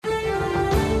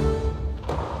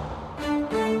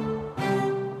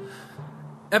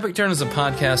Epic Turn is a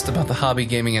podcast about the hobby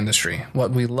gaming industry,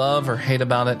 what we love or hate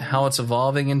about it, how it's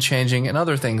evolving and changing, and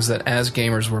other things that as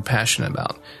gamers we're passionate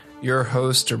about. Your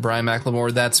host are Brian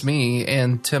McLemore, that's me,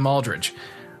 and Tim Aldridge.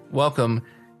 Welcome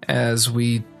as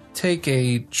we take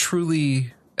a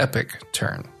truly epic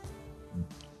turn.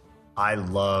 I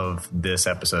love this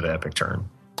episode of Epic Turn.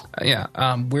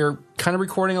 We're kind of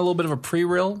recording a little bit of a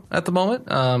pre-reel at the moment.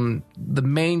 The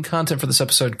main content for this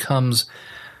episode comes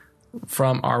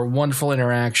from our wonderful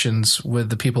interactions with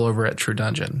the people over at True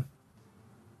Dungeon.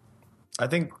 I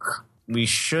think we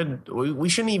shouldn't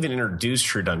even introduce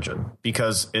True Dungeon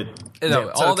because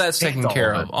all that's taken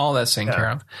care of. All that's taken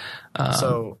care of.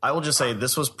 So I will just say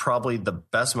this was probably the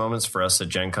best moments for us at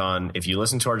Gen Con. If you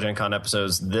listen to our Gen Con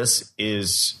episodes, this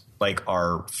is like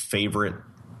our favorite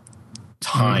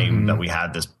time that we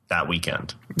had that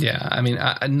weekend. Yeah, I mean,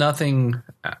 nothing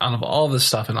out of all this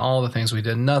stuff and all the things we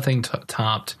did, nothing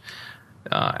topped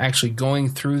actually going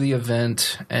through the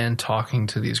event and talking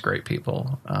to these great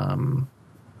people. And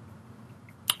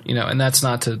that's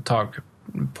not to talk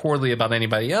poorly about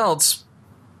anybody else,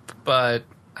 but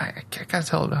I gotta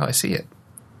tell how I see it.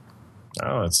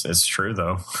 Oh, it's true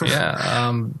though.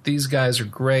 Yeah, these guys are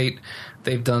great.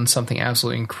 They've done something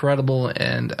absolutely incredible,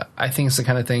 and I think it's the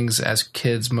kind of things as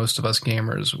kids, most of us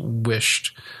gamers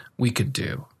wished we could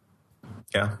do.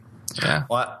 Yeah.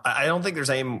 Well, I don't think there's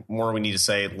any more we need to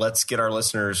say. Let's get our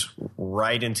listeners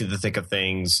right into the thick of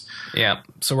things. Yeah.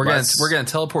 So we're gonna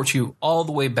teleport you all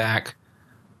the way back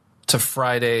to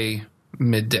Friday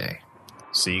midday.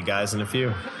 See you guys in a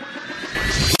few.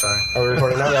 Are we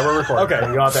recording now? Yeah, we're recording. Okay,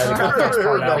 you don't have to edit the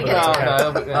part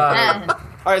out.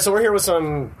 All right, so we're here with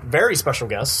some very special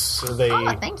guests.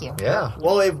 Thank you. Yeah.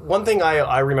 Well, one thing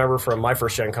I remember from my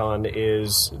first Gen Con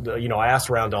is, I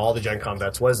asked around to all the Gen Con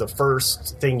vets, what is the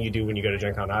first thing you do when you go to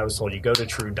Gen Con? I was told you go to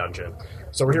True Dungeon.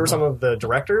 So we're here with some of the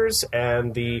directors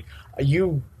and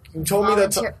you told me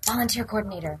that... Volunteer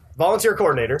coordinator. Volunteer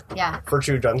coordinator. Yeah. For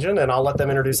True Dungeon, and I'll let them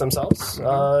introduce themselves.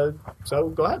 So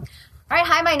go ahead. All right,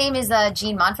 hi, my name is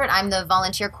Jean Monfort. I'm the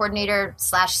volunteer coordinator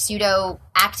 / pseudo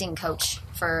acting coach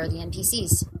for the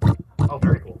NPCs. Oh,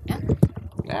 very cool.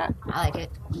 Yeah. I like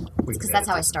it. Because that's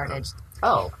how I started.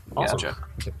 Oh, awesome.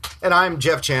 Gotcha. And I'm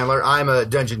Jeff Chandler. I'm a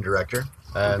dungeon director,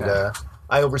 and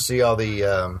I oversee all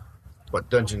the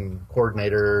dungeon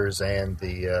coordinators and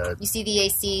the. You see the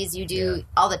ACs. You do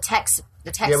all the text. The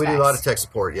tech we specs. do a lot of tech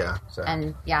support. Yeah, so.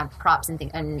 And props and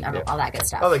things and all that good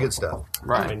stuff. All that good stuff.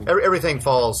 Right. Everything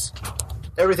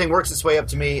works its way up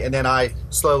to me, and then I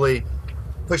slowly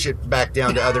push it back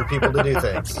down to other people to do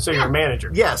things. So you're a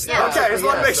manager? Yes. Yeah. Okay, I just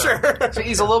want to make sure. So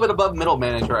he's a little bit above middle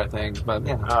manager, I think. But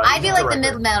yeah, I'd be like the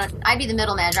middle manager. I'd be the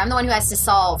middle manager. I'm the one who has to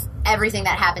solve everything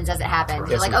that happens as it happens.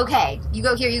 You're like, okay, you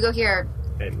go here, you go here.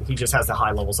 And he just has the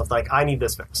high level stuff. Like, I need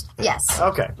this fixed. Yes.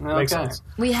 Okay. Makes sense.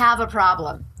 We have a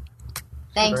problem.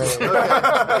 Thank you.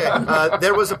 Okay.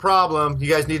 There was a problem. You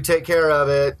guys need to take care of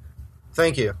it.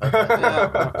 Thank you.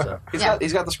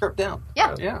 He's got the script down.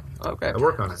 Yeah. Yeah. Okay. I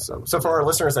work on it. So for our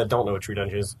listeners that don't know what True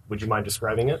Dungeon is, would you mind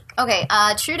describing it? Okay.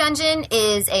 True Dungeon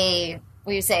is a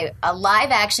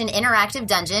live action interactive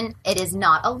dungeon. It is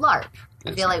not a LARP.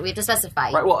 I feel like we have to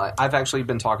specify. Right. Well, I've actually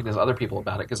been talking to other people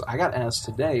about it because I got asked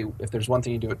today if there's one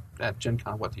thing you do at Gen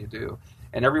Con, what do you do?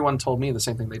 And everyone told me the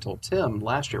same thing they told Tim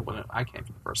last year when I came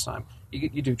for the first time.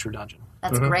 You do True Dungeon.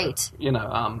 That's great.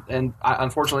 And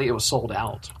unfortunately, it was sold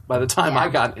out by the time I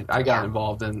got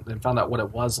involved and found out what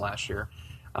it was last year.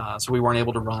 So we weren't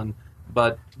able to run.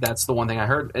 But that's the one thing I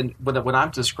heard. And when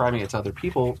I'm describing it to other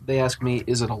people, they ask me,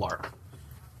 "Is it a LARP?"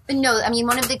 No, I mean,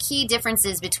 one of the key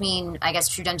differences between, I guess,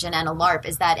 True Dungeon and a LARP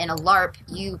is that in a LARP,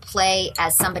 you play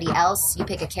as somebody else. You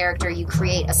pick a character, you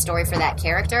create a story for that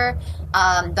character.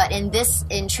 But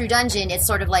in True Dungeon, it's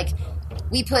sort of like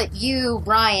we put you,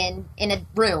 Brian, in a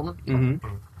room,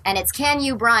 and it's can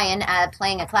you, Brian,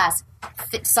 playing a class,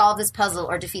 solve this puzzle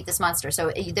or defeat this monster.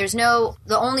 So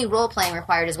the only role playing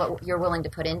required is what you're willing to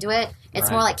put into it. It's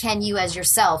more like can you as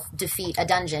yourself defeat a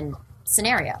dungeon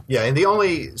scenario. Yeah, and the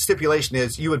only stipulation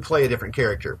is you would play a different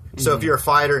character. So if you're a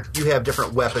fighter, you have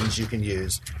different weapons you can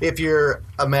use. If you're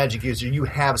a magic user, you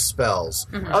have spells.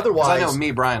 Otherwise, I know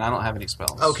me, Brian, I don't have any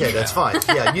spells. Okay, that's fine.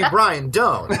 Yeah, you, Brian,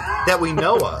 don't that we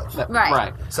know of.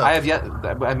 Right. So, I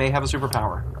may have a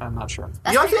superpower. I'm not sure.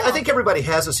 I think everybody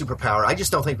has a superpower. I just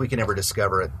don't think we can ever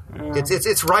discover it.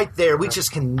 It's right there. We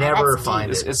just can never find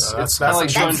it. It's kind of like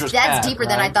Schrodinger's cat. That's deeper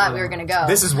than I thought we were going to go.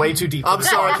 This is way too deep. I'm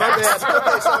sorry, my bad.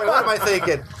 Okay, sorry. What am I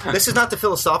thinking? This is not the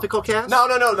philosophical cast? No.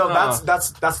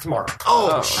 That's tomorrow.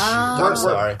 I'm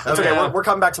sorry. That's okay. We're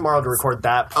coming back tomorrow to record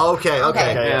that. Okay. So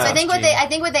I think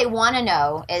what they want to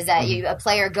know is that a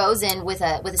player goes in with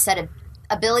a set of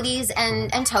abilities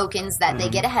and tokens that they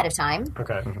get ahead of time.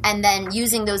 Okay. And then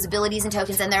using those abilities and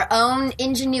tokens and their own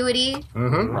ingenuity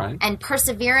Right. and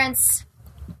perseverance,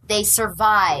 they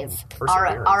survive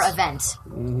Perseverance. our event.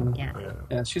 Yeah.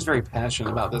 Yeah, she's very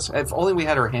passionate about this. If only we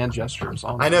had her hand gestures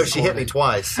on. I know she hit recording. me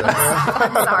twice. So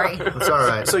I'm sorry. it's all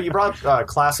right. So you brought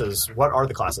classes. What are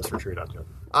the classes for True Dungeon?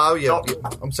 Oh yeah,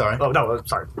 I'm sorry. Oh no,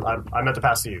 sorry. I meant to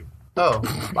pass to you. Oh,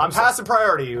 I'm passing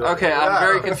priority. Okay, I'm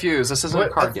very confused. This isn't a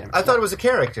What? card game. I thought it was a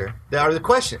character. Or the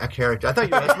question, a character. I thought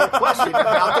you were asking me a question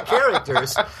about the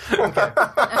characters. Okay.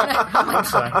 I'm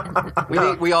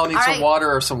sorry. We all need All some right.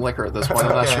 water or some liquor at this point. I'm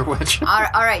not Okay. sure which. All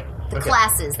right. The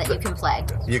classes that you can play.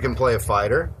 You can play a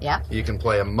fighter. Yeah. You can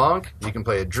play a monk. You can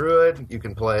play a druid. You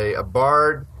can play a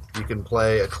bard. You can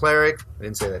play a cleric. I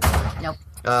didn't say that.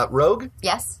 Nope. Rogue.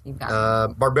 Yes, you've got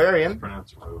it. Barbarian.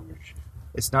 Pronounced Rouge.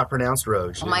 It's not pronounced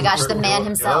Roge. Oh my gosh, the man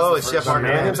himself. Oh, it's Jeff Martin.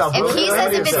 man himself. If he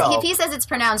says Himself. if he says it's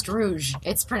pronounced rouge,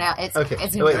 it's pronounced. It's Okay.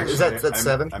 It's Wait, rouge. is that's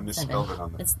seven? I misspelled it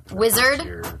on the It's wizard,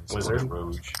 here. It's Wizard.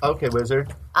 Rouge. Okay,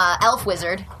 wizard. elf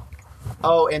wizard,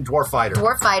 Oh, and dwarf fighter.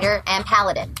 dwarf fighter, and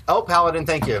paladin. Oh, paladin.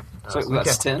 Thank you. So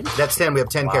that's 10? That's 10. We have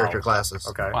 10 Wow. character classes.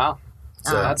 Okay. Wow.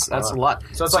 So, That's a lot.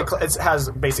 So it's like it has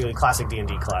basically classic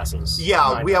D&D classes.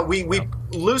 yeah, we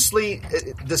loosely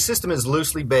the system is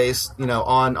loosely based,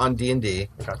 on D&D.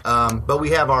 Okay. But we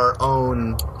have our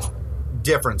own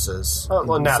differences.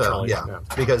 Well, naturally, So, yeah.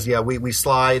 because we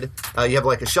slide. You have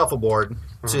like a shuffleboard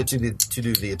to do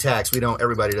the attacks. We don't.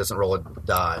 Everybody doesn't roll a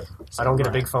die. I don't get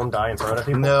a big foam die and throw it at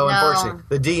people. No, No. unfortunately,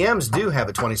 the DMs do have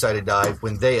a 20-sided die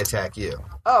when they attack you.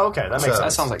 Oh, okay, that makes So- That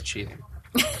sense. sounds like cheating.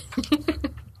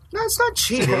 No, it's not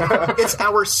cheating. It's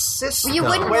our system. You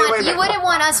wouldn't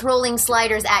want us rolling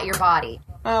sliders at your body.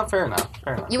 Oh, fair enough.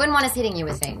 You wouldn't want us hitting you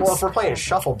with things. Well, if we're playing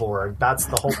shuffleboard, that's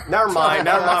the whole. Never mind.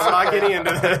 We're not getting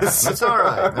into this. It's all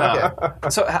right. Okay.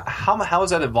 So how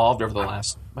has that evolved over the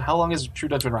last? How long has True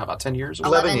Dungeon been around? About 10 years?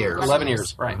 11 years. 11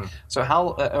 years, right. So how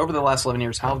over the last 11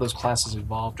 years, how have those classes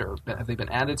evolved, or have they been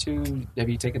added to? Have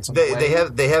you taken some away?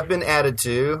 They have been added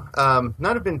to.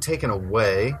 Not have been taken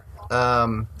away.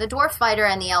 the dwarf fighter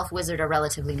and the elf wizard are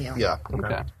relatively new. Yeah.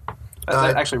 Okay.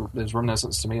 That actually is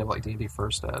reminiscence to me of like D&D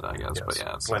First Ed, I guess. Yes. But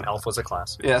yeah, it's, When elf was a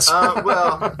class, yes.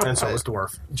 Well, and so was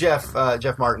dwarf.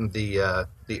 Jeff Martin,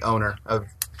 the owner of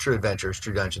True Adventures,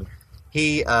 True Dungeon,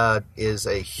 he is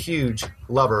a huge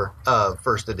lover of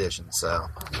First Edition. So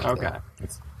Okay.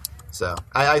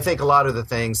 I think a lot of the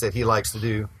things that he likes to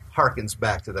do harkens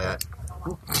back to that.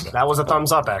 That was a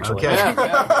thumbs up, actually. Okay.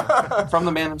 Yeah. From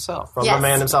the man himself. From Yes. the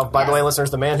man himself. By the Yes. way,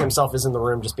 listeners, the man himself is in the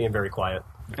room, just being very quiet.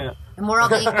 Yeah. And we're all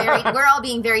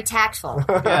being very tactful.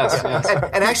 Yes. Yes.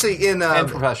 And actually, in And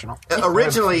professional.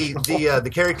 originally the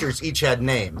characters each had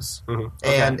names,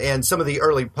 and some of the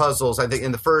early puzzles. I think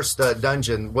in the first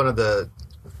dungeon, one of the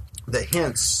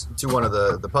hints to one of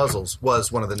the puzzles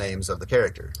was one of the names of the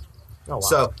character. Oh, wow.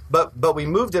 So, but we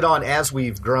moved it on as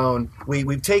we've grown.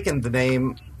 We've taken the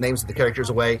names of the characters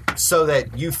away so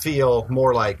that you feel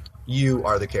more like you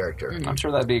are the character. I'm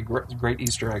sure that'd be great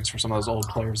Easter eggs for some of those old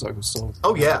players that would still.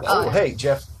 Oh yeah. Oh, Oh, yeah. hey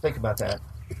Jeff, think about that.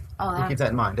 Oh, Keep that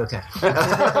in mind. Okay.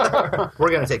 We're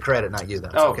going to take credit, not you. Though.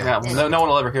 It's Oh, okay. yeah. No one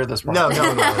will ever hear this part. No. It's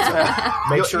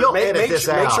okay. You'll edit this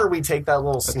Make out. sure we take that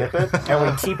little snippet and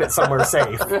we keep it somewhere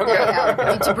safe. there you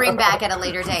go. To bring back at a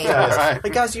later date. Right.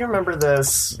 Like, guys, do you remember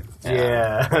this?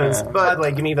 Yeah. Yeah. By the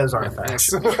way, give me those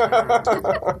artifacts.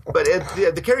 But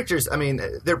the characters, I mean,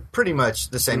 they're pretty much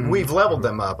the same. We've leveled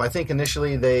them up. I think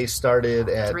initially they started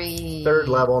at 3. third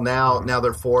level. Now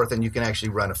they're fourth, and you can actually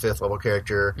run a fifth level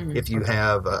character if you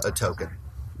have a token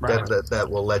Right. that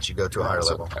will let you go to a higher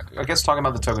So, level. I guess talking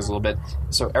about the tokens a little bit.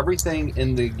 So everything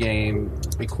in the game,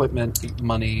 equipment,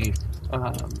 money,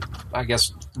 I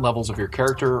guess levels of your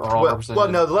character are all represented.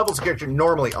 Well, no, the levels of character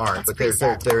normally aren't, but there is It's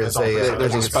all preset.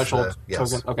 There's a it's, special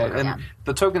yes. token. Okay, and Yeah.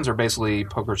 the tokens are basically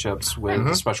poker chips with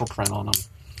a special print on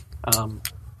them.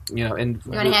 And You want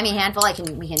to hand me a handful?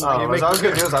 We can. What I was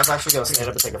going to do is I was actually going to stand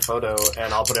up and take a photo,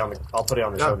 and I'll put it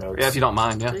on the show notes. yeah, if you don't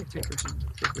mind, yeah.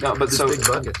 No, but so Big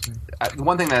bucket. the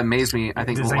one thing that amazed me, I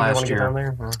think, Does anyone last want to get down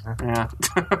year.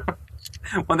 there?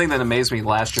 Yeah. One thing that amazed me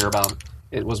last year about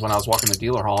it was when I was walking the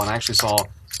dealer hall and I actually saw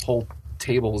whole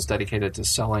tables dedicated to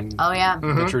selling Oh yeah.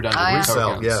 the True Dungeon Oh, yeah. Resell,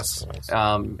 tokens. yes.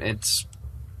 It's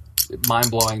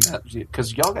mind blowing that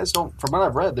because y'all guys don't. From what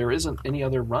I've read, there isn't any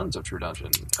other runs of True Dungeon.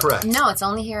 Correct. No, it's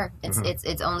only here. It's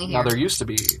only here. Now there used to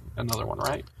be another one,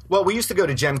 right? Well, we used to go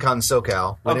to Gen Con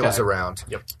SoCal when it Okay. was around.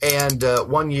 Yep. And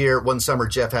one summer,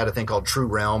 Jeff had a thing called True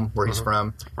Realm, where he's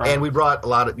from, Right. and we brought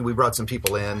some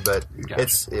people in, but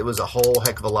Gotcha. it was a whole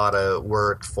heck of a lot of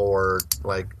work for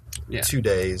like Yeah. 2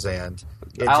 days, and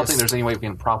I don't think there's any way we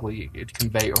can properly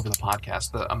convey over the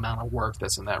podcast the amount of work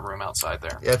that's in that room outside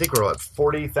there. Yeah, I think we're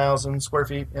 40,000 square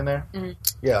feet in there.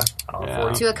 Yeah.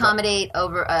 To accommodate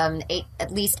over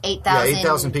at least 8,000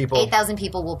 8,000 people. 8,000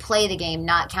 people will play the game,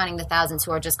 not counting the thousands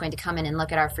who are just going to come in and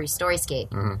look at our free Storyscape.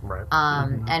 Right.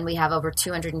 And we have over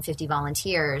 250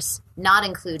 volunteers, not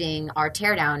including our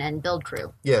teardown and build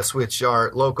crew. Yes, which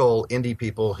are local indie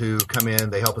people who come in,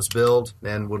 they help us build,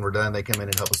 and when we're done, they come in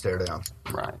and help us tear down.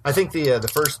 Right. I think the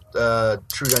first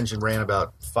True Dungeon ran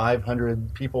about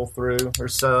 500 people through or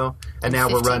so, and now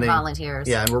we're 15 running volunteers.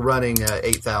 Yeah, and we're running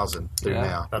 8,000 through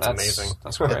now. That's amazing.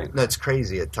 That's great. That's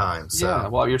crazy at times. So. Yeah,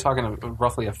 well, you're talking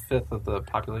roughly a fifth of the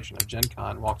population of Gen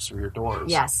Con walks through your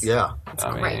doors. Yes. Yeah.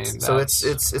 Great. So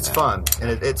it's fun,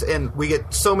 and and we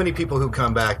get so many people who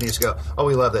come back and just go, "Oh,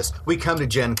 we love this." We come to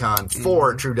Gen Con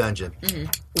for True Dungeon,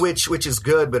 which is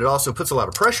good, but it also puts a lot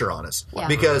of pressure on us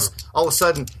because all of a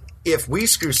sudden, if we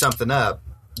screw something up,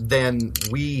 then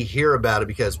we hear about it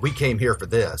because we came here for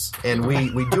this, and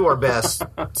we do our best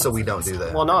so we don't do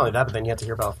that. Well, not only that, but then you have to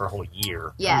hear about it for a whole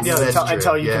year. Yes. Yeah, that's true.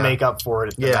 Until you Yeah. can make up for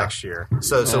it the next year.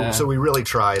 So we really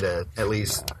try to at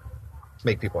least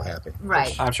make people happy.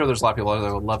 Right. I'm sure there's a lot of people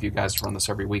that would love you guys to run this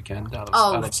every weekend out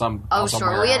of some. Oh,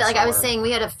 somewhere sure. We had, else I was somewhere. saying,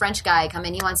 we had a French guy come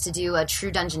in. He wants to do a True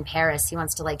Dungeon Paris. He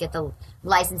wants to get the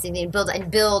licensing thing and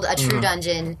build a True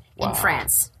Dungeon in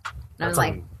France. And I was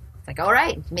like, all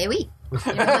right, mais oui.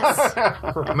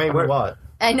 Maybe what?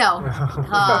 I know.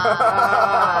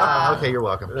 Okay, you're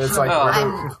welcome. It's like,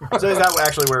 so is that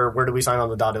actually where do we sign on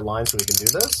the dotted line so we can do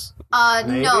this?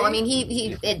 No, I mean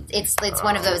it's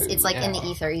one of those. It's like in the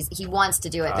ether. He wants to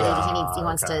do it, but he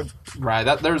wants to. Right.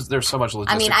 There's so much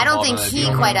logistics. I mean, I don't think involved in he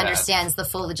it. quite understands the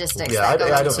full logistics. Yeah, that I go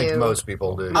don't think into- most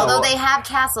people do. Although they have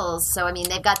castles, so I mean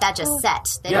they've got that just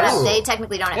set. They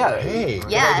technically don't. Hey,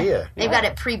 good Yeah, idea. they've got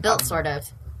it pre-built, sort of.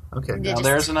 Okay. They Now just-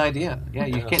 there's an idea. Yeah,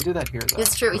 you can't do that here, though.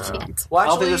 It's true, we can't. Well, I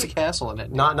don't think actually, there's a castle in it.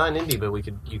 not in Indy, but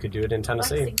you could do it in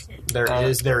Tennessee. Lexington.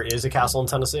 There is a castle in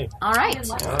Tennessee. All right,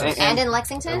 And and in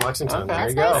Lexington. In Lexington. Okay. There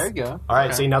you That's go. There you go. All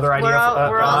right, see another idea. We're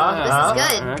all this is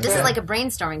good. okay. This is like a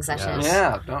brainstorming session.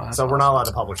 Yeah. No, that's So we're not allowed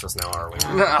to publish this now, are we?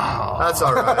 No. That's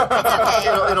all right. Okay.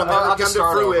 It'll never I'll come just to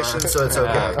start over. fruition, so it's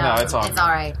okay. No, it's all It's all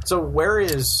right. So where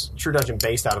is True Dungeon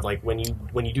based out of? Like when you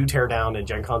do tear down and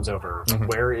Gen Con's over,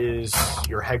 where is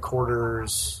your headquarters?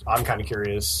 I'm kind of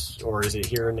curious. Or is it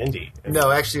here in Indy? No,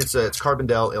 actually, it's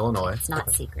Carbondale, Illinois. It's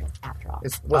not secret after all.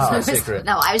 What's not secret?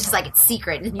 No, I was just like, it's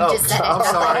secret. And you Oh, just said it. I'm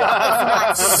sorry.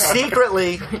 It's not secret.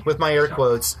 Secretly, with my air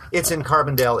quotes, it's in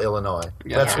Carbondale, Illinois.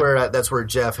 Yeah. That's where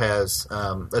Jeff has.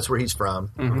 That's where he's from,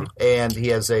 and he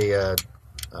has a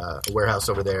warehouse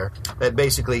over there that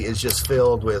basically is just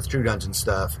filled with True Dungeon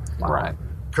stuff, Right.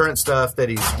 current stuff that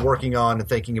he's working on and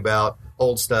thinking about,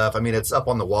 old stuff. I mean, it's up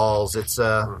on the walls. It's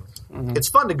fun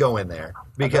to go in there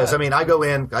because I mean, I go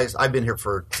in. I've been here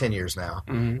for 10 years now,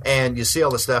 and you see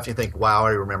all the stuff. And you think, wow,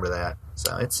 I remember that.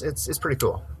 So it's pretty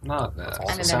cool. No, that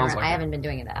I haven't been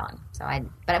doing it that long.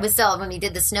 But I was still, when we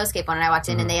did the snowscape one and I walked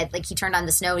in and they had, he turned on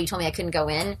the snow and he told me I couldn't go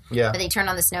in. Yeah. But they turned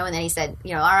on the snow and then he said,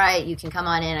 all right, you can come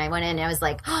on in. I went in and I was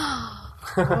like,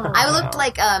 I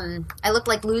looked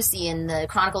like Lucy in the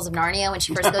Chronicles of Narnia when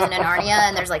she first goes into Narnia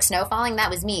and there's snow falling. That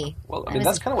was me. Well, I mean,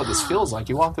 that's kind of what this feels like.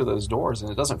 You walk through those doors,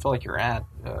 and it doesn't feel like you're at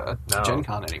Gen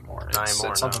Con anymore.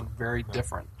 It's something very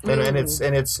different. And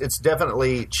it's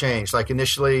definitely changed. Like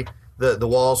initially, the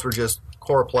walls were just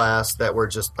coroplast that were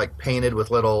just like painted with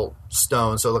little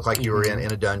stones, so it looked like you were in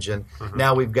a dungeon.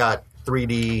 Now we've got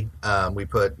 3D. We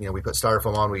put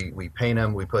styrofoam on. We paint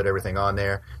them. We put everything on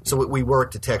there. So we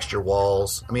work to texture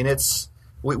walls. I mean,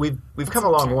 we've come a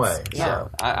long way. Yeah,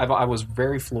 So. I was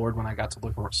very floored when I got to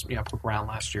look around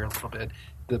last year a little bit.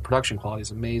 The production quality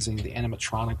is amazing. The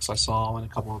animatronics I saw in a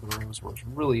couple of the rooms was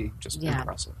really just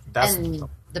impressive. And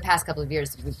the past couple of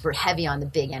years, we're heavy on the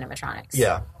big animatronics.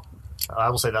 Yeah. I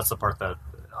will say that's the part that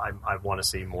I want to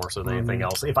see more so than anything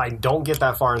else. If I don't get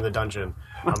that far in the dungeon,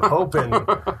 I'm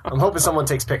hoping someone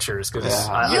takes pictures because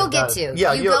You'll get to.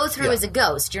 Yeah, you go through as a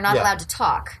ghost. You're not allowed to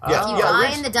talk. Yeah. If you Yeah,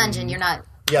 die in the dungeon, you're not.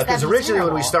 Yeah, because that'd be originally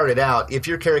when we terrible. started out, if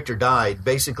your character died,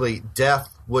 basically death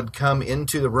would come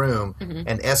into the room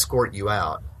and escort you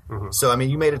out. So, I mean,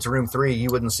 you made it to room 3, you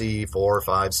wouldn't see 4,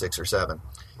 5, 6, or 7.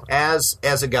 As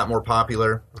it got more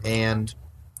popular and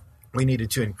we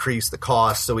needed to increase the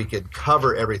cost so we could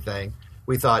cover everything,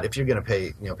 we thought if you're going to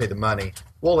pay the money,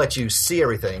 we'll let you see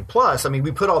everything. Plus, I mean,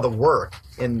 we put all the work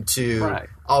into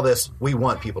all this. We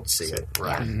want people to see it.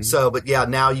 Right. So, but yeah,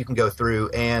 now you can go through,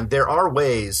 and there are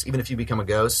ways, even if you become a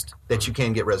ghost, that you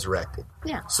can get resurrected.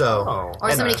 Yeah. So,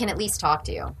 Or somebody can at least talk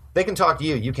to you. they can talk to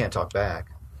you. You can't talk back.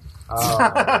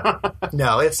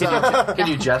 No, it's Can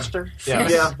you gesture?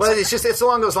 yeah, but it's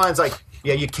along those lines. Like,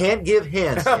 yeah, you can't give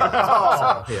hints.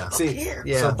 Yeah. See,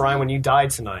 Yeah. so Brian, when you die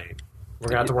tonight, we're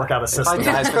gonna have to work out a system.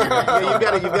 Yeah, you've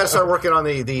got to start working on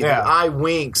the eye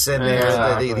winks and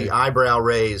the eyebrow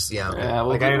raise. Yeah. Yeah,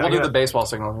 we'll I do got- the baseball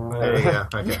signal. There you go.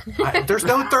 Okay. There's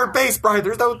no third base, Brian.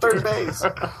 There's no third base.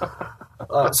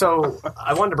 So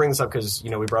I wanted to bring this up because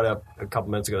we brought up a couple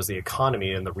minutes ago is the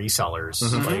economy and the resellers.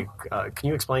 Can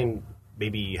you explain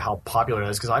maybe how popular it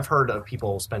is? Because I've heard of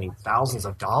people spending thousands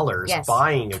of dollars Yes.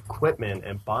 buying equipment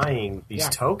and buying these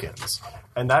Yes. tokens,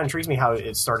 and that intrigues me. How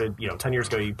it started, 10 years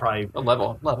ago, you probably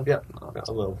 11.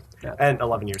 a little, Yeah. and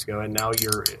 11 years ago, and now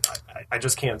you're. I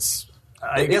just can't.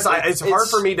 I guess it's hard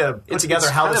for me to put together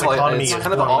how kind this of like- economy It's is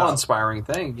kind of an blown up. awe-inspiring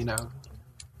thing,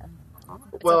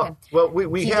 Well, okay.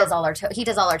 we He have. does all our he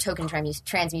does all our token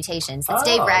transmutations. It's Oh,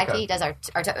 Dave Radke. okay. He does our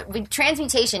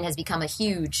transmutation has become a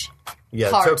huge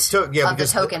Yeah, part of the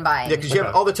because token buying. Yeah, because you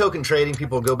have all the token trading,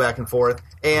 people go back and forth,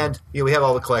 and we have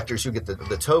all the collectors who get the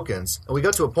tokens, and we go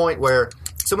to a point where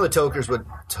some of the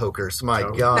tokers, my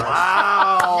God,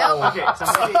 Nope. Okay,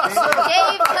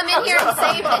 Dave, come in here and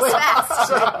save this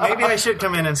fast. Maybe I should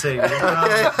come in and say,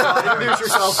 introduce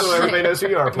yourself so everybody knows who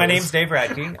you are. my please. name's Dave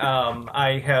Radke.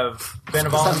 I have been a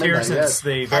volunteer Midnight, since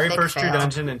the very Epic first True fail.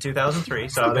 Dungeon in 2003.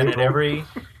 So I've been at every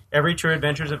True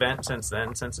Adventures event since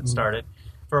then, since it started.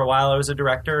 For a while, I was a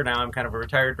director. Now I'm kind of a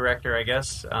retired director, I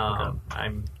guess.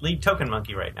 I'm lead token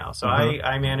monkey right now, so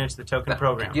I manage the token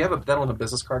program. Do you have that on a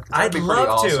business card? 'Cause I'd that'd be pretty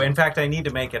love to. awesome. In fact, I need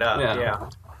to make it up. Yeah. Yeah.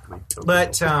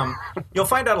 But you'll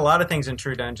find out a lot of things in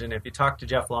True Dungeon if you talk to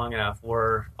Jeff long enough.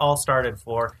 We're all started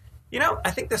for,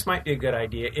 I think this might be a good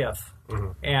idea if.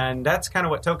 And that's kind of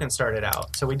what Token started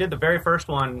out. So we did the very first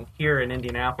one here in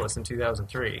Indianapolis in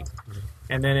 2003.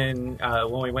 And then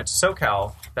when we went to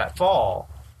SoCal that fall,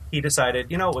 he decided,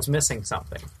 it was missing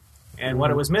something. And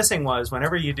what it was missing was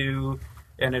whenever you do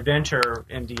an adventure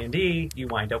in D&D, you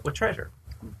wind up with treasure.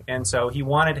 And so he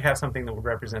wanted to have something that would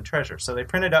represent treasure. So they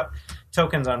printed up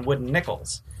tokens on wooden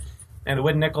nickels. And the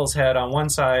wooden nickels had on one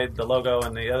side the logo,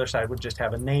 and the other side would just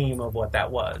have a name of what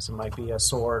that was. It might be a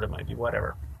sword, it might be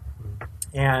whatever.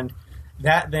 And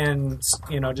that then,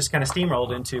 just kind of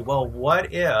steamrolled into, well,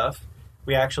 what if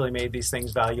we actually made these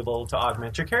things valuable to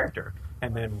augment your character?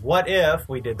 And then what if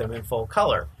we did them in full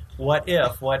color? What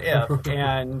if?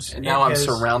 And now I'm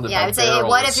surrounded by Yeah, I would say, barrels.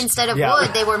 what if instead of Yeah.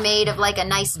 wood, they were made of like a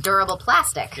nice durable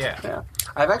plastic? Yeah. Yeah.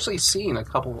 I've actually seen a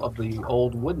couple of the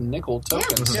old wooden nickel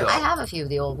tokens. I have a few of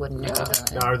the old wooden nickels.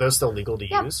 Now, are those still legal to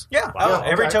Yeah. use? Yeah, Wow,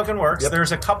 every okay. token works. Yep.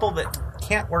 There's a couple that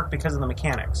can't work because of the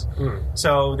mechanics.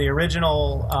 So the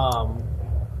original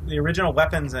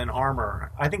weapons and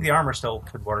armor, I think the armor still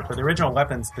could work, but the original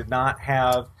weapons did not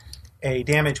have a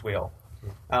damage wheel.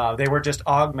 They were just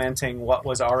augmenting what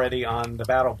was already on the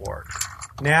battle board.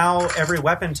 Now every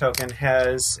weapon token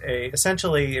has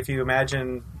essentially, if you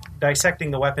imagine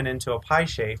dissecting the weapon into a pie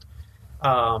shape,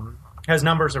 has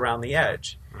numbers around the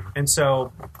edge. And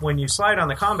so when you slide on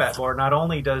the combat board, not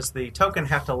only does the token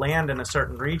have to land in a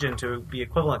certain region to be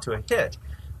equivalent to a hit,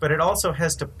 but it also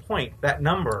has to point that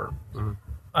number,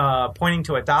 pointing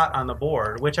to a dot on the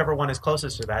board, whichever one is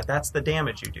closest to that, that's the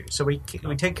damage you do. So we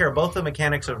take care of both the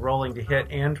mechanics of rolling to hit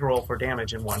and to roll for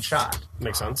damage in one shot.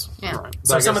 Makes sense. Yeah. Right.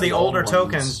 So But I some guess of the old older ones-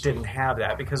 tokens didn't have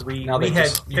that because we Now they had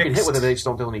just, you can hit with it, they just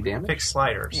don't do any damage. fixed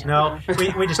sliders. No,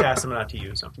 we just asked them not to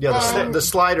use them. Yeah, the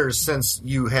sliders. Since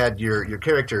you had your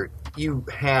character, you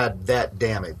had that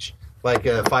damage. Like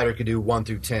a fighter could do 1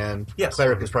 through 10. Yes.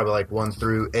 Cleric is probably like 1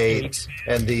 through 8. 8.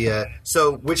 And the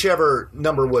so whichever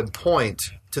number would point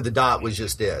to the dot was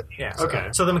just it. Yeah. Okay.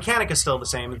 So the mechanic is still the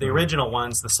same. The original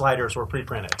ones, the sliders were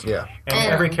pre-printed. Yeah.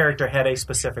 And every character had a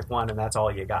specific one, and that's all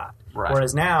you got. Right.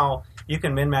 Whereas now, you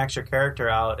can min-max your character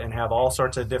out and have all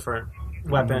sorts of different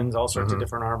weapons, all sorts of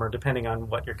different armor, depending on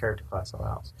what your character class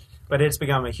allows. But it's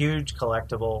become a huge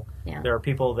collectible. Yeah. There are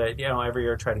people that, every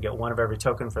year try to get one of every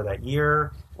token for that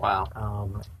year. Wow.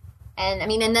 And I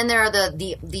mean, and then there are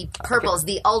the purples,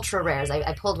 the ultra rares.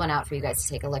 I pulled one out for you guys to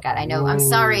take a look at. I know. I'm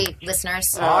sorry,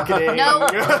 listeners. Marketing. No.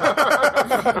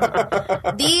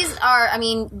 These are. I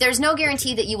mean, there's no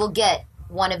guarantee that you will get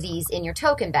one of these in your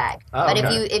token bag. Oh, but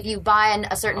okay. if you buy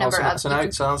a certain number of, so now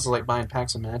it sounds like buying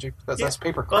packs of magic. That's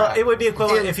paper Well, crap. it would be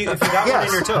equivalent if you got one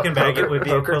in your token bag. It would be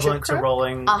Poker equivalent chip to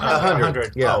rolling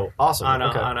 100. Yeah. Oh, awesome. on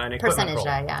Okay. an equipment Percentage roll.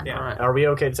 die, yeah. All right. Are we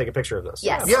okay to take a picture of this?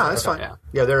 Yes. Yeah, that's fine. Yeah.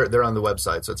 Yeah, they're on the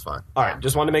website, so it's fine. All right.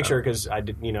 Just wanted to make sure because I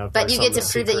did, if but there's you get to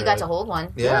something prove that you got to secret. hold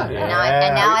one. Yeah. And now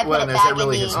I put Well, it is back that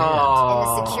really in his the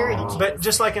hand? security key. But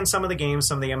just like in some of the games,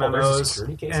 some of the Oh, there's a MMOs,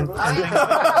 security case and of those?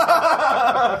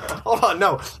 Hold on,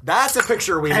 no, that's a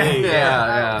picture we need.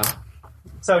 yeah.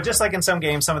 So just like in some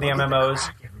games, some of the MMOs,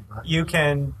 you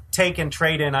can take and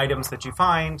trade in items that you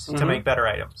find to make better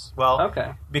items. Well,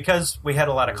 because we had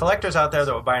a lot of collectors out there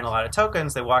that were buying a lot of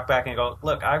tokens, they walk back and go,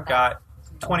 look, I've got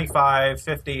 25,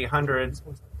 50, 100,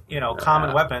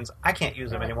 common weapons. I can't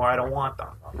use them anymore. I don't want them.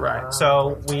 Right.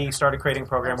 So we started creating a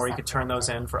program where you could turn those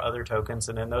in for other tokens,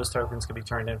 and then those tokens could be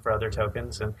turned in for other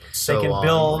tokens, and So they can on.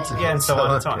 build, and so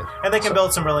on and so on. Okay. And they can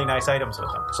build some really nice items with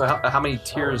them. So how many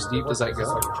tiers deep does that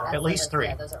go? At least 3.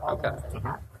 Yeah, those are all Okay. ones that we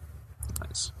have.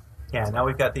 Nice. Yeah, now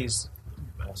we've got these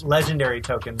legendary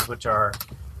tokens, which are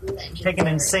take an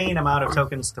insane amount of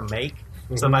tokens to make.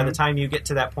 So by the time you get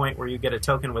to that point where you get a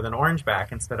token with an orange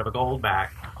back instead of a gold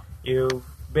back, you've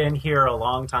been here a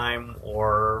long time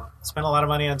or spent a lot of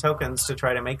money on tokens to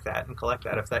try to make that and collect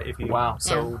that if you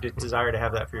desire to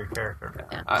have that for your character.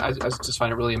 I just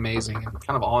find it really amazing and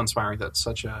kind of awe-inspiring that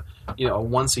such a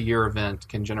once-a-year event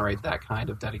can generate that kind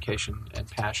of dedication and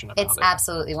passion about It's it.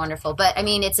 absolutely wonderful. But, I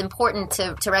mean, it's important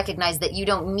to recognize that you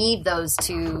don't need those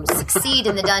to succeed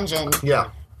in the dungeon.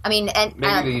 Yeah. I mean, and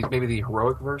Maybe the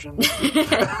heroic version.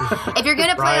 if you're going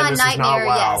to play Brian, on this is not Nightmare,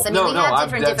 WoW. yes. I mean, we have I'm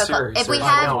different dead difficulties. serious. If we There's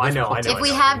have, I know.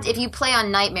 if you play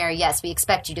on Nightmare, yes, we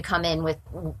expect you to come in with,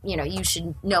 you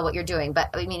should know what you're doing.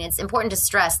 But I mean, it's important to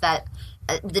stress that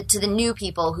to the new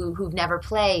people who've never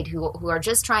played, who are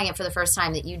just trying it for the first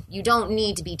time, that you don't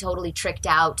need to be totally tricked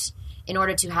out in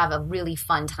order to have a really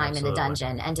fun time in the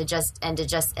dungeon and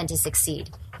to succeed.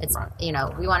 It's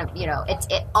we want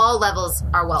to all levels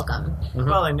are welcome.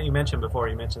 Well, and you mentioned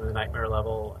the Nightmare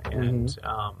level, and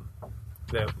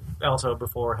also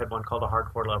before had one called a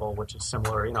Hardcore level, which is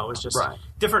similar. It was just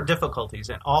different difficulties,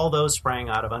 and all those sprang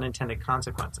out of unintended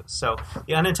consequences. So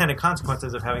the unintended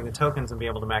consequences of having the tokens and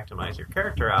being able to maximize your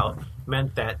character out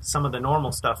meant that some of the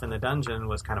normal stuff in the dungeon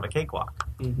was kind of a cakewalk.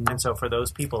 And so for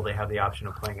those people, they have the option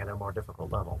of playing at a more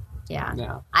difficult level.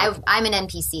 Yeah. I'm an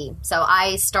NPC, so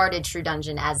I started True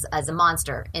Dungeon as a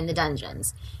monster in the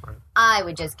dungeons. I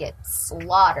would just get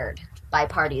slaughtered by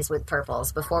parties with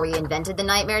purples before we invented the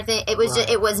Nightmare thing. It was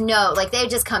they'd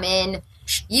just come in,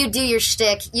 you'd do your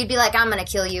shtick, you'd be like, I'm gonna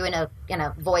kill you in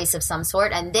a voice of some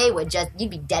sort, and you'd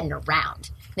be dead in a round.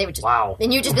 They would just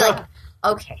and you'd just be like,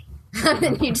 okay. And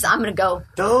then I'm gonna go.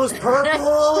 Those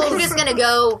purples!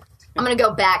 I'm gonna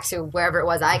go back to wherever it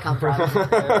was I come from.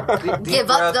 Give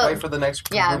up wait for the next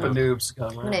group of noobs to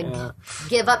come. I'm gonna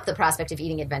give up the prospect of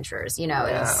eating adventurers.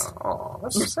 Oh,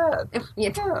 that's so sad.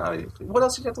 What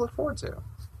else did you have to look forward to?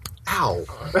 Ow.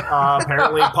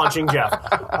 Apparently punching Jeff.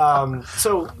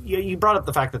 So you brought up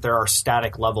the fact that there are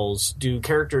static levels. Do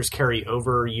characters carry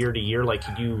over year to year? Like,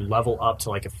 could you level up to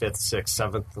like a 5th, 6th,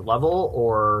 7th level,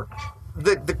 or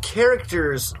The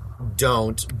characters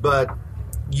don't, but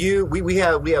we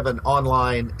have an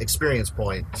online experience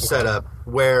point set up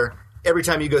where every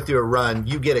time you go through a run,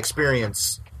 you get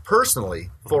experience personally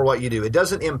for what you do. It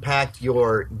doesn't impact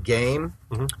your game,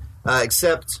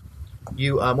 except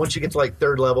you once you get to like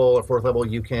 3rd level or 4th level,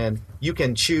 you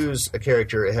can choose a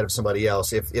character ahead of somebody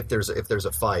else if there's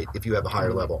a fight if you have a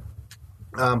higher level.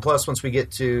 Plus, once we get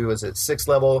to 6th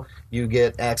level, you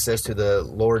get access to the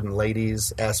Lord and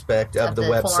Ladies aspect of the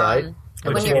website. Forum.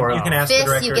 Which you can ask the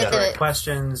director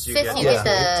questions.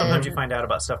 Sometimes you find out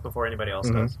about stuff before anybody else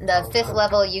does. The 5th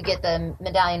level, you get the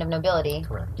Medallion of Nobility,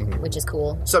 which is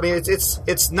cool. So I mean,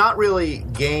 it's not really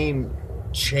game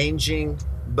changing,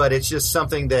 but it's just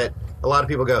something that a lot of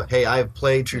people go, "Hey, I've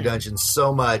played True Dungeon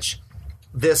so much.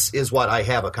 This is what I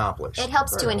have accomplished." It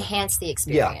helps to enhance the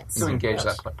experience. To engage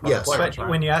that player. Yes. But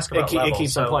when you ask about levels, it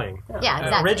keeps them playing. Yeah,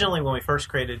 exactly. Originally, when we first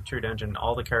created True Dungeon,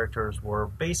 all the characters were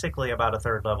basically about a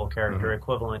 3rd level character,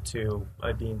 equivalent to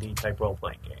a D&D type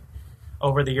role-playing game.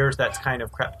 Over the years, that's kind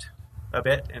of crept a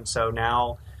bit, and so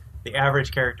now the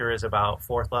average character is about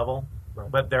 4th level.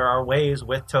 But there are ways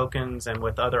with tokens and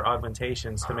with other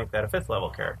augmentations to make that a 5th level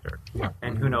character.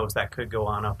 And who knows, that could go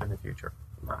on up in the future.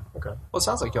 Okay. Well, it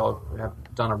sounds like y'all have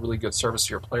done a really good service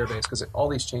to your player base because all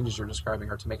these changes you're describing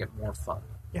are to make it more fun.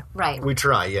 Right. We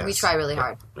try, yes. We try really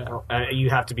hard. You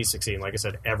have to be succeeding. Like I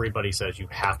said, everybody says you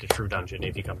have to True Dungeon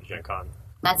if you come to Gen Con.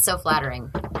 That's so flattering.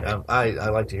 I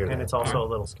like to hear that. And it's also a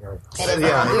little scary. It is.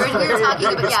 Yeah. We were talking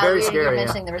about It's very we were scary,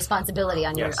 mentioning the responsibility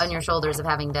on your shoulders of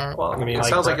having to. Well, I mean, it like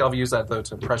sounds like that- y'all have used that though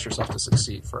to press yourself to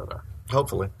succeed further,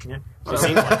 Hopefully. Yeah. It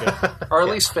seems like it. or at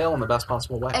least fail in the best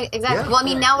possible way. Exactly. Yeah. Well, I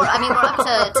mean, now we're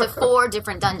up to 4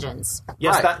 different dungeons.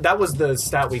 Yes, Right. that was the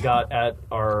stat we got at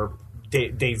our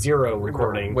day 0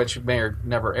 recording. Which may or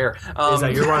never air. Is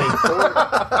that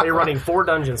you're running 4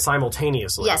 dungeons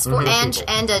simultaneously. Yes,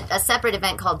 and a separate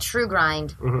event called True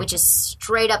Grind, which is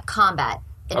straight up combat.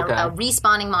 in Okay. a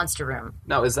respawning monster room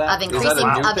No, is that of is that increasing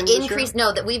a new of thing this year? increase.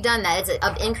 No, that we've done that. It's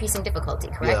of increasing difficulty.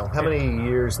 Correct. Yeah. How many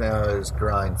years now is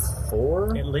Grind?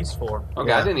 4? At least 4. Okay,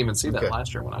 Yeah. I didn't even see that Okay.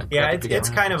 last year when I Yeah, got to it's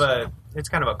peek kind around.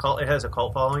 of a cult. It has a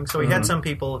cult following. So we had some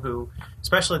people who,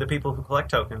 especially the people who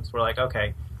collect tokens, were like,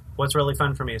 okay, what's really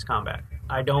fun for me is combat.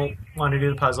 I don't want to do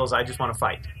the puzzles. I just want to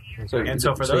fight. And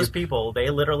so for those people, they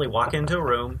literally walk into a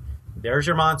room. There's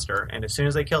your monster, and as soon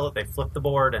as they kill it, they flip the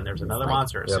board, and there's another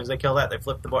monster. As soon as they kill that, they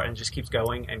flip the board, and it just keeps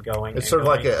going and going. It's and sort of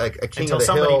going like a King until of the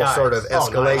somebody Hill dies. sort of Oh,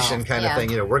 no, escalation no. kind Yeah. of thing.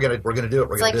 You know, we're gonna do it. We're It's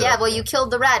gonna like, do it. yeah, well, you killed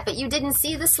the rat, but you didn't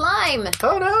see the slime.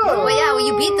 Oh no! Well, yeah, well,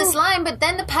 you beat the slime, but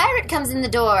then the pirate comes in the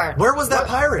door. Where was that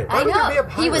pirate? I would there be a know.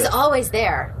 He was pirate? always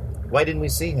there Why didn't we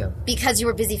see him? because you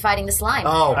were busy fighting the slime.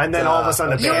 Oh, And then all of a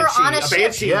sudden, You were on a ship.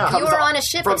 banshee Yeah. comes You were up on a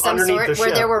ship from of some underneath sort the where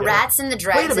ship. there were Yeah. rats in the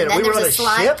dregs, Wait a minute, and then we there were was on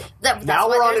a a slime. ship? That's Now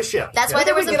why we're on there's- a ship. That's Yeah. why Why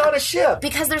there did was we get on a ship?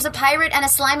 because there's a pirate and a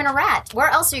slime and a rat. Where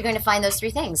else are you going to find those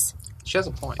three things? She has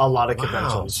a point. A lot of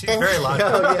conventions. She's very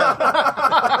logical. Oh yeah.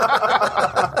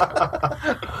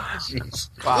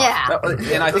 Wow. Yeah.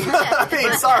 And I think I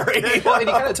mean, sorry. well, and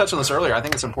you kind of touched on this earlier. I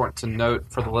think it's important to note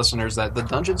for the listeners that the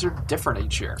dungeons are different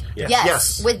each year.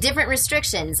 Yes, with different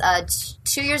restrictions.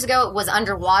 2 years ago, it was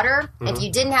underwater. If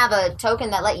you didn't have a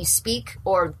token that let you speak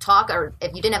or talk, or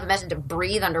if you didn't have a method to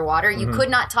breathe underwater, you could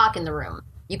not talk in the room.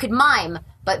 You could mime,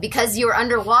 but because you were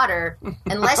underwater,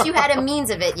 unless you had a means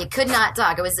of it, you could not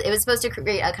talk. It was supposed to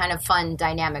create a kind of fun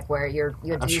dynamic where you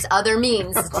had to use other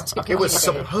means. To It was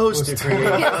communicate. supposed to create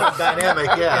a dynamic,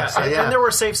 yeah. So, And there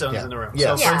were safe zones in the room.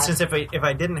 Yeah. So, for Yeah. instance, if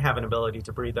I didn't have an ability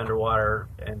to breathe underwater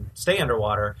and stay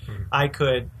underwater, I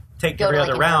could take Go every to,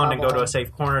 other like, a round and go bubble. to a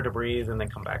safe corner to breathe and then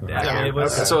come back down. Yeah. I mean, it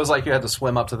was So it was like you had to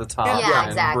swim up to the top Yeah, and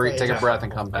exactly. take a breath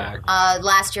and come back.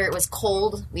 Last year it was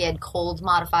cold. We had cold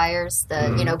modifiers.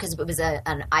 Because it was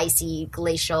an icy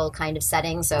glacial kind of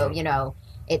setting. So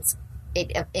it's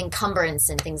encumbrance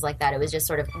and things like that. It was just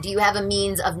sort of, do you have a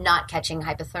means of not catching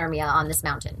hypothermia on this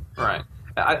mountain? Right.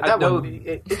 I That know.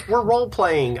 one, we're role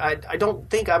playing. I don't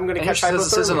think I'm going to And catch she says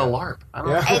this isn't a hypothermia. LARP. I don't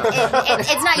know.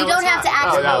 It's not. You don't have to act.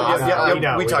 Oh, no, Yeah, we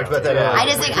know, we we talked know. about that. Yeah. I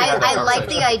just think We had that I like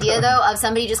the conversation. idea though of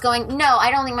somebody just going, no,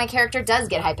 I don't think my character does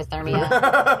get hypothermia.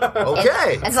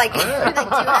 Okay. It's like, do you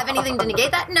have anything to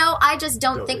negate that? No, I just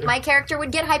don't think my character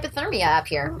would get hypothermia up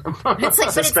here. It's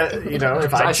like, but it's,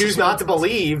 If I choose not to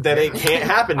believe that it can't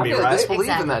happen to I'm me, going to right? disbelieve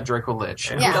Exactly. in that Draco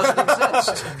Lich. Yeah. It doesn't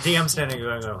exist. DM standing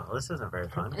there going, well, this isn't very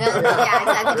fun. yeah,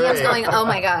 exactly. DM's going, oh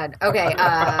my god. Okay.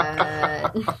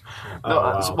 No,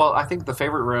 wow. well, I think the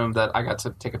favorite room that I got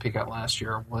to take a peek at last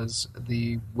year was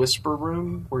the Whisper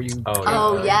room, where you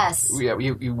Oh yes. yeah,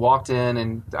 you walked in,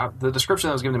 and the description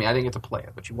that was given to me, I didn't get to play it,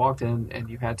 but you walked in and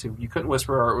you couldn't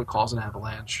whisper or it would cause an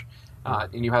avalanche.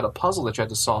 And you had a puzzle that you had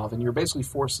to solve, and you were basically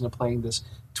forced into playing this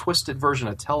twisted version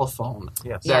of telephone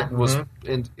Yes. that Yeah. was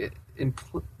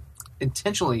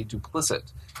intentionally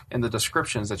duplicit in the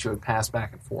descriptions that you would pass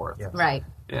back and forth. Yeah. Right.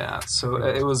 Yeah, so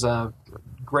it was a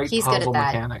great He's good at puzzle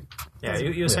that. mechanic. Yeah,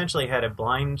 you essentially had a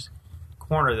blind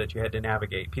corner that you had to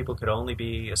navigate. People could only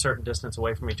be a certain distance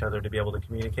away from each other to be able to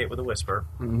communicate with a whisper.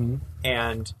 Mm-hmm.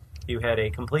 And you had a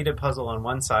completed puzzle on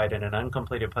one side and an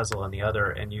uncompleted puzzle on the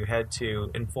other, and you had to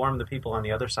inform the people on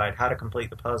the other side how to complete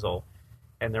the puzzle.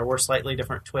 And there were slightly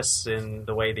different twists in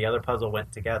the way the other puzzle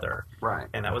went together. Right.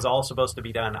 And that was all supposed to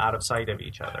be done out of sight of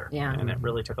each other. Yeah. And it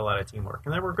really took a lot of teamwork.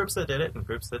 And there were groups that did it and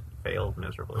groups that failed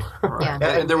miserably. Right. Yeah.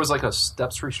 And there was like a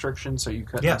steps restriction, so you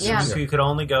couldn't. Yes, Yeah. so you could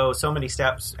only go so many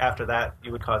steps. After that,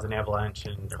 you would cause an avalanche.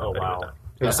 And Oh, wow. would die.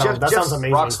 That sounds Jeff's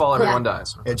amazing. Rocks fall, everyone Yeah.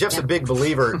 dies. Yeah, Jeff's a big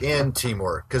believer in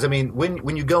teamwork because I mean,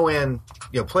 when you go in,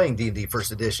 playing D&D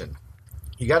First Edition,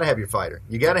 you got to have your fighter,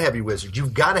 you got to have your wizard,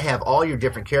 you've got to have all your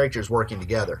different characters working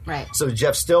together. Right. So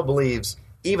Jeff still believes,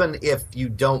 even if you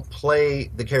don't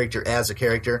play the character as a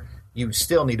character, you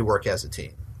still need to work as a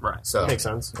team. Right. So Makes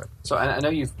sense. So I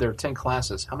know there are 10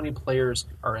 classes. How many players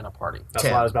are in a party? That's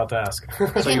 10. what I was about to ask. So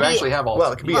can you be- actually have all.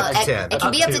 Well, it could be Well, up to 10. it can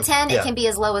be up to 10. Yeah. It can be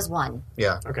as low as 1.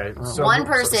 Yeah. Okay. One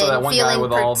person so that one guy feeling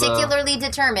with all the- particularly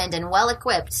determined and well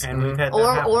equipped, And we've had that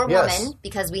or happen. or Yes. woman,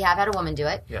 because we have had a woman do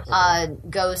it. Yes.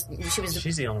 Goes. She was.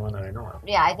 She's the only one that I know of.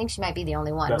 Yeah, I think she might be the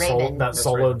only one. that Raven. that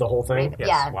soloed the whole thing. Raven. Yes.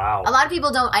 Yeah. Wow. A lot of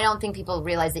people don't. I don't think people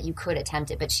realize that you could attempt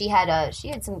it, but she had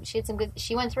some good.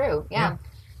 She went through. Yeah.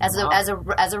 As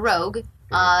a rogue,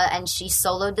 and she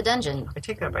soloed the dungeon. I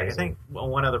take that back. I think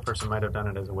one other person might have done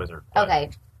it as a wizard.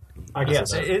 Okay, I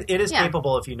guess Yes, it is Yeah.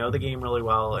 capable if you know the game really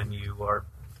well and you are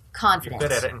confident.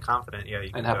 good at it and confident. Yeah, you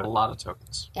can and have do a it. lot of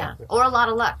tokens. Yeah, or a lot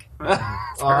of luck. Fair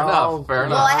enough. Fair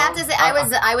enough. Well, I have to say, I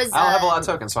was. I don't have a lot of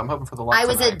tokens, so I'm hoping for the luck. I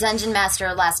was a tonight. dungeon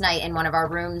master last night in one of our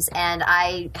rooms, and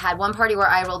I had one party where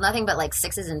I rolled nothing but like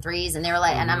 6s and 3s, and they were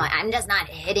like, and I'm like, I'm just not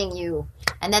hitting you.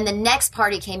 And then the next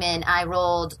party came in. I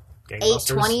rolled 8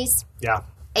 Gangbusters? 20s. Yeah.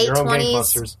 8 Your own 20s.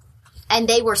 Gangbusters. And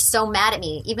they were so mad at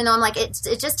me, even though I'm like, it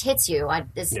just hits you.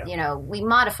 We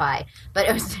modify. But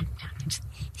it was...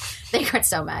 They got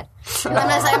so mad.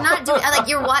 I'm not doing.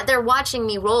 They're watching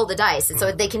me roll the dice, and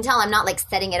so they can tell I'm not like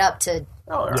setting it up to.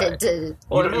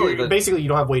 Basically, you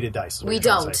don't have weighted dice. We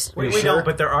don't. We don't,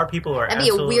 but there are people who are That'd be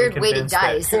a absolutely weird weighted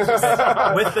convinced dice.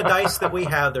 that with the dice that we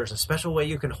have, there's a special way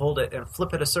you can hold it and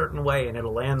flip it a certain way, and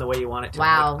it'll land the way you want it to.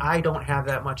 Wow. Like, I don't have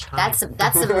that much time. That's some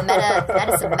meta. That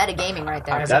is some meta gaming right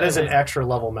there. That is an extra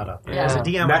level meta. As a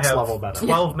DM, Next I have level meta.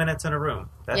 12 minutes in a room.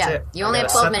 That's Yeah, it. you only I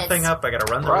have gotta 12 set the thing up. I got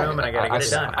to run the room, and I got to get it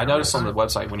done. I noticed on the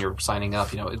website when you're signing up,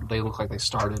 they look like they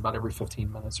started about every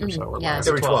 15 minutes or so. Or Yeah, less.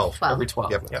 Every 12. Every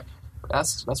 12. Yep.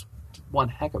 That's one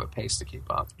heck of a pace to keep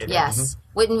up. Yes.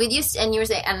 When we used and you were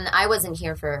saying, and I wasn't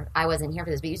here for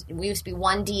this, but we used to be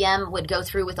one DM would go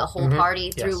through with a whole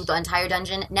party through the entire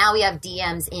dungeon. Now we have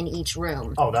DMs in each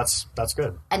room. Oh, that's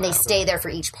good. And they stay there for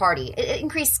each party. It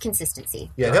increases consistency.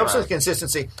 Yeah, it helps with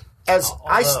consistency. As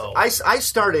I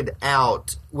started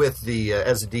out with the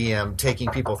as a DM taking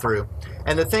people through,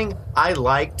 and the thing I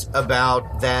liked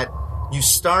about that, you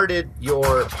started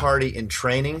your party in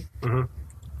training,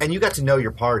 and you got to know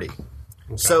your party.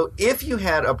 Okay. So if you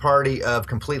had a party of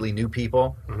completely new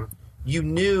people, you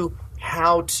knew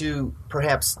how to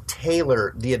perhaps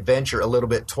tailor the adventure a little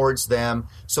bit towards them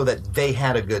so that they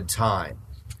had a good time.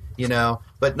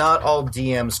 But not all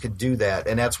DMs could do that,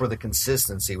 and that's where the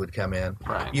consistency would come in.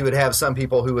 Right. You would have some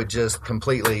people who would just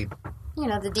completely...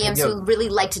 the DMs who really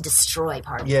like to destroy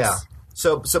parties. Yeah.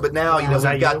 But now,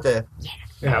 we've got the...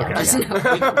 Yeah, okay.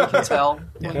 We can tell.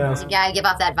 Yeah, give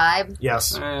off that vibe.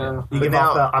 Yes. Yeah. You give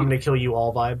off the "I'm going to kill you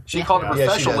all" vibe. She called it Yeah, she does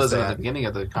professionalism that. at the beginning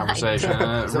of the conversation.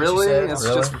 what Really? she said? It's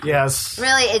Really? just. Yes.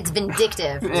 Really, it's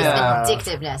vindictive. Just Yeah.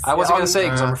 vindictiveness. I wasn't going to say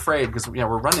because I'm afraid because we're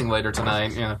running later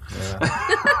tonight.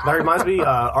 That reminds me,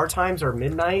 our times are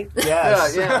midnight.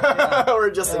 Yes. Yeah. We're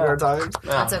adjusting our times.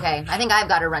 That's okay. I think I've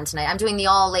got to run tonight. I'm doing the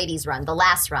all ladies run, the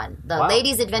last run, the Wow.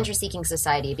 Ladies Adventure Seeking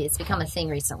Society. It's become a thing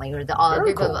recently. We're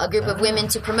Very cool. a group of women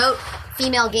to promote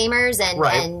female gamers and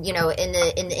Right. in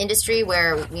the industry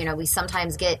where we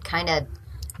sometimes get kind of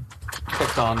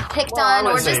Picked on. picked Well, I on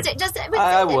or would just say-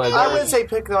 I would. I wouldn't say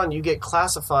picked on. You get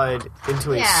classified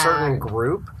into a Yeah. certain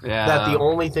group Yeah. that the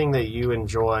only thing that you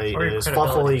enjoy Or your is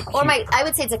credibility. fluffily. I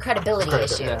would say it's a credibility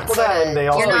issue. Yeah. Well, that and they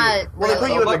also you're not they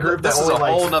put you in the group This that is only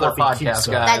a whole likes nother fluffy, cute podcast,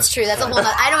 stuff. guys. That's true. That's a whole.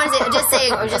 I don't want to say. Just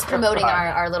saying. We're just promoting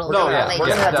our little. No, little yeah. ladies. We're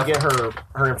gonna Yeah, have to get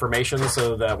her information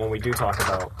so that when we do talk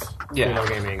about Yeah. female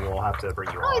gaming, we'll have to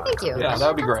bring you on. Oh, thank you. Yeah, that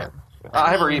would be great.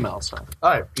 I have her email, so. All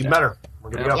right, even better. We're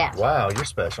good to go. Yeah. Wow, you're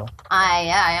special.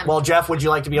 I am. Well, Jeff, would you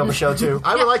like to be on the show too?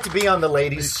 I would like to be on the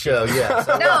ladies' show, yes.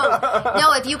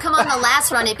 No. If you come on the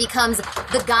last run, it becomes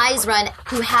the guys' run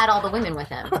who had all the women with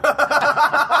him.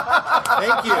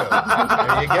 Thank you.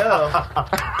 There you go.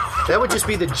 That would just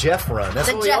be the Jeff run. That's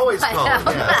The what we Jeff always run. call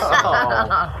it.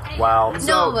 Yeah. Wow.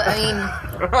 No, I mean,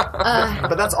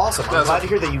 But that's awesome. I'm glad to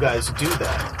hear that you guys do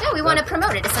that. yeah, we want to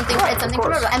promote it. It's something. It's something of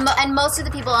course. promoted. And most of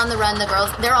the people on the run, the girls,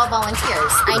 they're all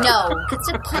volunteers. I know. Could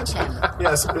still punch him.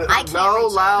 Yes. I can't No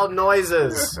reach loud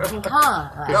noises. Come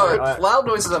on. No, loud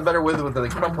noises I'm better with the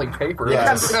crumpling paper.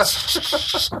 Yes.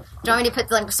 Do you want me to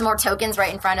put like some more tokens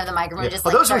right in front of the microphone? Just,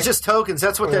 Well, like, those were start- just tokens.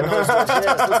 That's what that noise was.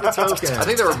 Yes, those were tokens. I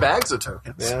think there were bags of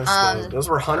tokens. Yes, those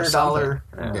were $100.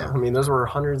 Yeah. I mean, those were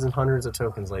hundreds and hundreds of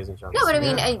tokens, ladies and gentlemen. No, but I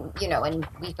mean, and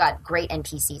we've got great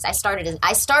NPCs.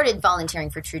 I started volunteering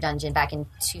for True Dungeon back in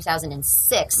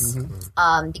 2006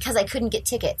 because I couldn't get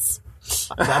tickets.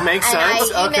 That makes And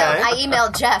sense. I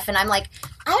emailed Jeff, and I'm like,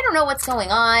 I don't know what's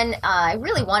going on. I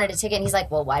really wanted a ticket, and he's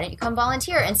like, well, why don't you come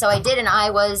volunteer? And so I did, and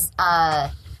I was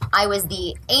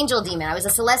the angel demon. I was a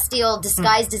celestial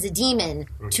disguised as a demon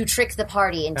to trick the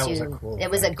party into. was a cool it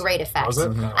was a great effect. Was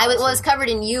it? I was covered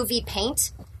in UV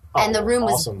paint. And the room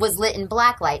awesome. was lit in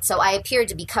black light, so I appeared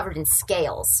to be covered in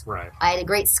scales. Right. I had a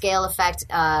great scale effect,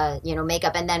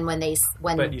 makeup, and then when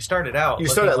But you started out. You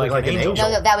looking started like an angel.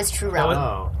 no, that was True Realm.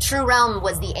 Oh. True Realm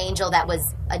was the angel that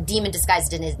was a demon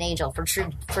disguised in an angel. For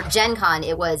Gen Con,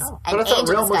 it was an But I thought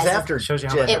angel Realm was disguised. after Shows you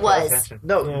how Jen. much It was. attention.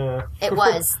 No, Yeah. It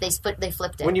was. They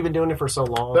flipped it. When you've been doing it for so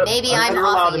long. But- Maybe And I'm you're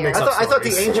allowed off a to year. mix I up thought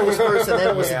the stories. angel was first and then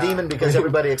it was Yeah. the demon because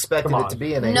everybody expected Come it on. to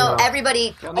be an angel. No,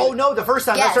 everybody. Oh no, the first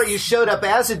time Yes. that's right. You showed up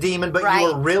as a demon, but Right.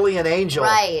 you were really an angel.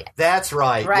 Right. That's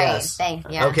right. Right. Yes.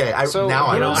 Yeah. Okay. So, Now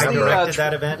I you know, know. I the, directed tr-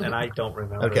 that event, and I don't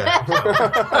remember. Okay.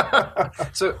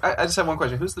 So I just have one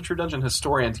question. Who's the True Dungeon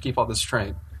historian to keep all this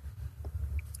straight?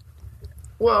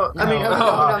 Well, I mean, No,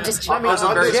 I'm just I was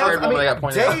a very scared when I got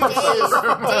pointed out.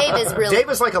 Dave is really. Dave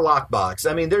is like a lockbox.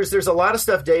 I mean, there's a lot of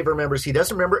stuff Dave remembers. He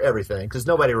doesn't remember everything because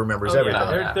nobody remembers everything.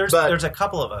 Yeah. There's a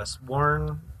couple of us.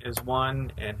 Warren is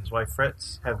one, and his wife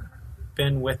Fritz have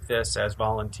been with this as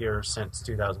volunteers since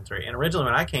 2003. And originally,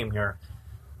 when I came here,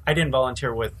 I didn't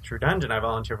volunteer with True Dungeon. I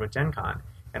volunteered with Gen Con,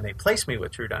 and they placed me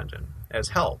with True Dungeon as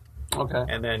help. Okay.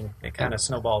 And then it kind of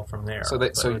snowballed from there. So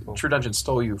True Dungeon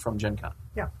stole you from Gen Con.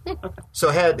 Yeah. So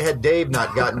had Dave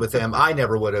not gotten with them, I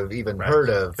never would have even heard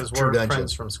of because True we're Dungeon.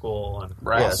 friends from school. And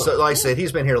Right. Yeah, so like I said,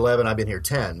 he's been here 11, I've been here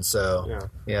 10, so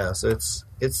so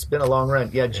it's been a long run.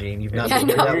 Yeah, Gene, you've not Yeah, been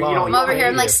here I that know. long. I'm over here.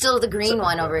 I'm like still the green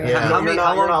one over here. Yeah. You're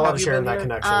not allowed have to you share been that here?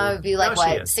 connection. It'd be like No, she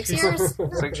what, is. 6 years?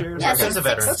 6 years? Yeah, She's a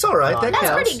veteran. That's all right. That That's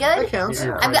counts. pretty good. That counts.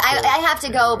 Yeah. I have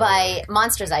to go by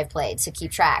monsters I've played to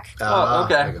keep track. Oh,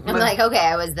 okay. I'm like, okay,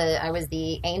 I was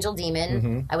the angel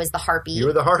demon. I was the harpy. You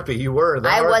were the harpy. You were the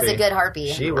I harpy. was a good harpy.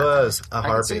 She was a I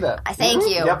harpy. can see that. I thank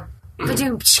you. Yep.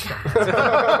 Ba-doom.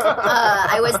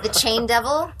 I was the chain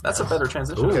devil. That's a better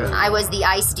transition. Ooh. I was the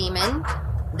ice demon.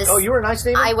 Oh, you were a nice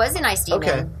demon? I was an ice demon.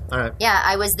 Okay, all right. Yeah,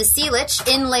 I was the sea lich,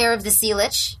 in lair of the sea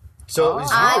lich. So it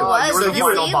was I you. was You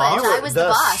were the sea lich. I was the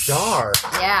boss. star.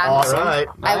 Yeah. All right.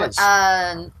 I was,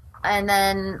 and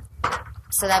then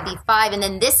so that'd be 5. And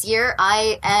then this year,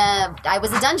 I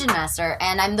was a dungeon master,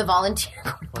 and I'm the volunteer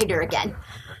coordinator again.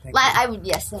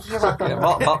 Yes, you're welcome.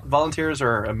 Yeah, volunteers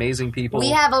are amazing people. We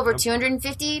have over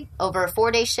 250 over a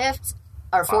 4-day shift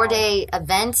or 4-day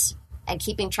event, and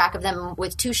keeping track of them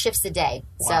with 2 shifts a day.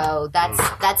 So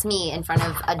that's me in front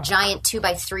of a giant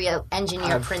 2x3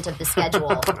 engineer print of the schedule.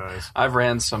 Nice. I've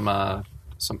ran some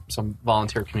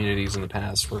volunteer communities in the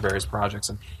past for various projects,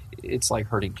 and it's like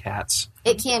herding cats.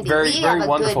 It can be. Very, we very have a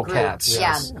wonderful good group. cats. Yeah,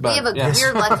 Yes. But, we have a. yes.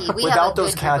 We're lucky. We have Without a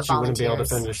those good cats, group you of wouldn't be able to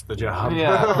volunteers. finish the job.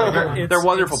 Yeah, they're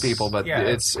wonderful it's- people, but yeah.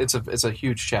 it's a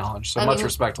huge challenge. So I much mean,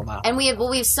 respect on that. And we have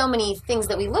so many things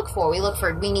that we look for.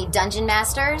 We need dungeon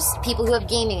masters, people who have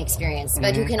gaming experience,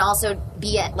 but who can also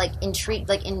be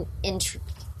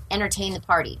entertain the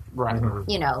party. Right.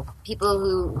 You know, people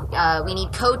who we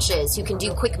need coaches who can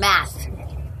do quick math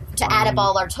to add up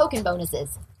all our token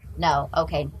bonuses. No,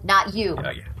 okay, not you.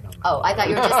 Oh, I thought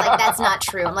you were just like, that's not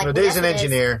true. I'm like, No, well, Dave's yes, an it is.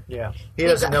 engineer. Yeah. He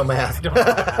doesn't know math. We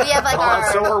have like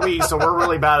our. So are we. So we're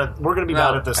really bad at. We're going to be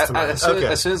bad at this tonight. As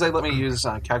soon as they let me use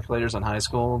calculators in high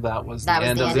school, that was the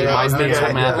end of of my it. mental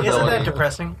Okay. math Isn't that ability.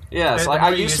 depressing? Yes, The like more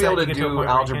I you used to use be able that, to you get to a do point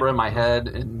where you algebra in my head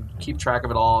and keep track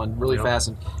of it all and really fast.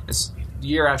 And it's the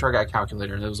year after I got a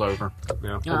calculator, and it was over.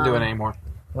 Yeah. Couldn't do it anymore.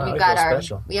 Wow, We've I got feel our.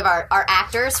 special. We have our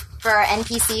actors for our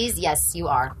NPCs. Yes, you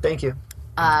are. Thank you.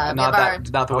 We have our.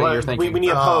 Not the way you're thinking. We need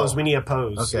a pose. We need a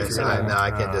pose. Okay, so no,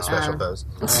 I can't do a special pose.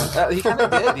 He kind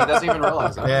of did. He doesn't even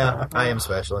realize it. Yeah, I am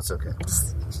special. It's okay.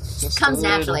 Just Comes a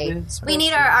little naturally. bit We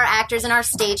need our actors and our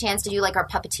stagehands to do like our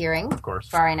puppeteering, of course.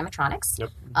 for our animatronics.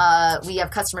 Yep. We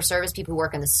have customer service people who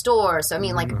work in the store. So I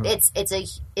mean, like it's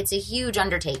a huge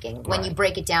undertaking when you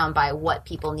break it down by what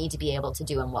people need to be able to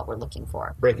do and what we're looking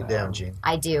for. Break it down, Gene.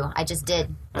 I do. I just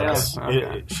did. Yes.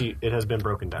 Okay. It has been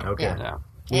broken down. Okay. Yeah. Yeah.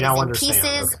 We It now is in understand.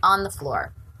 pieces on the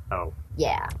floor. Oh.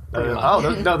 Yeah.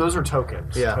 No, those are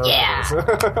tokens. Yeah.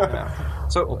 Yeah.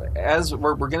 So as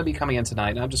we're going to be coming in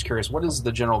tonight, I'm just curious, what is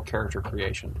the general character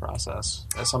creation process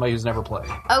as somebody who's never played?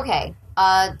 Okay.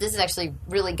 This is actually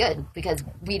really good because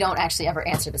we don't actually ever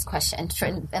answer this question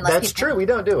unless That's people, true. We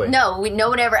don't do it. No, no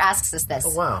one ever asks us this.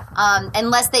 Oh, wow.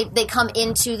 Unless they come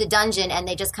into the dungeon and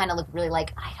they just kind of look really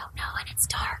like, I don't know, and it's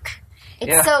dark. It's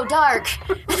Yeah. so dark.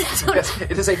 Yes,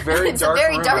 it is a very It's dark a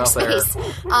very room dark out there.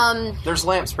 space. There's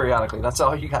lamps periodically. That's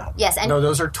all you got. Yes, and No,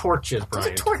 those are torches, Those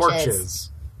are Brian.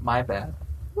 torches. My bad.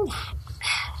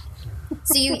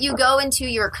 so you go into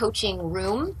your coaching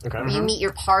room. Okay. Where you meet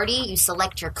your party. You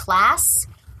select your class.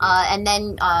 And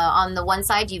then on the one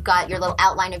side, you've got your little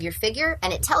outline of your figure,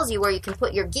 and it tells you where you can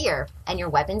put your gear and your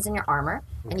weapons and your armor.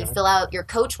 And you fill out, your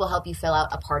coach will help you fill out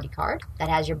a party card that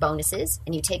has your bonuses,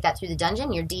 and you take that through the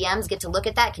dungeon. Your DMs get to look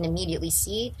at that, can immediately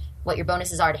see what your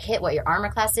bonuses are to hit, what your armor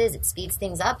class is. It speeds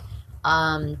things up.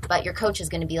 But your coach is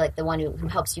going to be like the one who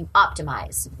helps you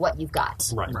optimize what you've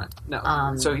got. Right. Right. No.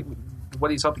 Um, So what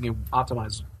he's helping you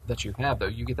optimize that you have, though,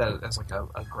 you get that as like a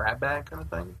grab bag kind of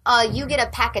thing? You get a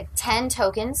pack of 10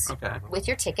 tokens Okay. with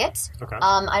your ticket. Okay.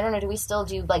 I don't know, do we still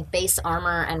do like base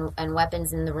armor and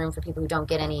weapons in the room for people who don't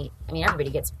get any? I mean, everybody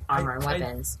gets armor and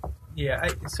weapons. Yeah,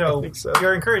 so, think so.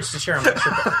 you're encouraged to share them.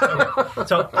 Okay.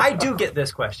 So I do get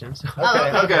this question. So,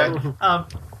 Okay.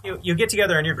 you get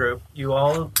together in your group. You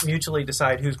all mutually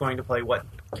decide who's going to play what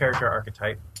character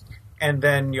archetype. And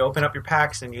then you open up your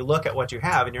packs and you look at what you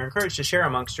have, and you're encouraged to share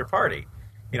amongst your party.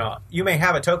 you may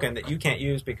have a token that you can't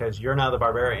use because you're now the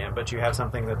barbarian, but you have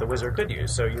something that the wizard could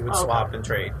use, so you would swap and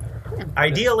trade.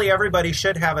 Ideally, everybody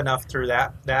should have enough through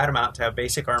that amount to have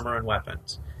basic armor and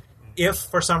weapons. If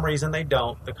for some reason they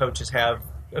don't, the coaches have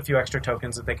a few extra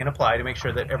tokens that they can apply to make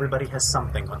sure that everybody has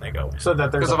something when they go in. So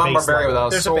that there's Because if I'm barbarian without a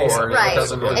There's a base sword, level. it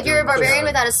doesn't really If you're a do barbarian anything.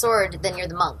 without a sword, then you're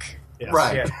the monk. Yes.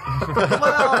 Right. Yeah.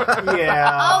 Well,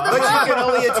 yeah. Oh, the But you monk. can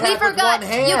only attack We with forgot. one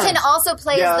hand. You can also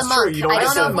play Yeah, as that's the monk. true. You don't- I I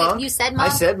don't said know if monk. you said I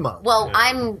monk. said monk. Well, Yeah.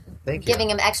 I'm Thank you. giving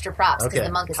him extra props because Okay.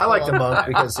 the monk is I like cool. the monk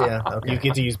because, okay. You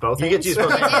get to use both. You get to use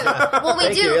both. We do. Well, we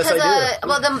Thank do you. Yes, because I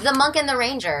do. the monk and the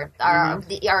ranger are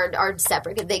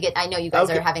separate. They get. I know you guys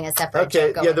Okay. are having a separate. Okay,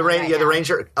 joke going yeah, the on right the now.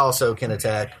 ranger also can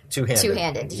attack two-handed.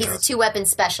 Two-handed. He's a two-weapon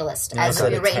specialist. Yeah, As I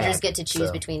said the rangers attack, get to choose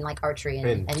so. between like archery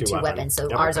And and two two weapons. weapons. So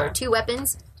Yep. ours are two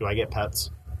weapons. Do I get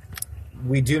pets?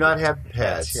 We do not have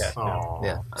pets. Yeah. Oh.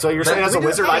 Yeah. So you're saying as a We do-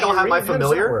 wizard, I don't have my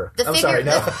familiar? The I'm figure- sorry,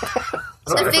 no.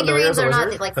 The have a familiar figurines as a are not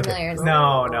wizard? like familiars.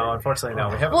 No, unfortunately, no.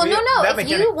 We haven't. Well, we- no. that If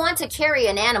mechanic- you want to carry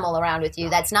an animal around with you,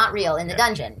 that's not real in the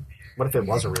dungeon. What if it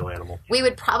was a real animal? We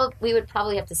would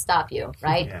probably have to stop you,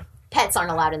 right? Yeah. Pets aren't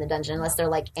allowed in the dungeon unless they're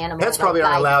like animals. Pets probably like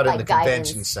aren't allowed in like the guidance.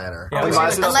 convention center. Yeah, we-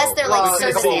 Unless they're like Well,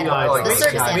 circus 16 animals. guys, The like,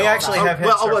 circus yeah. animals. We actually have head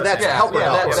well, service that's Yeah, helping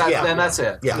yeah, out. that, Yeah. then that's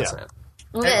it. Yeah. That's it.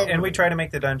 Good. And we try to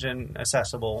make the dungeon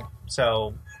accessible.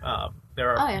 So there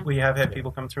are Oh, yeah. we have had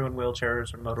people come through in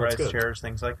wheelchairs or motorized That's good. chairs,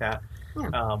 things like that.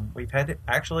 Yeah. We've had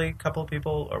actually a couple of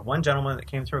people, or one gentleman that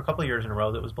came through a couple of years in a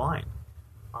row that was blind,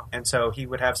 and so he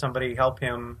would have somebody help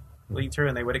him lead through,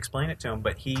 and they would explain it to him.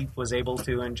 But he was able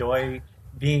to enjoy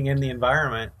being in the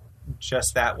environment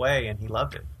just that way, and he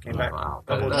loved it. Came back. Wow. a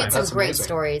couple of We had times. some That's great amazing.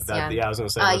 stories. I was going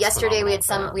to say. that's Yesterday we had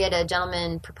phenomenal. we had a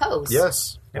gentleman propose.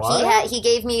 Yes. He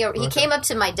gave me. He came up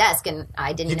to my desk and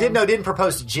I didn't. You know. didn't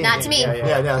propose to Jim. Not to me. Yeah,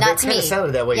 Yeah, no, Not that to kind me. of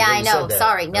sounded that way. Yeah, when I you know. said that.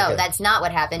 Sorry, no, Okay. that's not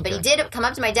what happened. But he did come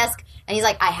up to my desk and he's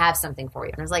like, "I have something for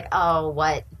you." And I was like, "Oh,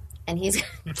 what?" And he says,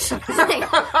 As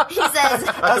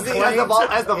the volunteer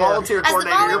As the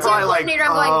coordinator, you're volunteer probably like, coordinator,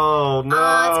 I'm going, oh,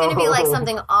 no. it's going to be like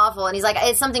something awful. And he's like,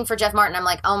 it's something for Jeff Martin. I'm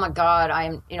like, oh my God,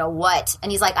 what?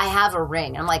 And he's like, I have a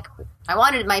ring. I'm like, I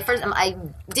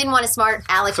didn't want to smart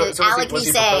Alec So was he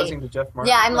say. proposing to Jeff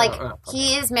Martin? Yeah, I'm like, No.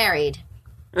 he is married.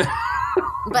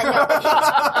 But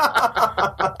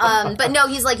no,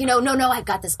 he's like, no, I've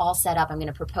got this all set up. I'm going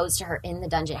to propose to her in the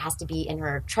dungeon. It has to be in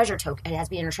her treasure token. It has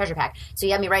to be in her treasure pack. So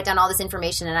he had me write down all this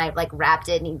information, and I like wrapped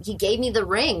it, and he gave me the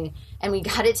ring, and we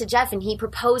got it to Jeff, and he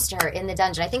proposed to her in the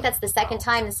dungeon. I think that's the second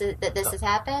time that this has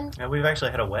happened. Yeah, we've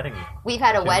actually had a wedding We've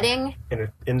had a wedding.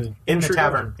 in in the True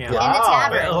tavern. Dungeon. Yeah. In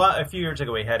the tavern. A few years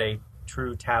ago, we had a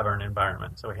true tavern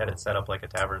environment, so we had it set up like a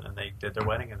tavern, and they did their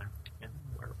wedding in there. Yeah.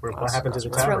 What happened to the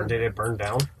tavern? Did it burn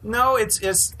down? No, it's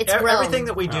grown. everything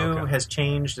that we do Oh, okay. has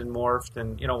changed and morphed,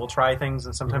 and we'll try things,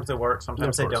 and sometimes they work,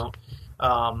 sometimes Yeah, they of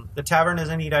don't. The tavern is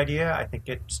a neat idea. I think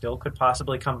it still could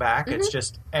possibly come back. It's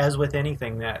just as with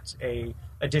anything, that's a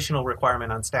additional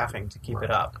requirement on staffing to keep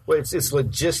it up. Well, it's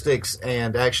logistics,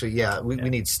 and actually, we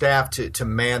need staff to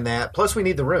man that. Plus, we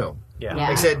need the room. Yeah. Yeah.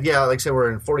 Like I said,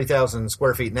 we're in 40,000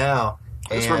 square feet now.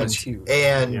 This and, room is huge.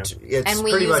 And Yeah. it's And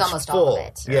we pretty use much almost full. all of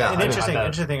it. Yeah. An interesting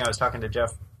bet. thing. I was talking to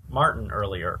Jeff Martin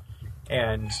earlier,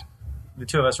 and the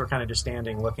two of us were kind of just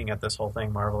standing, looking at this whole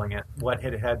thing, marveling at what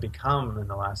it had become in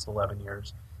the last 11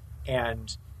 years,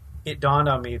 and it dawned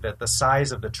on me that the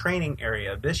size of the training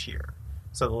area this year.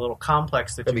 So the little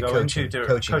complex that That'd you be go coaching, into to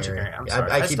coaching area. I'm area.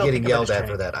 sorry. I keep still getting think of it yelled as at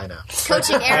for training. that. I know.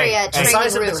 Coaching area, The training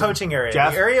size room. of the coaching area.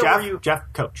 Jeff, the area Jeff, where you Jeff,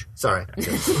 coach. Sorry.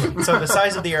 so the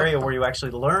size of the area where you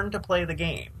actually learn to play the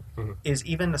game Mhm. is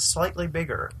even slightly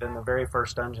bigger than the very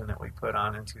first dungeon that we put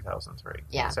on in 2003.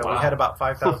 Yeah. So Wow. we had about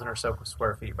 5,000 or so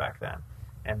square feet back then,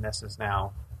 and this is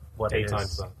now what 8 it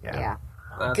times is. that. Yeah.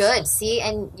 That's- Good. See,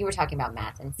 and you were talking about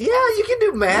math and Yeah, you can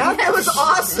do math. That was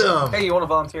awesome. Hey, you want to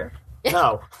volunteer?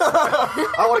 No.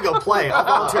 I want to go play. I'll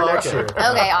volunteer next year.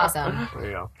 Okay, awesome. There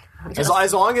you go.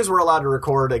 As long as we're allowed to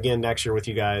record again next year with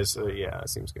you guys, it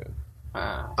seems good.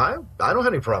 I don't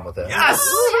have any problem with that. Yes!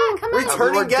 Yeah, come on.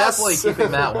 Returning We're guests. definitely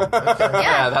keeping that one.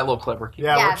 Yeah, that little clip we're keeping.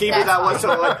 Yeah, Yeah, we're keeping that's that one. fine.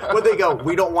 So, like, when they go,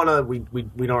 we don't want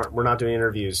to. We're not doing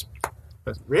interviews.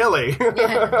 Really? You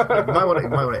might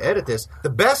want to edit this. The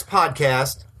best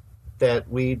podcast that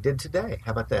we did today.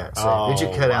 How about that? So, did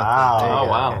you cut wow. out? There you Oh, go.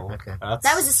 wow. Okay.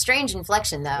 That was a strange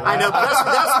inflection, though. I know, but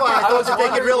that's why I thought was that they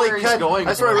could wondering really where he's cut. going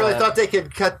That's why I with really that. thought they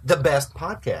could cut the best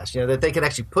podcast. That they could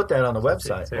actually put that on the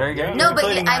website. There you go. No, but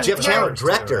Including I'm- Jeff you're- Chandler,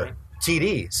 director,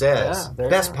 TD, says Yeah, there you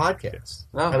best go. podcast.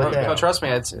 No, How about that? trust me,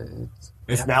 it's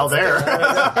It's now there.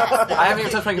 I haven't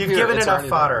even touched my You've computer. given It's enough already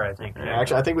fodder, there. I think.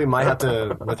 Actually, I think we might have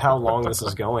to, with how long this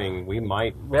is going, we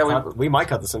might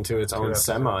cut this into its own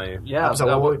semi. Yeah, episode.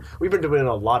 that Well, we've been doing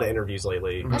a lot of interviews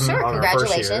lately. Oh, sure. on our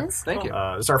first year. Congratulations. Thank you.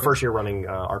 This is our first year running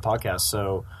our podcast,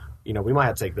 so we might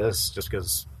have to take this just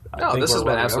because. No, this has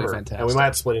been absolutely fantastic. And we might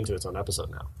have to split into its own episode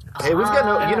now. Hey, we've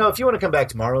got no. If you want to come back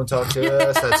tomorrow and talk to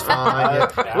us, that's fine.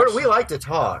 We like to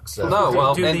talk. So. No,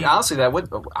 well, Do and the- honestly, I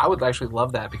would actually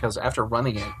love that because after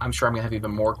running it, I'm sure I'm gonna have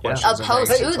even more questions. A and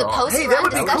post. things Ooh, to the throw post. Hey, that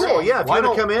would be discussion. cool. Yeah, if Why you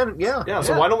want to don't- come in, yeah. Yeah,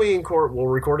 so why don't we'll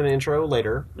record an intro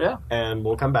later, Yeah. and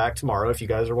we'll come back tomorrow if you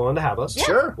guys are willing to have us. Yeah.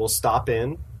 Sure. We'll stop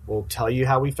in. We'll tell you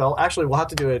how we felt. Actually, we'll have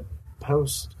to do it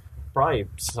post probably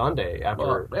Sunday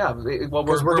after. Well, yeah. Well,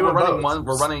 Because we're doing running both. one.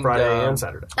 We're running Friday and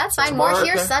Saturday. That's fine. Tomorrow, We're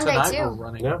here okay. Sunday Tonight too. we're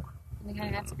running. Yeah. We kind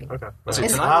of have to be. Okay. Let's see,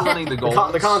 Right. tonight we're running the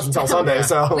gold. The cons until Sunday,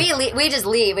 so We just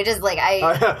leave. We just bye.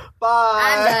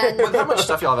 I'm With done. how much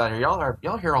stuff y'all have out here?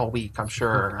 Y'all here all week, I'm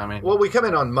sure. I mean, Well, we come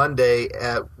in on Monday.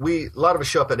 A lot of us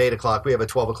show up at 8 o'clock. We have a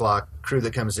 12 o'clock crew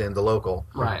that comes in, the local.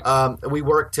 right. We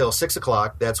work till 6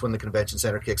 o'clock. That's when the convention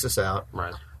center kicks us out.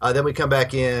 Right. Then we come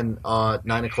back in on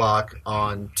 9 o'clock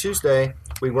on Tuesday.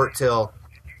 We work till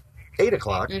 8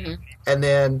 o'clock. And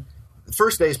then the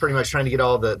first day is pretty much trying to get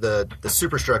all the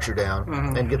superstructure down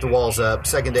and get the walls up.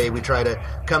 Second day, we try to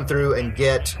come through and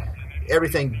get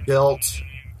everything built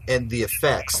and the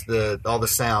effects, all the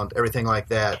sound, everything like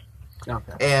that.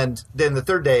 Okay. And then the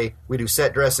third day, we do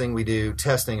set dressing, we do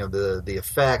testing of the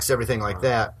effects, everything like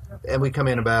that. And we come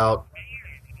in about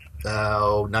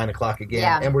 9 o'clock again,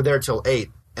 Yeah. and we're there till 8,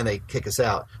 and they kick us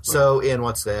out. So in,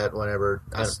 what's that, whatever,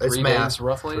 That's it's 3 math. days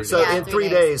roughly. So Yeah, in 3 3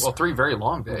 days. days, Well, 3 very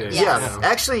long days. yeah,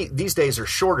 actually these days are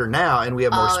shorter now, and we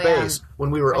have more Oh, yeah. space. When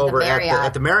we were Like the over Marriott.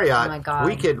 at the Marriott, Oh, my God.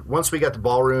 we could, once we got the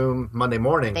ballroom Monday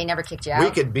morning, They never kicked you out.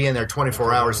 we could be in there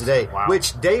 24 hours a day, Wow.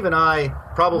 which Dave and I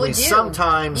probably Would you?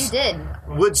 sometimes You did.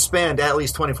 would spend at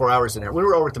least 24 hours in there. When we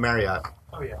were over at the Marriott,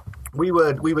 Oh yeah. we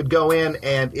would go in,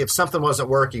 and if something wasn't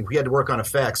working, we had to work on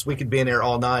effects. We could be in there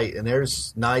all night, and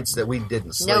there's nights that we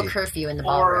didn't sleep. No curfew in the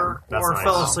ballroom. That's Or nice.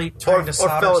 fell asleep trying to Or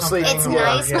solder fell asleep. something. It's Yeah.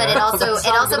 nice, but it also That's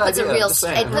not a good puts a idea, real just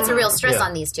saying. it puts a real stress Yeah.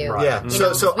 on these two. Right. Yeah, You so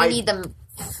know, so we I need them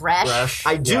fresh.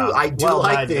 I do Well,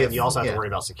 like that, the. and you also have yeah. to worry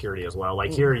about security as well.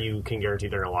 Like here, you can guarantee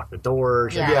they're going to lock the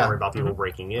doors. You have Yeah. to worry about people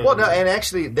breaking in. Well, no, and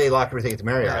actually they lock everything at the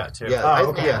Marriott. Marriott, too. Yeah, Oh,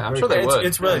 okay. yeah. I'm sure they would.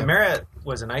 It's really Yeah. Marriott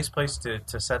was a nice place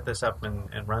to set this up and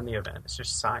run the event. It's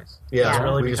just size. Yeah, It's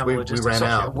really we become a we logistics ran issue.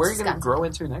 out. Where are you going to Wisconsin. grow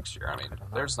into next year? I mean,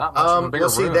 there's not much of a bigger Well,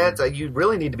 see, room. that you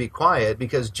really need to be quiet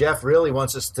because Jeff really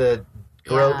wants us to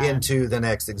grow Yeah. into the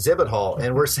next exhibit hall,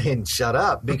 and we're saying shut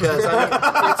up because I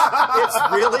mean,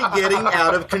 it's really getting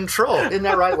out of control. Isn't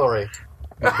that right, Lori?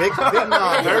 Big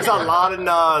nod. There's a lot of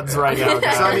nods right now.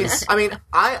 Guys. So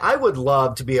I would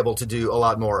love to be able to do a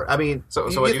lot more. I mean, so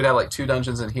you what, get- you'd have like 2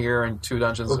 dungeons in here and 2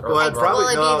 dungeons. Well, I'd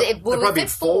probably, Well, no, it'd be- it would it'd probably fit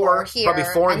 4 here,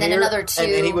 probably 4 and then here, another 2.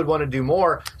 and he would want to do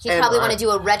more. He'd And probably I- want to do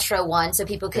a retro one so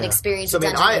people could experience So, the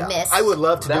dungeon and miss. I would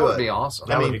love to that do would it. be awesome.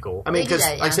 That would be cool. I mean, They do because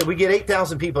that, like I yeah. said, we get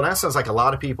 8,000 people, and that sounds like a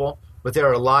lot of people, but there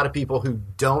are a lot of people who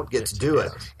don't get to do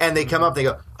it. And they come up, they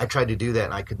go, I tried to do that,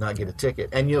 and I could not get a ticket.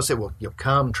 And you'll say, well, you'll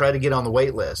come, try to get on the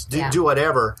wait list, do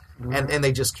whatever, and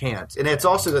they just can't. And it's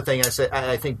also the thing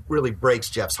I think really breaks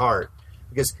Jeff's heart,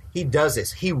 because he does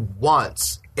this. He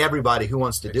wants everybody who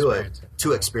wants to do it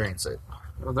to experience it.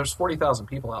 Well, there's 40,000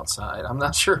 people outside. I'm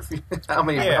not sure if how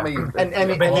many. Yeah. How many And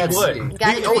But he that's- would.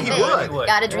 Gotta he dream big. would.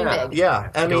 Gotta dream Yeah. big. Yeah,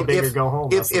 I Go mean, big or if, go home.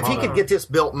 if, That's the if he motto. could get this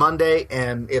built Monday,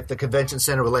 and if the convention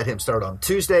center would let him start on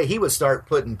Tuesday, he would start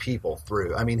putting people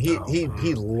through. I mean, he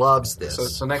loves this.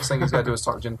 So next thing he's got to do is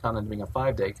talk Gen Con into being a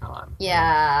 5-day con.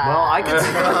 Yeah. Well, I can.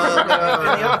 And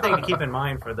the other thing to keep in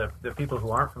mind for the people who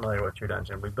aren't familiar with True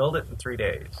Dungeon, we build it in 3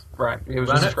 days. Right. He was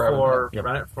Run just it describing for that.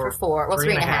 run it for For 4. Well,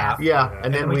 3.5. yeah,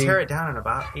 and then we we tear it down in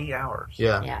about 8 hours.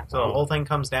 Yeah. Yeah. So the whole thing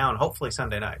comes down hopefully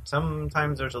Sunday night.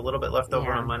 Sometimes there's a little bit left over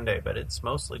Yeah. on Monday, but it's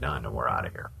mostly done and we're out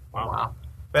of here. Wow.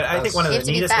 But I think one of You the have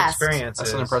to be neatest fast. experiences.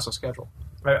 That's an impressive schedule.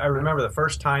 I remember the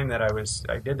first time that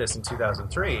I did this in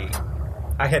 2003.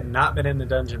 I had not been in the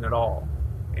dungeon at all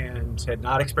and had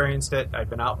not experienced it. I'd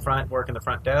been out front working the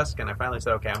front desk, and I finally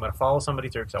said, "Okay, I'm going to follow somebody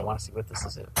through because I want to see what this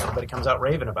is." Everybody comes out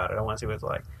raving about it. I want to see what it's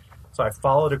like. So I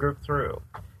followed a group through.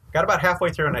 Got about halfway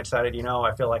through, and I decided,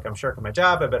 I feel like I'm shirking my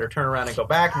job. I better turn around and go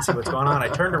back and see what's going on. I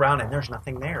turned around, and there's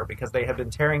nothing there because they had been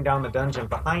tearing down the dungeon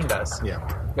behind us. Yeah.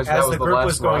 Because that As was the group last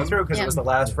was going run. through, because Yeah. it was the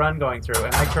last run going through,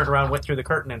 and I turned around, went through the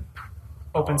curtain, and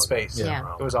open space. Yeah.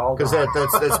 It was all Because gone.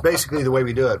 that's basically the way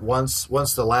we do it. Once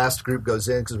the last group goes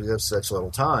in, because we have such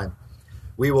little time,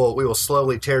 we will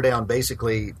slowly tear down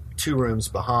basically 2 rooms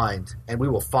behind, and we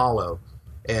will follow.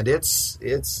 And it's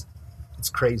It's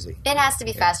crazy. It has to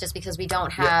be fast just because we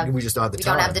don't have. We just don't have the we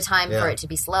time. don't have the time Yeah. for it to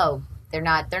be slow. They're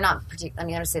not. I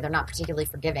mean, I would say they're not particularly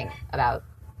forgiving about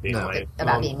Being No. late.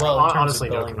 about being Well, late. in terms honestly,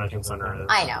 of no billing, convention center is.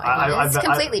 I know. It's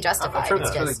completely justified. I'm sure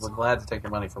It's the critics just, were glad to take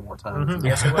your money for more time.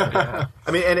 Yes, it would. Yeah.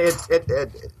 I mean, and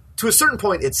it to a certain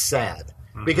point, it's sad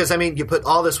because I mean, you put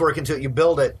all this work into it, you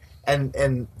build it,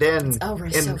 and then over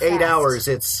in so 8 fast. hours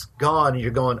it's gone, and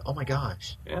you're going, oh my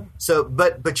gosh. Yeah. So,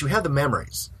 but you have the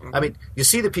memories. I mean, you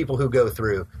see the people who go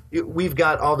through. We've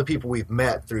got all the people we've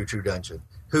met through True Dungeon,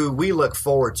 who we look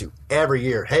forward to every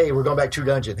year. Hey, we're going back to True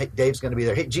Dungeon. Hey, Dave's going to be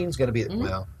there. Hey, Gene's going to be there.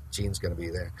 Well, Gene's going to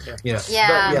be there. You know.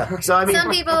 Yeah. But, So I mean,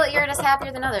 some people you're just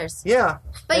happier than others. yeah.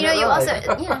 But you know, you Right.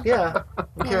 also Yeah.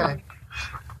 Okay.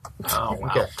 Oh, wow.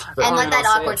 Okay. But- and let that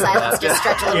awkward silence just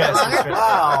stretch a little Yes. bit longer.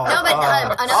 Wow. No, but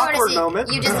another Awkward one is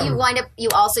moment. you wind up. You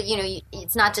also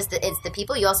it's not just it's the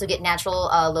people. You also get natural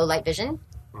low light vision.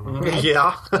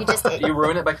 Yeah. You just You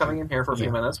ruin it by coming in here for a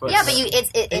few minutes. But yeah, but you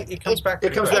It comes back.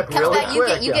 It comes pretty back quick. really you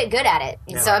quick. get yeah. good at it.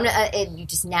 So I'm you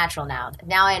just natural now.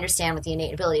 Now I understand with the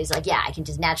innate abilities. Like I can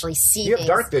just naturally see You have things.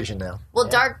 dark vision now. Well,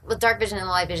 with dark vision and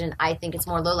low light vision, I think it's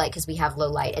more low light because we have low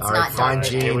light. It's All right, not fine, dark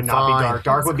vision. Gene. It would not Fine. be dark.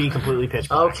 Dark would be completely pitch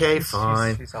black. Okay,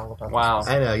 fine. He's all about wow.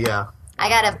 I know. Yeah. I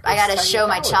gotta show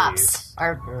my technicalities. chops,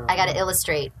 or I gotta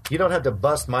illustrate. You don't have to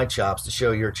bust my chops to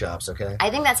show your chops. Okay. I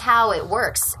think that's how it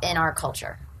works in our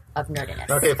culture of nerdiness.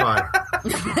 Okay, fine.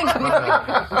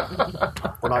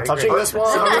 We're not touching this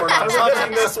one. We're not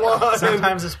touching this one.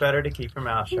 Sometimes it's better to keep your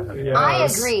mouth shut. Yes. I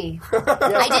agree.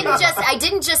 I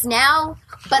didn't just now,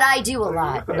 but I do a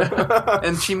lot.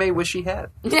 And she may wish she had.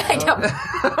 I don't.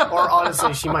 Or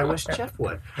honestly, she might wish Jeff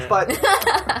would. But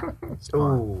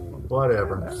Ooh,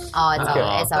 whatever. Oh, it's Oh,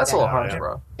 all it's that's a okay. little harsh,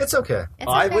 bro. It's okay.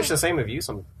 It's I okay. wish the same of you.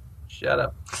 Some Shut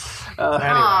up.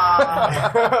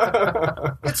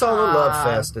 Aw. It's all a love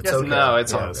fest. It's okay. No,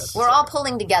 it's all Yes. good. We're all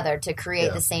pulling together to create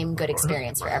Yeah. the same good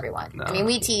experience for everyone. No. I mean,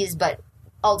 we tease, but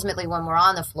ultimately, when we're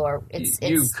on the floor,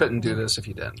 You couldn't do this if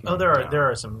you didn't. Oh, there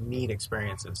are some neat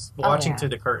experiences. Watching through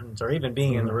the curtains, or even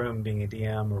being in the room, being a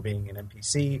DM or being an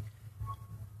NPC.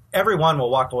 Everyone will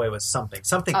walk away with something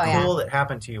cool that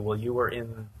happened to you while you were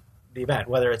in the event.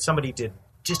 Whether it's somebody did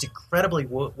just incredibly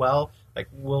well, like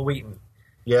Will Wheaton,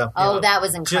 Yeah. Oh, that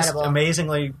was just incredible.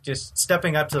 amazingly, just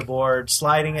stepping up to the board,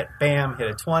 sliding it, bam, hit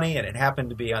a 20, and it happened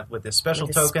to be with this special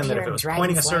With the token that if spear it was and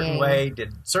pointing a dragon certain slaying. way,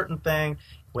 did certain thing.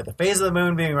 With the phase of the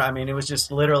moon being, I mean, it was just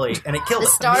literally, and it killed The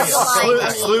it. stars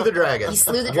aligned. Slew the dragon. He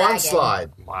slew the One dragon.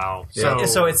 slide. wow. Yeah.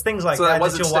 So it's things like So that that that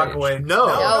wasn't you'll walk staged. away. No.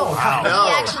 No, Wow.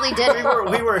 he actually did it.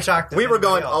 We were shocked. that We were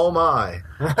going, nobody else. oh my.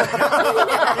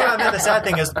 Yeah, and then the sad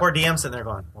thing is, the poor DM sitting there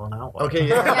going, well, now what? Okay,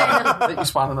 yeah. That you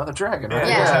spawned another dragon, right?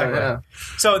 Yeah.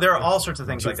 So there are all sorts of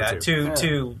things like that. Two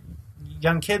To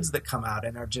young kids that come out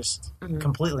and are just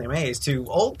completely amazed. To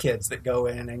old kids that go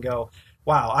in and go,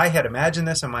 wow, I had imagined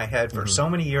this in my head for so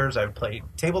many years. I've played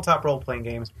tabletop role-playing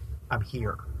games. I'm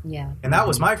here. Yeah. And that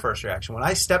was my first reaction. When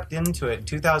I stepped into it in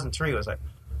 2003, I was like,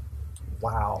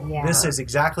 wow, Yeah. this is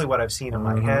exactly what I've seen in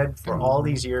my head for all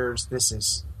these years. This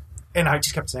is... And I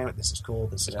just kept saying, this is cool,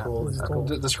 this is cool, this is cool.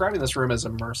 Describing this room as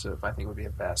immersive, I think, would be a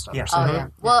vast Yeah. understatement. Oh yeah.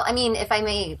 Well, I mean, if I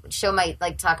may show my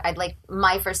talk, I'd like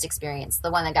my first experience. The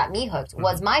one that got me hooked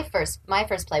was my first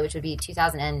play, which would be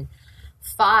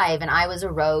 2005, and I was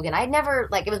a rogue, and I'd never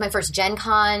it was my first Gen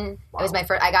Con. It was my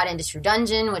first. I got into True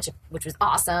Dungeon, which was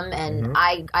awesome, and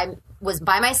I was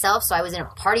by myself, so I was in a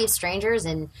party of strangers,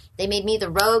 and they made me the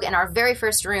rogue. And our very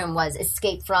first room was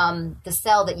escape from the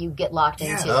cell that you get locked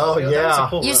into. Oh, That was a yeah.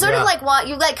 cool You room. sort of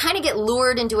you kind of get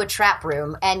lured into a trap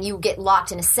room and you get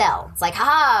locked in a cell. It's like,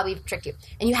 haha, we've tricked you.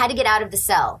 And you had to get out of the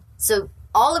cell. So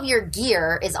all of your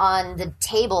gear is on the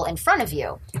table in front of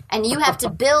you. And you have to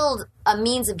build a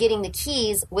means of getting the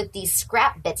keys with these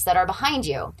scrap bits that are behind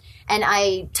you. And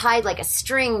I tied like a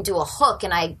string to a hook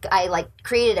and I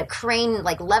created a crane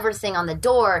lever thing on the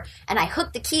door and I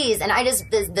hooked the keys and I just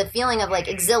the feeling of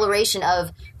exhilaration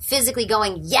of physically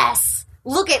going, yes,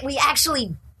 look at we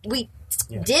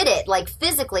did it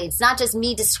physically. It's not just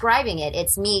me describing it,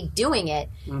 it's me doing it.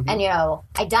 And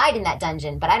I died in that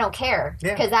dungeon, but I don't care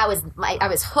because I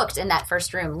was hooked in that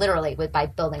first room literally by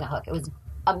building a hook. It was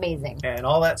amazing. And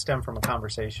all that stemmed from a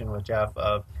conversation with Jeff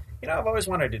of, I've always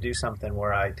wanted to do something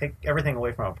where I take everything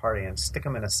away from a party and stick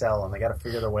them in a cell and they got to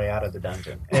figure their way out of the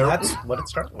dungeon. And that's what it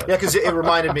started with. Yeah, because it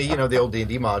reminded me, the old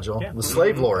D&D module, Yeah. the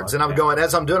Slave Lords. And I'm going,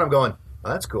 as I'm doing, I'm going, oh,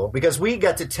 that's cool. Because we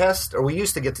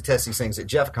used to get to test these things at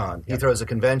Jeff Con. He throws a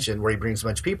convention where he brings a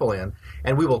bunch of people in,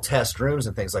 and we will test rooms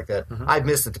and things like that. I've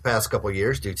missed it the past couple of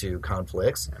years due to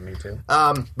conflicts. Yeah, me too.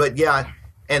 But yeah,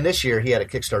 and this year he had a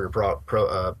Kickstarter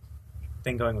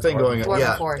Thing going with thing going on. Dwarven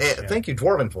Yeah. Forge. Thank you,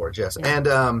 Dwarven Forge, yes.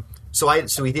 And So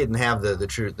we didn't have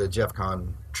the Jeff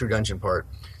Con True Dungeon part,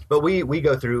 but we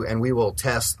go through and we will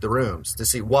test the rooms to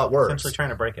see what works. Essentially trying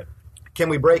to break it. Can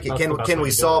we break it? That's the best Can way we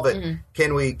to do solve it. it?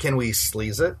 Can we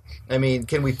sleaze it? I mean,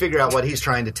 can we figure out what he's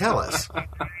trying to tell us?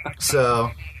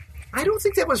 So I don't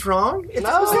think that was wrong. It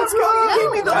was wrong. You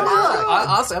gave me the look.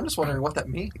 Honestly, I'm just wondering what that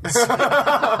means.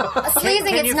 Sleazing,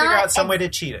 Can it's you not. figure out some way to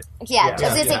cheat it? Yeah, Yeah. I was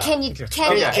gonna say, can you? you You're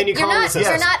call not. the You're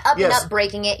system? not up and Yes. up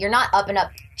breaking it. You're not up and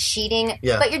up cheating.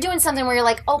 Yeah. But you're doing something where you're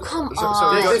like, oh come So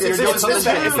on. you're doing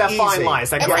It's that fine easy. line.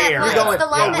 It's that It's gray that, area. it's going, the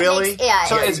line oh, that really? makes, yeah,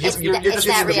 So it's you're that just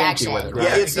using the reaction. binky with it, right?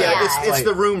 Yeah, it's Like-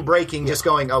 the room breaking. Just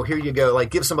going. Oh, here you go. Like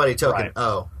give somebody a token. Right.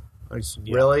 Oh,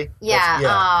 really?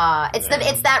 Yeah,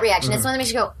 That's- it's that reaction. It's one that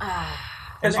makes you go,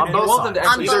 And On you both want them to sides.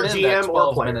 actually Either spend that GM or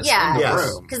 12 player. minutes Yeah. in the Yes.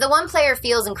 room. because the one player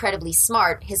feels incredibly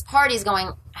smart. His party's going.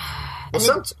 And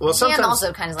Well, the GM sometimes-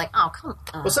 also kind of is like, oh come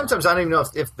on. Well, sometimes I don't even know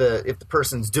if the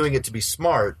person's doing it to be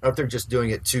smart or if they're just doing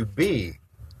it to be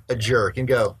a jerk and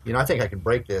go, I think I can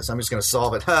break this. I'm just going to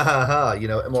solve it. Ha ha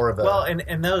ha. More of a Well,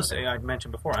 and those I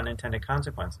mentioned before, unintended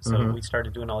consequences. So we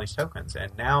started doing all these tokens,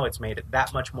 and now it's made it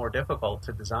that much more difficult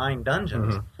to design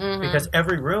dungeons because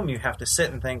every room you have to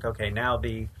sit and think, okay, now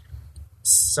the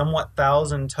somewhat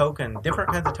different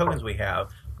kinds of tokens we have.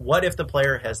 What if the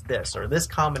player has this or this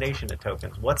combination of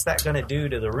tokens? What's that going to do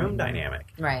to the room dynamic?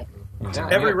 Right. Yeah,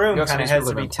 Every room you got kind of some has people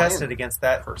to be that have been playing tested against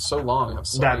that for so long. Of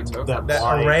so That- many tokens. that- that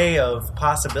Right. array of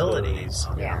possibilities.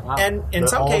 Yeah. Wow. And in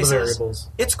some All the cases, variables.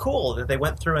 it's cool that they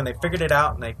went through and they figured it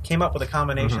out and they came up with a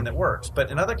combination that works.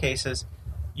 But in other cases,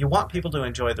 you want people to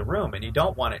enjoy the room, and you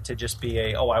don't want it to just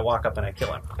be I walk up and I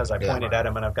kill him because I pointed at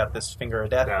him and I've got this finger of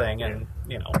death Yeah. thing, and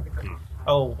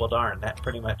oh well, darn, that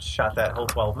pretty much shot that whole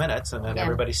 12 minutes, and then Yeah.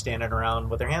 everybody's standing around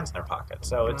with their hands in their pockets.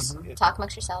 So it's Talk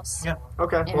amongst yourselves. yeah,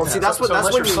 Okay. Yeah. Well, see, that's so what that's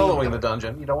unless when you're you soloing the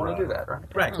dungeon, you don't want to do that, right?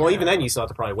 right. Well, even then, you still have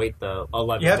to probably wait the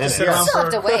 11 You have to minutes. sit You around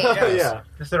still for have to wait. Yeah.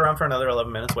 to sit around for another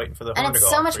 11 minutes waiting for the And horn it's to go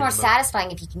so off much for more you to move.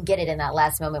 satisfying if you can get it in that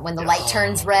last moment when the light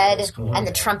turns red and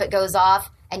the trumpet goes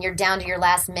off and you're down to your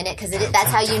last minute because that's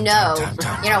how you know.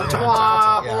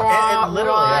 Wah, wah, And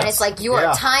literally, wah, and yes. it's like your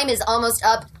Yeah. time is almost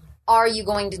up. Are you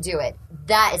going to do it?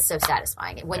 That is so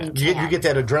satisfying when you you can. get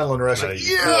that adrenaline rush. Like,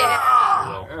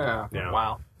 Yeah. Yeah.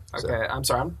 Wow. Okay, I'm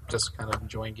sorry. I'm just kind of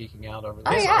enjoying geeking out over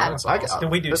this. Oh, yeah. That's I- awesome.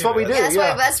 And we do That's too. what we do.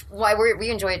 Yeah, that's yeah. why we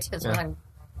enjoy it too. That's why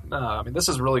No, I mean, this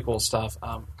is really cool stuff.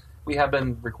 We have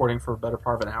been recording for a better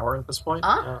part of an hour at this point.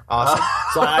 Awesome.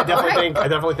 So I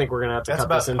definitely think we're gonna have to That's cut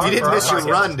this about- into. You didn't miss your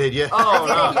Podcast. run, did you? Oh,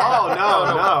 no.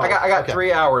 no. I got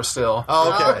 3 hours still. Oh,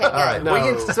 okay. Oh, okay, All right. No. We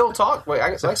can still talk. Wait,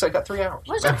 actually, I got 3 hours.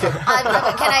 can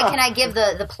I give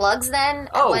the plugs then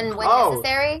Oh, when oh.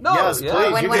 necessary? No, Yes, yeah.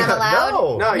 please. When You I'm can-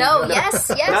 allowed? No. No, Yes.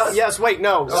 No, yes, wait,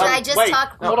 no. Should I just wait,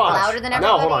 talk hold on. louder than No,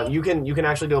 hold everybody? on. You can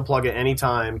actually do a plug at any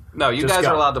time. No, you Just guys go.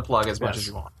 are allowed to plug as much Yes. as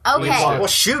you want. Okay. Well,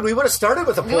 shoot, we would have started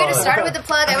with a plug. We would have started with the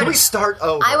plug. Can we start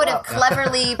over? I would have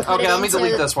cleverly put Okay, it let me into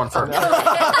delete this one first.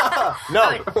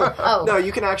 No. Oh. No,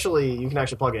 you can actually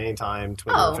plug at any time.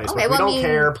 Twitter, Oh, Facebook. okay, We well, don't I mean-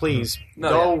 care. Please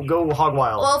No, go hog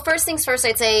wild. Well, first things first,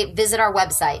 I'd say visit our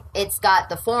website. It's got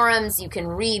the forums. You can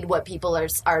read what people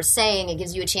are saying. It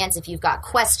gives you a chance if you've got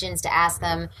questions to ask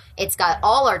them. It's got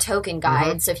all our token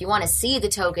guides. So if you want to see the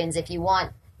tokens, if you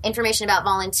want information about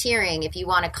volunteering, if you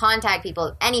want to contact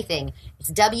people, anything,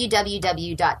 it's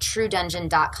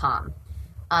www.truedungeon.com.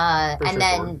 And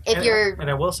then if you're... And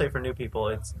I will say for new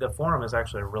people, the forum is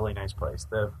actually a really nice place.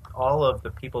 All of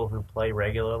the people who play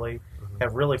regularly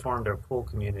have really formed a cool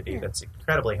community that's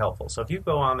incredibly helpful. So if you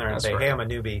go on there and That's say, right. hey, I'm a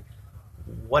newbie,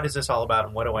 what is this all about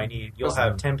and what do I need? You'll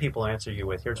have 10 people answer you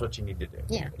with, here's what you need to do.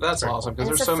 Yeah. That's awesome because And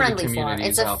there's it's so a many friendly forum. communities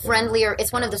It's a out there. friendlier.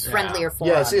 It's one of the friendlier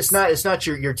forums. Yeah, it's not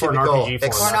your For an typical RPG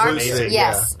forum. For an exclusive. RPG,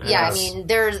 yes, Yeah. yeah. I Yes. mean,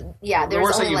 there's The there's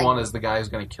worst thing only you like want is the guy who's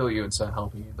going to kill you instead of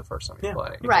helping you the first time you Yeah.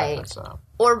 play. Right. So.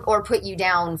 or put you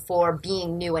down for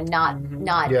being new and not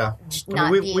Yeah.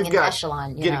 not we've being in got,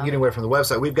 echelon. You getting know? away from the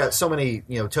website, we've got so many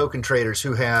token traders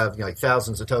who have like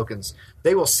thousands of tokens.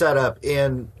 They will set up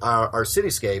in our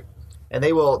cityscape, and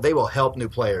they will help new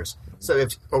players. So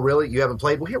if really you haven't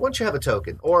played, well, here, why don't you have a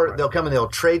token? Or they'll come and they'll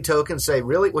trade tokens. Say,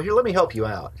 really, well, here, let me help you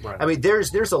out. Right. I mean,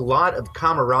 there's a lot of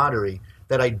camaraderie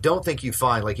that I don't think you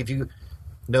find. Like if you.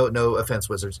 No offense,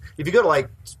 Wizards. If you go to like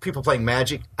people playing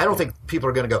Magic, I don't think people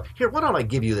are going to go, here, why don't I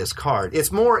give you this card? It's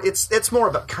more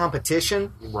about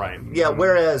competition. Right. Yeah,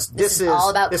 whereas this is all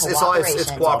about it's cooperation. it's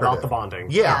It's all cooperative. about the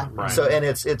bonding. Yeah. Yeah. Right. So and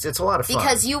it's a lot of fun.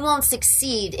 Because you won't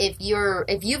succeed if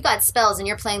you've got spells and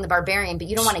you're playing the barbarian, but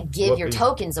you don't want to give your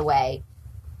tokens away.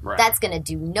 Right. That's going to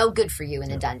do no good for you in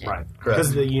the dungeon. Right.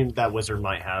 Correct. Because that wizard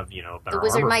might have better The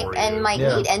wizard armor might for you.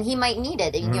 need Yeah. and he might need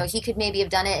it. He could maybe have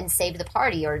done it and saved the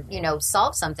party or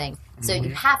saved something. So you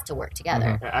have to work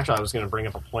together. Actually, I was going to bring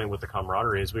up a point with the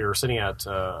camaraderie. Is we were sitting at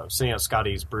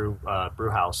Scotty's brew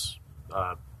house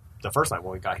the first night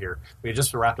when we got here. We had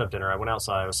just wrapped up dinner. I went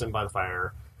outside. I was sitting by the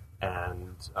fire,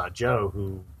 and Joe,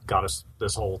 who got us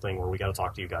this whole thing where we got to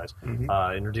talk to you guys,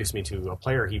 introduced me to a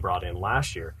player he brought in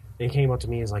last year. And he came up to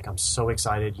me and was like, "I'm so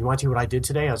excited. You want to see what I did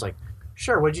today?" I was like,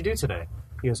 "Sure. What'd you do today?"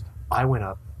 He goes, "I went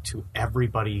up to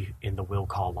everybody in the will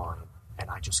call line, and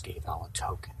I just gave out a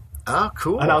token." Oh,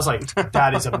 cool. And I was like,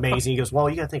 "That is amazing." He goes, "Well,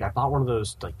 you got to think, I bought one of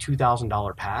those like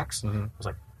 $2,000 packs." I was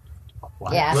like,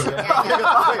 "What?" Yeah.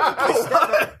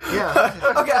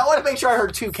 Yeah. Okay, I want to make sure I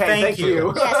heard 2K. Thank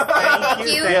you. Yes, thank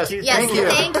you. Yes, Yes,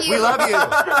 thank you. We love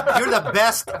you. You're the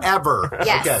best ever.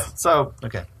 Yes. Okay. So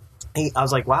Okay. I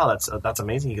was like, "Wow, that's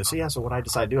amazing." He goes, so what I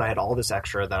decided to do, I had all this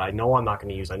extra that I know I'm not going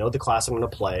to use. I know the class I'm going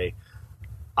to play.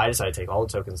 I decided to take all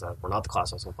the tokens that were not the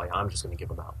class I was going to play. I'm just going to give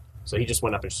them out. So he just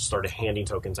went up and just started handing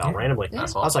tokens out randomly.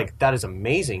 That's I was like, "That is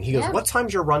amazing." He goes, Yeah. "What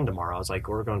time's your run tomorrow?" I was like,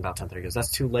 "We're going about 10:30." He goes,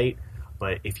 "That's too late.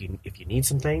 But if you need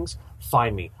some things,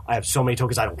 find me. I have so many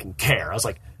tokens, I don't care." I was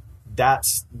like, that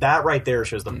right there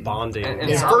shows the bonding. And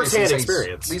It's it's obvious first-hand these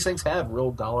experience. Things, these things have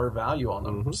real dollar value on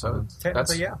them. So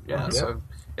Technically, that's, yeah. So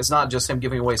it's not just him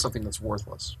giving away something that's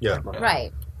worthless. Yeah.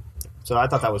 Right. So I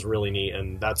thought that was really neat,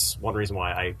 and that's one reason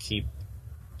why I keep,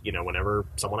 whenever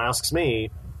someone asks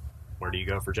me, where do you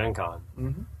go for Gen Con?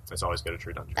 It's always go to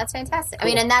True Dungeon. That's fantastic. I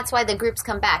mean, and that's why the groups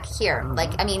come back here.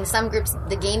 Like, I mean, some groups,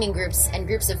 the gaming groups and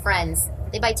groups of friends,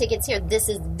 they buy tickets here. This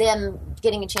is them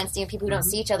getting a chance to, people who don't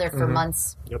see each other for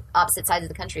months, Yep. opposite sides of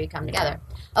the country, come together.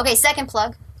 Okay, second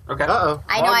plug. Okay. Uh-oh.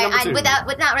 I know, Plug number two.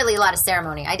 with not really a lot of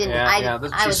ceremony. I didn't.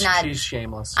 I was not. She's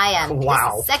shameless. I am.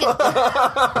 Wow. Second.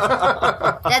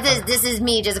 This is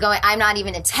me just going. I'm not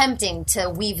even attempting to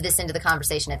weave this into the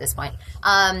conversation at this point.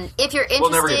 If you're interested, We'll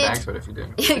never get back to it if you do.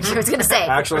 I was going to say.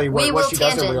 Actually, we what will she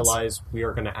doesn't tangent. realize, we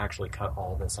are going to actually cut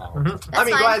all this out. That's Go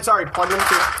fine. ahead. Sorry, plug number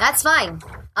 2. That's fine.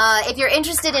 If you're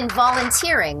interested in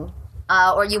volunteering,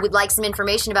 or you would like some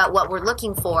information about what we're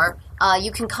looking for,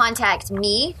 you can contact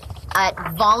me at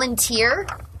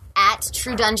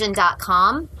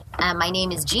volunteer@truedungeon.com. My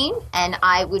name is Jean, and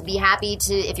I would be happy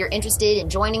to, if you're interested in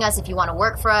joining us, if you want to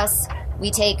work for us.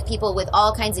 We take people with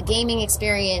all kinds of gaming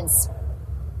experience,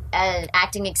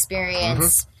 acting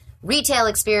experience, retail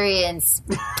experience,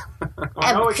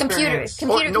 and no computer,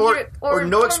 experience. Or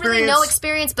no not really no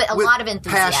experience experience, but a with lot of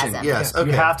enthusiasm. Passion. Yes. Okay.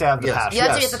 You have to have the Yes. passion. You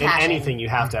have to have the In passion. anything, you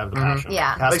have to have the passion.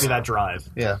 Yeah. It has to be that drive.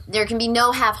 Yeah. There can be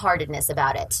no half-heartedness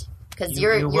about it, because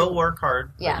You will work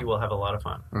hard, Yeah. but you will have a lot of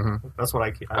fun. That's what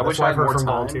I I wish what I I've had heard more from time.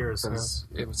 volunteers. 'Cause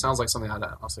it sounds like something I'd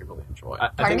honestly really enjoy.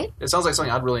 Pardon me? It sounds like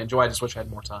something I'd really enjoy. I just wish I had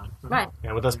more time. Right.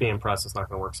 Yeah, with us being press, it's not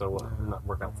going to work so well. Not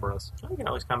work out for us. You can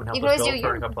always come and help You can us always build do for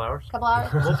your- a couple hours. Couple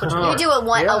hours. We'll put you You on. do a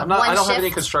one, Yeah, a I don't shift. have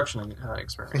any construction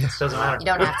experience. Doesn't matter. You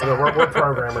don't have to. We're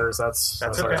programmers. That's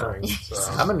okay. our thing.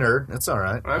 So. I'm a nerd. That's all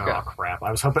right. Okay. Oh crap!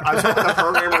 I was hoping the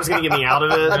programmer was going to get me out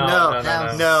of it. No.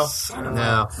 No.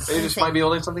 No. They just might be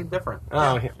building something different.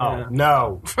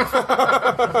 No.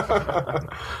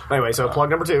 Anyway, so plug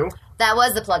number 2. That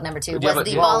was the plug number 2. you Was have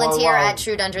the a- whoa, volunteer whoa. at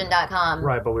truedungeon.com.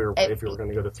 Right, but It- if you were going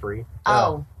to go to 3,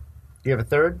 Oh, Do you have a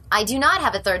third? I do not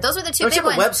have a third. Those were the two Don't you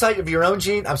big have a ones. website of your own,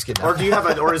 Gene? I'm just kidding. or do you have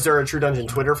or is there a True Dungeon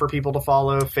Twitter for people to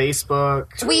follow?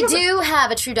 Facebook? We do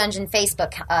have a True Dungeon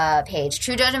Facebook page.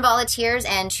 True Dungeon Volunteers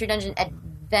and True Dungeon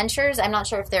Adventures. I'm not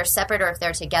sure if they're separate or if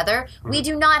they're together. We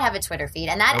do not have a Twitter feed.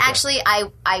 And that actually,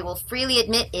 I will freely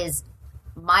admit, is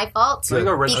my fault. So you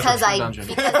go register Because True I, Dungeon.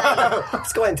 because I,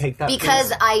 Let's go ahead and take that.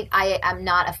 because I am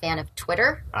not a fan of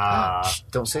Twitter.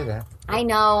 Don't say that. I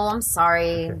know. I'm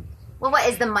sorry. Well, what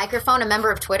is the microphone a member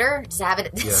of Twitter? Does it have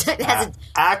it? Yes. it has a,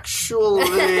 Actually,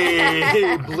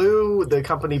 the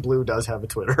company Blue does have a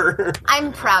Twitter.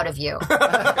 I'm proud of you.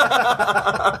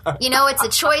 You know, it's a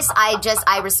choice.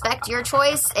 I respect your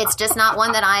choice. It's just not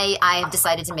one that I have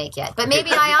decided to make yet. But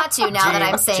maybe I ought to now that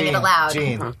I'm saying it aloud.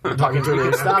 Gene, Talking to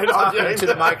the stop talking to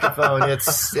the microphone.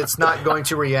 It's not going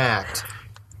to react.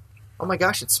 Oh my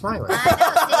gosh, it's smiling.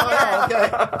 I know, see,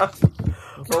 yeah.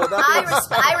 Okay. Well,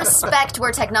 I respect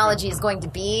where technology is going to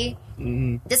be.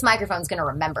 This microphone's going to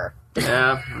remember.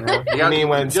 Yeah. I mean,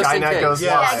 when just in Skynet case. goes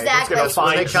Yeah, live, exactly. it's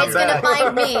going to When they find come It's going to back.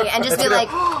 find me and just be like,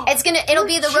 it'll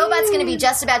be the robot's going to be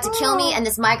just about to kill me, and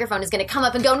this microphone is going to come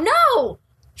up and go, no!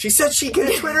 She said she'd get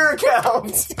a Twitter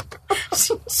account.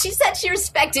 She said she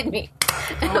respected me.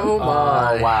 Oh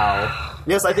wow!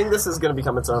 Yes, I think this is going to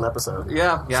become its own episode.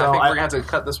 Yeah. So I think I- we're gonna have to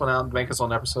cut this one out and make its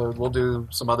own episode. We'll do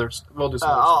some others. We'll do some.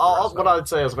 What I would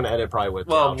say I was going to edit probably with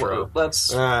the well, outro.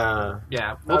 let's. Uh,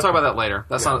 Yeah, we'll talk about that later.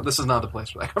 That's not. This is not the place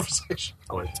for that conversation.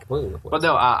 oh, it's completely replaced. But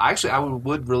no, actually, I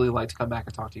would really like to come back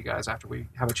and talk to you guys after we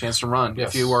have a chance to run,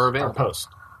 if you are Our available. post.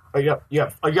 Yeah.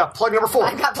 Plug number 4.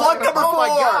 I got plug plug number 4. Oh my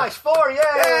gosh, 4!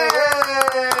 Yay!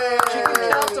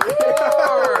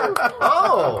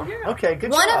 Oh, okay,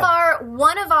 good job.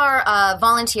 One of our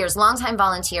volunteers, longtime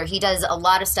volunteer, he does a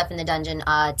lot of stuff in the dungeon,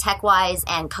 tech wise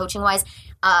and coaching wise.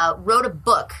 Wrote a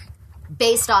book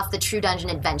based off the True Dungeon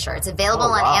adventure. It's available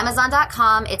on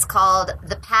Amazon.com. It's called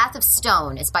The Path of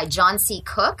Stone. It's by John C.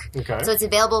 Cook. Okay. So it's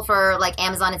available for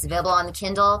Amazon. It's available on the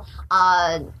Kindle.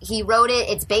 He wrote it.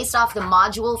 It's based off the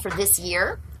module for this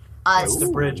year. It's the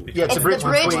bridge. Yeah, It's the bridge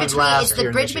last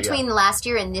between last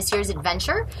year and this year's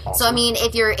adventure. Awesome. So I mean,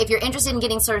 if you're interested in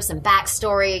getting sort of some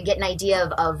backstory, get an idea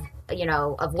of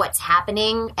what's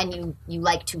happening, and you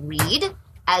like to read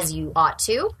as you ought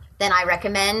to, then I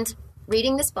recommend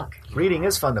reading this book. Reading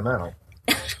is fundamental.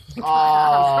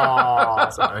 Oh,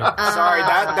 sorry. Sorry,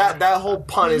 that whole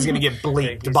pun is going to get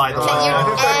bleeped by the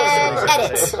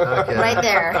Edit. Okay. Right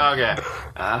there. Okay.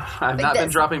 I've not been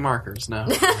dropping markers, no.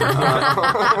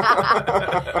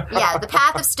 Yeah, The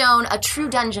Path of Stone, a True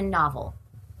Dungeon novel.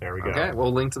 There we go. Okay,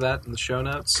 we'll link to that in the show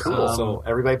notes. Cool. So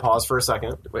everybody pause for a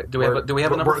second. Wait, do we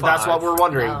have a number 5? That's what we're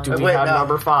wondering. No. Do we have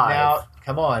number 5? Now,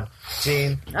 come on,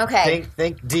 Gene. Okay.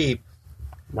 Think deep.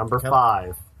 Number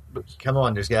 5. Come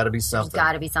on, there's got to be There's something.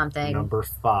 got to be something. Number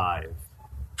 5.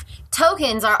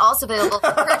 Tokens are also available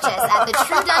for purchase at the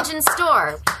True Dungeon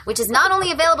store, which is not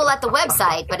only available at the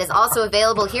website, but is also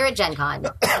available here at Gen Con.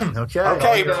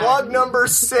 Okay, plug number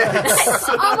 6.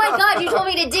 Oh my god, you told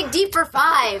me to dig deep for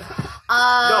 5.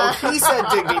 No, he said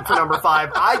dig deep for number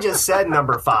 5. I just said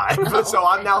number 5, so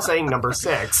I'm now saying number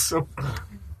 6.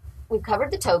 We've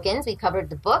covered the tokens, we've covered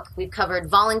the book, we've covered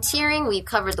volunteering, we've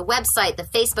covered the website, the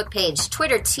Facebook page,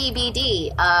 Twitter,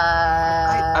 TBD.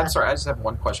 I'm sorry, I just have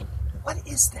one question. What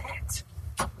is that?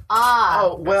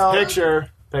 Oh, well. Picture.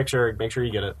 Make sure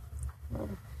you get it.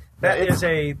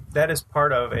 That is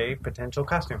part of a potential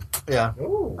costume. Yeah.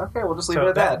 Ooh. Okay, we'll just leave So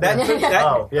it at that.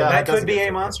 That could be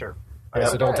a monster.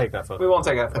 So don't take that photo. We won't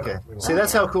take that photo. Okay. See,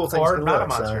 that's how cool things Or can not look. a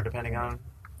monster, So. depending on...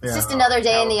 It's just another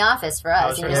day in the office for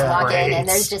us. You just walk in and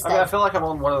there's just I feel like I'm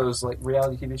on one of those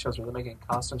reality TV shows where they're making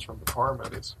costumes from the horror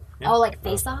movies. like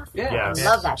Face Off? Yeah. Yeah. I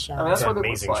love that show. I mean, that's It's what an it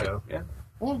looks amazing like. show. Yeah.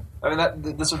 Yeah. I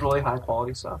mean, this is really high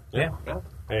quality stuff. Yeah. Yeah.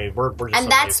 Hey, we're just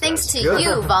And that's thanks to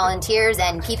you, volunteers,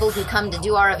 and people who come to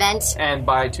do our event. And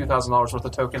buy $2,000 worth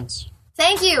of tokens.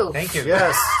 Thank you. Thank you.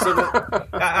 Yes.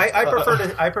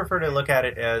 I prefer to look at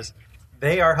it as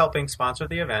they are helping sponsor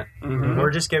the event. Mm-hmm. We're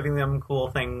just giving them cool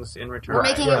things in return. We're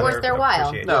making it worth their while.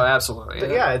 Appreciate it. No, absolutely.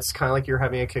 Yeah, it's kind of like you're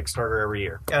having a Kickstarter every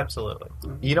year. Absolutely.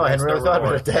 You know, I hadn't really thought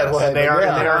about it that Yes, way. they are- but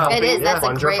yeah. they are helping It is. That's a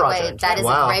fund your great way. project. That is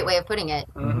Wow. a great way of putting it.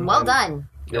 Mm-hmm. Well done.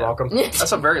 You're welcome.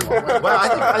 That's a very long way. Well,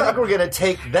 I think we're going to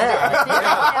take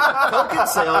that. Token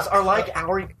sales are like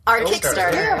our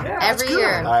Kickstarter every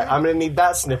year. All right, I'm going to need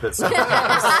that snippet. Well,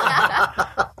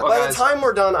 By the guys, time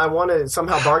we're done, I want to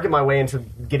somehow bargain my way into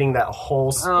getting that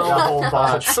whole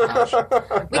box. We can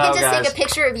just guys. take a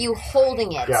picture of you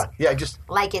holding it Yeah, just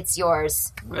like it's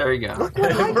yours. there you go.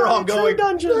 we're all going.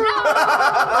 Dungeon.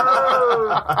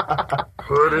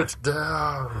 Put it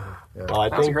down. Well, I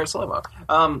That's a think great slow-mo.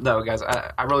 No, guys,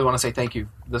 I really want to say thank you.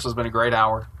 This has been a great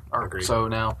hour or Agreed. so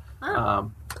now.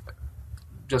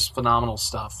 Just phenomenal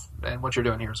stuff. And what you're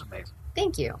doing here is amazing.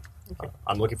 Thank you.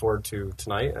 I'm looking forward to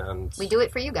tonight, and We do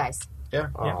it for you guys.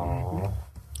 Aw,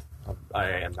 I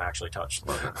am actually touched.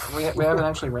 We haven't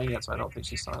actually rang yet, so I don't think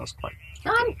she's telling us quite.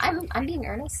 No, I'm being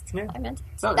earnest. Yeah. I meant it.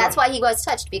 No, That's yeah. why he was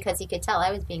touched, because he could tell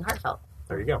I was being heartfelt.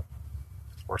 There you go.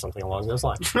 Or something along those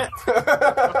lines. I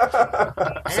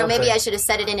don't know, maybe I should have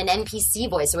said it in an NPC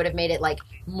voice. It would have made it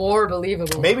more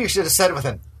believable. Maybe you should have said it with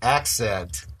an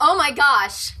accent. Oh my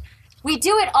gosh. We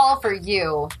do it all for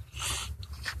you.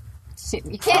 You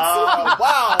can't see me.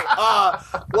 Wow.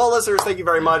 Well, listeners, thank you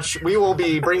very much. We will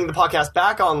be bringing the podcast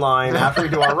back online after we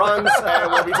do our runs,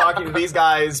 and we'll be talking to these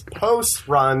guys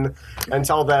post-run.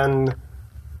 Until then,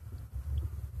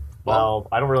 well,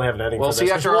 I don't really have an ending We'll for this. see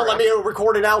you 'cause after you won't our- let me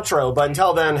record an outro, but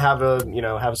until then, have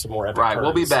some more epic Right,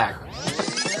 we'll be turns. back.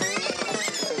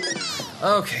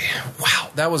 Okay. Wow.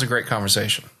 That was a great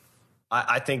conversation.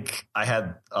 I think I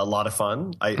had a lot of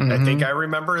fun. I think I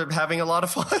remember having a lot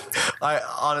of fun. I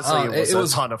honestly, it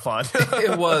was a ton of fun.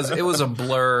 It was a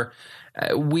blur.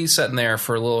 We sat in there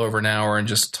for a little over an hour and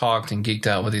just talked and geeked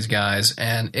out with these guys,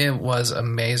 and it was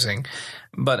amazing.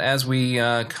 But as we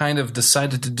kind of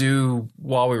decided to do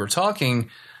while we were talking,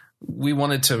 we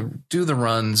wanted to do the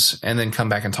runs and then come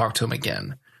back and talk to them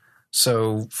again.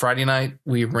 So Friday night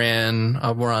we ran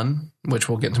a run, which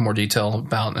we'll get into more detail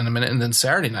about in a minute, and then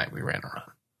Saturday night we ran a run.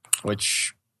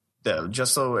 Which,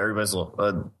 just so everybody's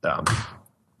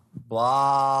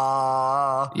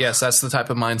Blah. Yes, that's the type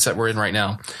of mindset we're in right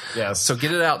now. Yes. So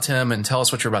get it out, Tim, and tell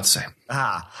us what you're about to say.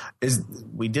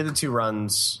 We did the 2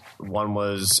 runs. One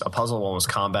was a puzzle, one was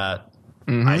combat.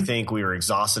 Mm-hmm. I think we were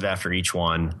exhausted after each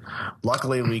one.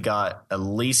 Luckily, we got at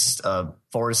least a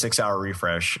 4 to 6 hour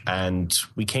refresh, and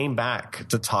we came back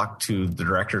to talk to the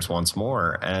directors once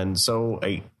more. And so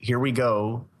here we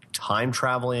go, time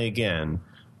traveling again,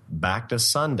 back to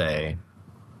Sunday.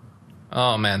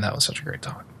 Oh, man, that was such a great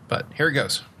talk. But here it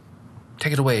goes.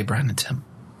 Take it away, Brian and Tim.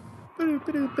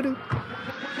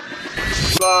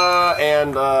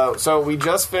 So we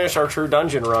just finished our True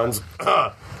Dungeon runs.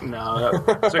 No.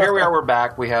 So here we are. We're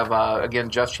back. We have, again,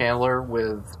 Jeff Chandler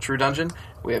with True Dungeon.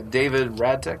 We have David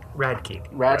Radke.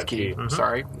 Mm-hmm.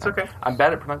 Sorry. It's okay. I'm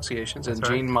bad at pronunciations. And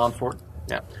Gene Montfort.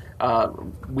 Yeah.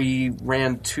 We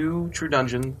ran 2 True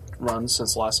Dungeon runs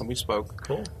since the last time we spoke.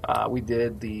 Cool. We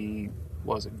did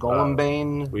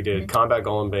Golem'Bane? We did Combat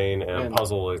Golem'Bane and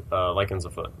Puzzle Lycans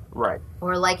Afoot. Right.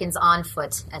 Or Lycans on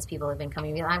Foot, as people have been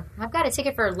coming to me. I've got a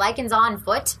ticket for Lycans on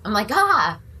Foot. I'm like,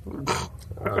 I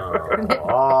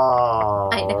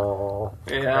know.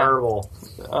 Terrible.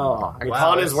 Oh,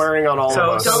 Con is wearing on all of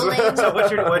us. So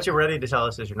what you're ready to tell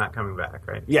us is you're not coming back,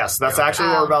 right? Yes, that's actually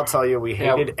what we're about to tell you. We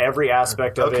hated every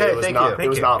aspect of it. It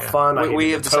was not fun.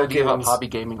 We have decided to give up hobby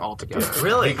gaming altogether.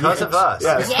 Really? Because of us.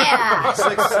 Yes. Yeah.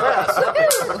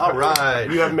 Success. All right.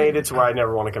 You have made it to where I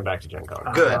never want to come back to Gen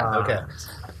Con. Good. Okay.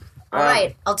 All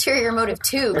right. Ulterior motive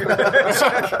 2.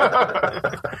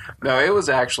 No, it was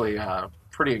actually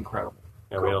pretty incredible.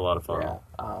 Yeah, we had a lot of fun.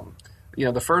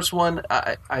 Yeah. The first one,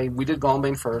 we did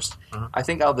Golem'Bane first. Uh-huh. I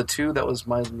think out of the 2, that was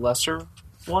my lesser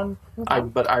one.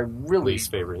 But I really...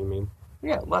 Least favorite, you mean?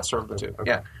 Yeah, lesser of the 2. Okay.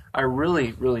 Yeah. I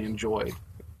really, really enjoyed...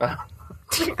 I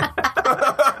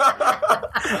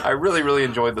really, really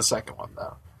enjoyed the second one,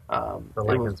 though. The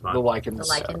Lycans. The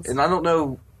Lycans. And I don't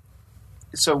know...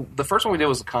 So the first one we did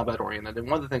was combat-oriented, and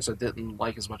one of the things I didn't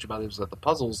like as much about it was that the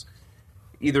puzzles...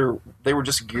 Either they were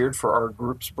just geared for our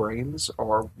group's brains,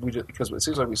 or because it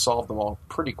seems like we solved them all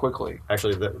pretty quickly.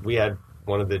 Actually, we had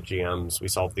one of the GMs. We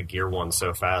solved the gear one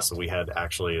so fast that we had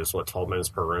 12 minutes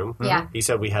per room. Yeah. He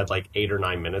said we had 8 or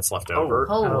 9 minutes left over.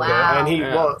 Oh, wow. And you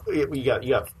got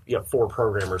 4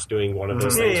 programmers doing one of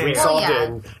those things. Yeah, we yeah. solved Oh, yeah. it,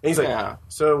 and he's like,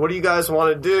 "So what do you guys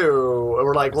want to do?" And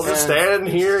we're like, "We'll just stand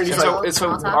here." And he's like,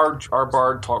 So our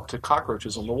bard talked to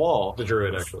cockroaches on the wall. "The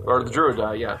druid, actually, Or the druid,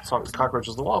 talked to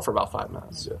cockroaches on the wall for about 5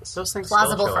 minutes. Yes. Those things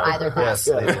Plausible still for show up. either class.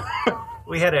 Yes. They did.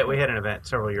 We had an event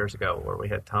several years ago where we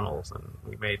had tunnels and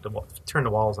we made turned the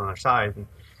walls on their side, and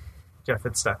Jeff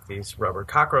had stuck these rubber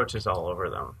cockroaches all over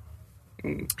them.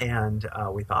 And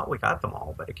we thought we got them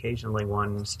all, but occasionally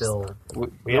one still.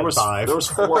 There was 5. There was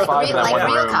 4 or 5 in that Like one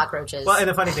real room. cockroaches. Well, and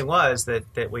the funny thing was that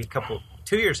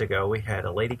 2 years ago we had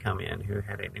a lady come in who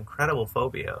had an incredible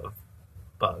phobia of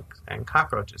bugs and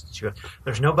cockroaches. She goes,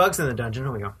 "There's no bugs in the dungeon,"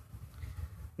 and we go,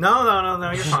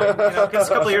 No, you're fine. Because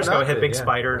a couple of years ago, we had big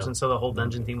spiders, and so the whole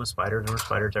dungeon theme was spiders, and there were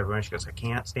spiders everywhere. She goes, "I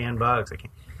can't stand bugs. I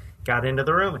can't." Got into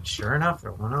the room, and sure enough,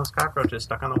 there was one of those cockroaches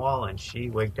stuck on the wall, and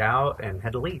she wigged out and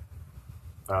had to leave.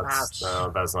 That's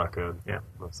not good. Yeah.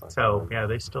 That's not So, good. yeah,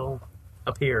 they still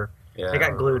appear. Yeah. They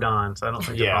got glued on, so I don't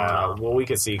think they're falling Yeah, off. well, we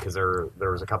could see because there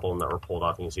was a couple of them that were pulled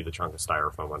off, and you see the chunk of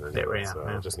styrofoam underneath. They were, yeah, so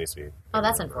yeah. it just needs to be. Oh,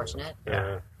 that's unfortunate.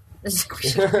 Yeah.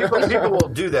 People will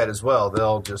do that as well.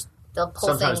 They'll just They'll pull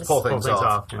sometimes things. pull things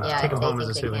off. and Yeah, take them they home as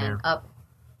think a they souvenir. can.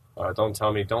 Oh, Don't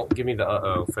tell me. Don't give me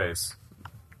the face.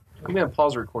 I'm going to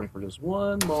pause the recording for just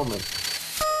one moment.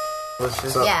 yeah.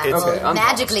 it's- Well, okay, I'm-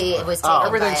 magically, it was taken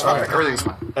Everything's by fine. another Everything's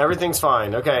con. fine. Everything's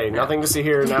fine. Okay, nothing to see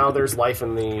here. Now there's life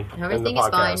in the Everything is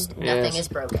fine. podcast. Nothing Yes. is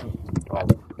broken. Well,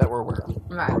 that we're aware of.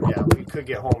 Right. Yeah, we could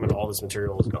get home and all this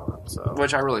material is gone. So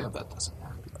Which I really hope that doesn't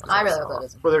happen. I really hope it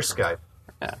isn't. Well, there's Skype.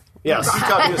 yes, You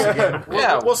talk to us again.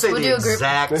 We'll say We'll do the a group.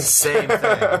 exact same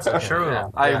thing. Sure. Yeah.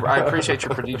 I appreciate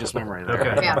your prodigious memory there.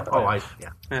 Okay. Yeah. Oh,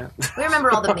 Yeah. We remember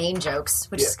all the main jokes,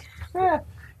 which is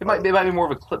It might be more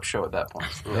of a clip show at that point.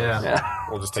 yeah.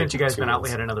 we'll just take Since you guys 2 been out, we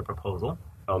minutes. had another proposal.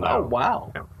 Oh no! Oh,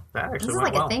 wow. Yeah, that actually this is went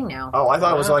like well. a thing now. Oh, I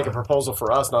thought it was like a proposal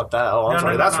for us, not that. Oh, I'm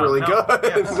sorry. That's really good.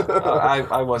 Yes.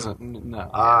 I wasn't. No.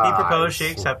 He proposed, she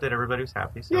accepted, everybody was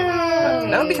happy. So. That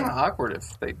would be kind of awkward if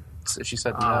she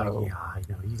said no. Yeah, I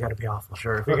know. You got to be awful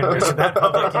sure. If you're going to visit that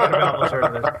public, you got to be awful sure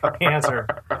of the answer.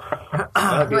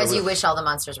 Otherwise, you wish all the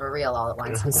monsters were real all at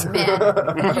once. Man,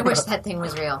 I wish that thing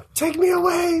was real. Take me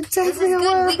away. Take This me is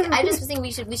away. good. I just was thinking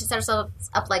we should set ourselves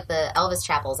up like the Elvis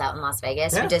chapels out in Las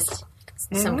Vegas. Yeah. We just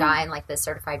some guy in like the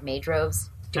certified mage robes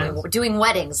doing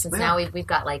weddings. Since now we've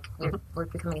got we're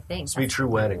becoming a thing. Sweet True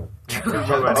Wedding.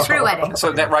 True wedding.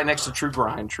 So that right next to True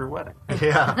Grind, True Wedding.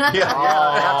 Yeah. And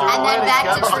then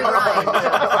back to True Grind.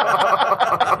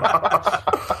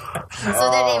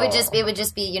 So then it would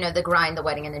just be the grind, the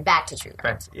wedding, and then back to True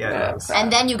Grind. Yeah.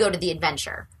 And then you go to the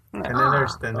adventure. And then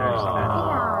there's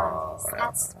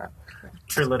That's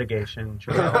True Litigation.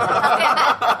 True now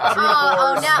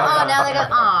they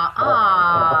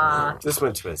go This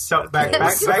went to a So back to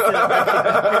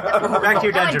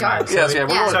your dungeon. dark. Max. Yes, So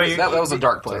that was a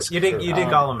dark place. You did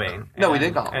Gollum. No, we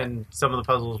did Gollum. And some of the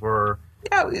puzzles were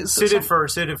it's suited for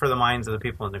the minds of the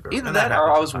people in the group. Either And that, or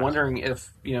happens I was sometimes. wondering if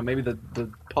maybe the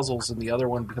puzzles in the other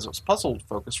one, because it was puzzle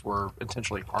focused, were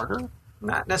intentionally harder.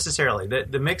 Not necessarily.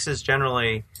 The mix is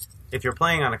generally, if you're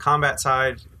playing on the combat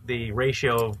side, the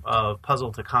ratio of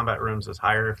puzzle to combat rooms is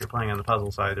higher. If you're playing on the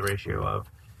puzzle side, the ratio of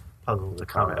puzzle to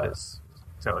combat is.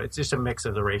 So it's just a mix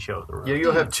of the ratio of the rooms. Yeah,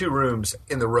 you'll have 2 rooms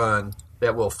in the run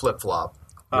that will flip-flop.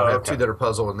 You'll have 2 that are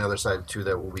puzzle, and the other side 2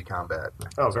 that will be combat.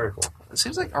 Oh, very cool. It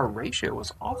seems like our ratio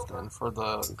was off then for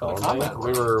the Colin combat. Bane.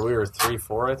 We were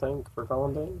 3-4, I think, for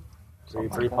Colin Bane.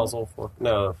 3 puzzle, 4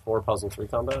 puzzle, 3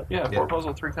 combat. Yeah, 4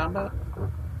 puzzle, 3 combat.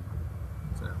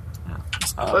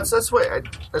 That's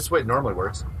the way it normally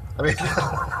works. I mean,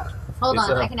 Hold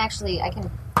on, I can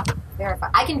verify.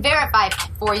 I can verify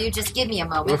for you. Just give me a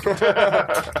moment. It's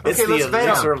let's the fail.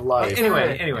 elixir of life.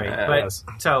 Anyway, Yes.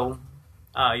 but so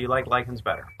you like Lycans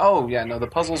better. Oh yeah, no, the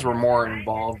puzzles were more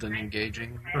involved and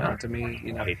engaging to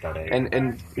me. I hate that egg.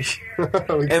 And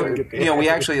we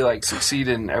actually succeed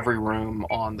in every room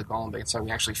on the Gollum Bane side.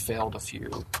 We actually failed a few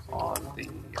on the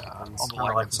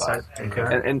Lycan side.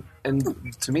 Okay.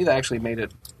 And to me, that actually made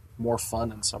it more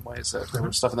fun in some ways. That there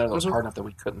was stuff in there that was hard enough that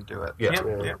we couldn't do it. Yeah.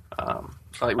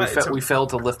 We failed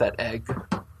to lift that egg.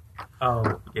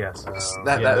 Oh yes.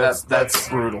 That's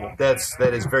brutal.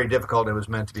 that is very difficult. It was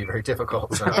meant to be very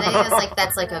difficult. So. And I think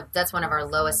that's one of our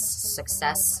lowest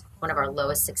success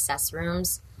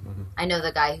rooms. Mm-hmm. I know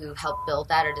the guy who helped build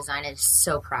that or design it is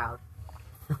so proud.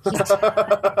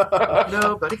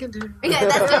 Nobody can do. Yeah,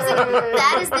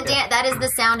 that is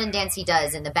the sound and dance he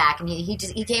does in the back, and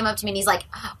he came up to me and he's like,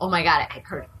 "Oh my god, I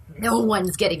heard no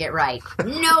one's getting it right,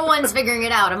 no one's figuring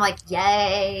it out." I'm like,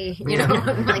 "Yay!"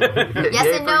 I'm like,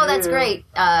 yes and no, that's great.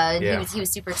 He was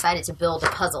super excited to build a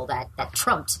puzzle that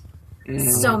trumped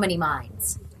so many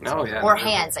minds. Oh yeah, Or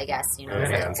hands, I guess.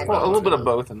 Well, a little bit of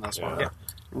both in this one. Yeah.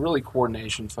 Really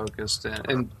coordination focused,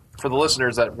 and for the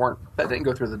listeners that didn't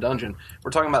go through the dungeon,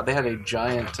 we're talking about they had a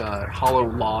giant hollow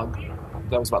log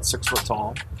that was about 6 foot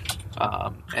tall,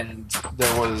 and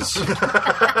there was.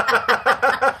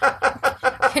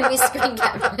 Can we screen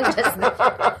cap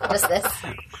just this?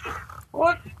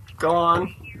 What? Go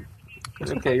on.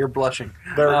 Okay, you're blushing.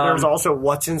 There's also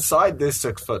what's inside this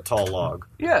 6 foot tall log.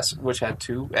 Yes, which had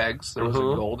 2 eggs. There was a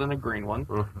gold and a green one,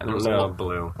 and there was a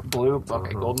blue. Blue.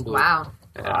 Okay, gold and blue. Wow.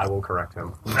 I will correct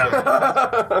him.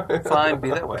 Fine,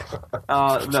 be that way.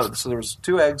 No, so there was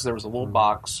 2 eggs. There was a little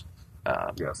box,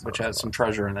 which had some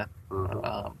treasure in it,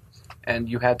 and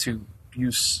you had to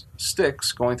use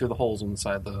sticks going through the holes on the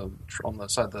side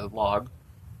of the log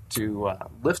to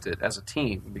lift it as a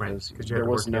team because there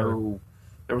was no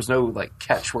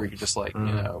catch where you could just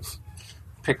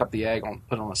pick up the egg and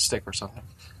put it on a stick or something.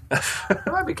 That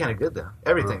might be kind of good though.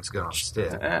 Everything's good on a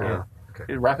stick. Yeah.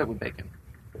 Okay. You wrap it with bacon.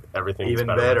 Everything's Even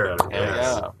better.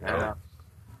 Yeah. The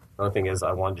only thing is,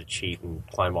 I wanted to cheat and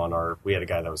climb on we had a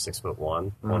guy that was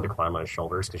 6'1", wanted to climb on his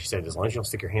shoulders because she said, as long as you don't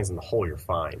stick your hands in the hole, you're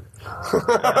fine.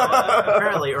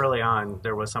 Apparently, early on,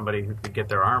 there was somebody who could get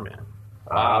their arm in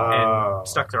and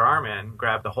stuck their arm in,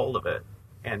 grabbed a hold of it,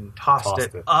 and tossed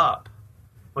it up.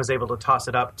 Was able to toss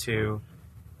it up to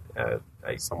a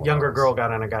younger girl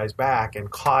got on a guy's back and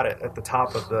caught it at the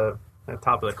top of the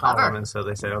column, and so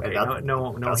they said, "Okay,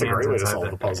 no That's hands a great way to inside solve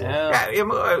the puzzle.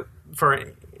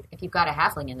 If you've got a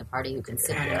halfling in the party who can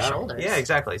sit on your shoulders. Yeah,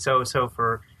 exactly. So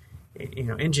for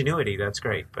ingenuity, that's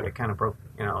great, but it kind of broke.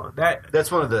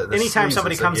 That's one of the anytime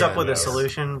somebody sneezes comes up again, with a yes.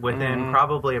 solution within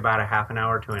probably about a half an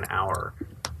hour to an hour,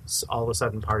 all of a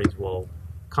sudden parties will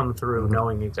come through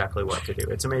knowing exactly what to do.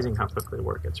 It's amazing how quickly the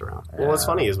word gets around. Well, what's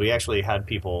funny is we actually had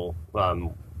people.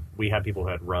 We had people who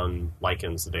had run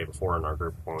Lycans the day before in our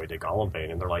group when we did Gollum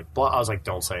Bane, and they're like, blah. I was like,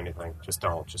 don't say anything. Just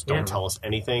don't tell us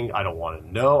anything. I don't want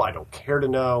to know. I don't care to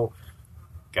know.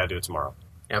 Got to do it tomorrow.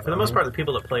 Yeah, for the most part, the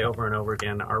people that play over and over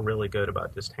again are really good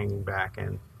about just hanging back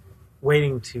and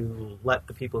waiting to let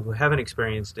the people who haven't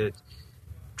experienced it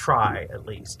try, at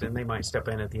least. And they might step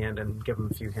in at the end and give them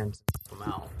a few hints and help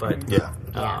them out. But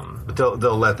But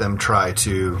they'll let them try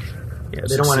to Yeah,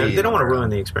 they don't want to. succeed They don't want to around. ruin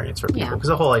the experience for people Yeah. because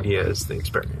the whole idea is the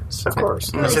experience. Of course.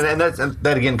 And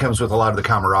that again comes with a lot of the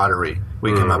camaraderie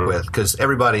we come up with because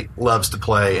everybody loves to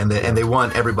play and they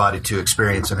want everybody to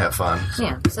experience and have fun.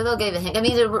 Yeah, so they'll give a hint. I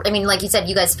mean, like you said,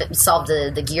 you guys solved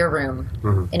the gear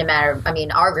room in a matter of, I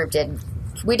mean, our group did.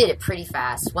 We did it pretty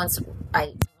fast. Once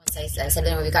I said,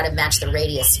 then we got to match the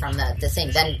radius from the thing.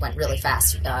 Then it went really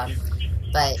fast.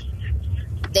 But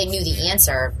they knew the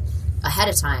answer ahead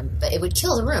of time. But it would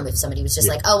kill the room if somebody was just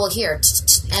like, oh, well, here,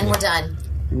 and we're done.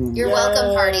 You're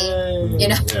welcome, party. You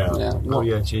know? Yeah. Oh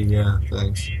yeah, gee, yeah,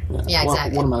 thanks. Yeah,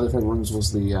 exactly. One of my other favorite rooms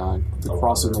was the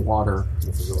crossing the water.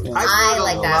 And I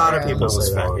like A that lot of room. people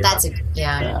say that.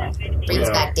 That's brings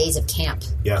back days of camp.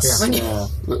 Yes. Yeah,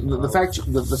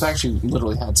 the fact you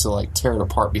literally had to like tear it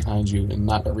apart behind you, and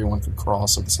not everyone could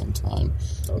cross at the same time,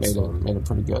 made it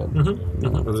pretty good.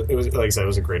 It was like I said, it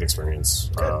was a great experience.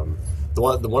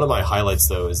 One of my highlights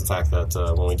though is the fact that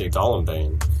when we did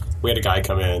Gollumbane, we had a guy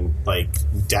come in like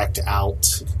decked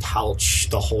out, pouch,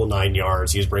 the whole 9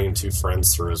 yards. He was bringing 2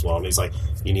 friends through as well, and he's like,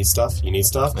 "You need stuff? You need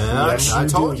stuff? Yeah, Yes, I you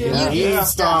told do. you. You need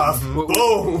stuff.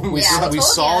 Boom." We Yeah, I we told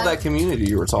saw ya. that community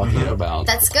you were talking about.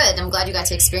 That's good. I'm glad you got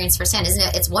to experience firsthand, isn't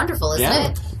it? It's wonderful, isn't Yeah.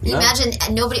 it? You Yeah. imagine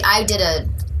nobody. I did a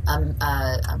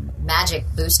magic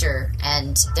booster,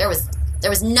 and there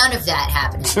was none of that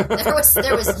happening.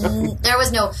 There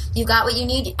was no. You got what you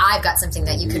need. I've got something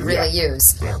that you could really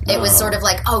use. It was sort of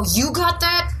like, oh, you got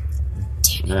that.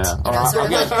 Damn it. Yeah, You know, sort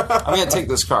of like, I'm gonna take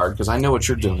this card because I know what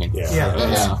you're doing.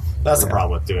 Yeah. That's the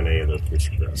problem with doing any of the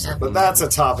future groups. Yeah. But that's a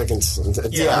topic. That's a whole other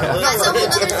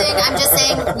thing. I'm just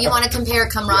saying you want to compare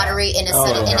camaraderie in a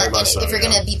setting. very much so, If you're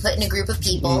going to be put in a group of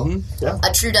people,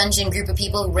 a true dungeon group of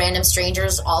people, random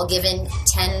strangers, all given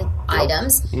 10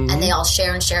 items, and they all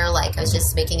share and share alike. I was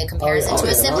just making a comparison to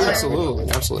a similar. Absolutely.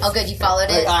 Oh, good, you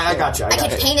followed it. I got you. I can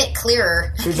paint it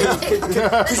clearer. Could you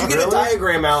get a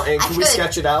diagram out and can we could.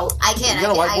 sketch it out? I can. You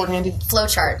got a whiteboard handy?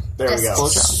 Flowchart. There we go.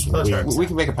 Flowchart. We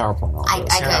can make a PowerPoint on I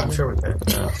this. I'm could. sure with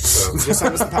that. So just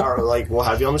send us the power. Like we'll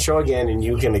have you on the show again, and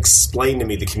you can explain to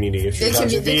me the community of The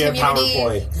via community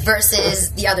PowerPoint,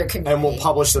 versus the other community. and we'll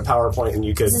publish the PowerPoint, and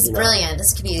you could. This is brilliant.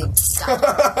 This could be stuff.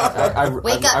 I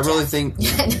Wake up, really Jeff. think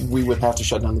we would have to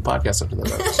shut down the podcast after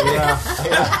that episode.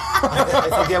 I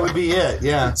think that would be it.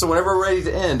 Yeah, So whenever we're ready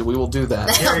to end, we will do that.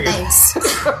 Thanks.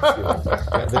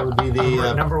 that would be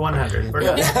the. Number 100.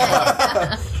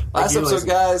 Last episode,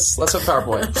 guys. Let's have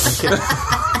PowerPoint.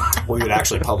 We would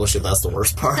actually publish it. That's the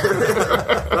worst part.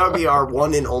 That would be our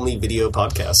one and only video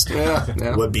podcast.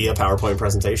 Yeah. Would be a PowerPoint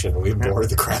presentation. We'd bore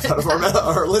the crap out of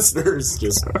our listeners.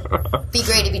 Just Be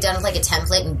great to be done with like a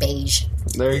template in beige.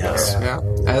 There you go. Yeah.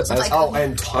 Like-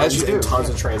 and tons you do.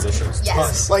 of transitions.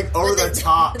 Yes. Like over the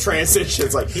top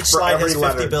transitions. Like Each for slide every has 50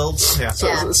 letter. builds. Yeah. So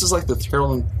Yeah. this is like the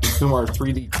Carol and Kumar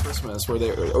 3D Christmas where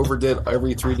they overdid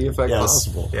every 3D effect Yes.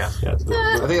 possible. Yeah. Yeah,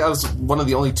 I think that was one of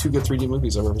the only 2 good 3D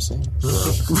movies I've ever seen.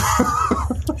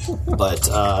 but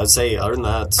I'd say other than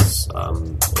that,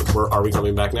 are we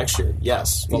coming back next year?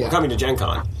 Yes. Well, Yeah. we're coming to Gen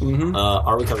Con.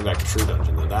 Are we coming back to True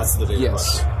Dungeon? That's the big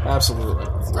Yes, question. absolutely.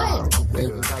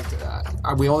 Good. In fact,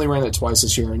 we only ran it twice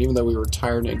this year, and even though we were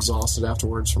tired and exhausted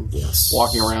afterwards from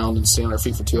walking around and staying on our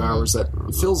feet for 2 hours, that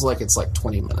feels like it's like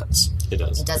 20 minutes. It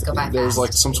does. It does go by There's fast.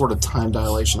 like some sort of time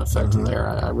dilation effect in there.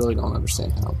 I really don't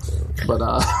understand how. But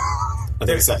I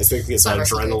think it's that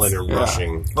adrenaline and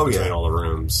rushing between all the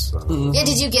rooms. Yeah,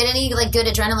 did you get any like good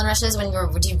adrenaline rushes when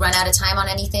did you run out of time on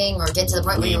anything or get to the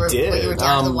point where We you were did.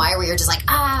 down to the wire where you're just like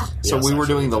So Yes, we were actually.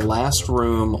 doing the last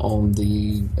room on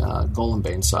the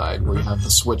Gollumbane side, where you have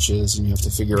the switches, and you have to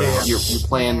figure out you're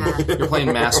playing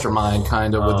mastermind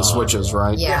kind of with the switches,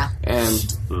 right? Yeah.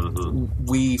 And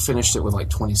we finished it with like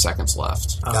 20 seconds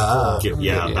left.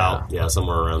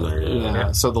 Somewhere around there.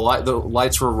 Yeah. So the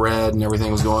lights were red and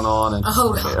everything was going on, and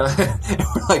Oh.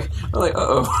 we're like,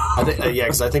 uh-oh. I think,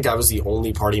 because I think I was the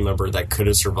only party member that could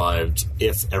have survived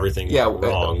if everything went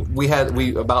wrong.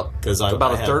 About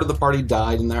a third of the party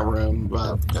died in that room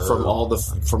from all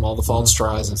the false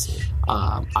tries. And,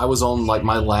 I was on like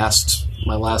my last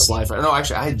life. No,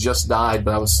 actually, I had just died,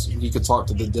 but you could talk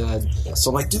to the dead.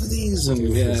 So I'm like, do these, and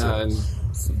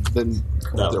then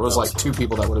there was like 2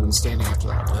 people that would have been standing after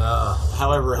that.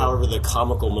 However, the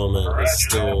comical moment is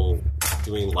still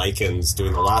doing Lycans,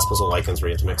 doing the last puzzle Lycans where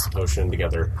you have to mix the potion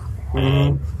together.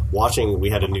 And watching, we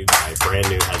had a new guy, brand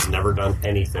new, has never done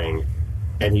anything.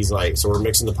 And he's like, so we're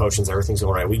mixing the potions, everything's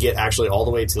going right. We get actually all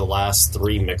the way to the last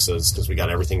 3 mixes because we got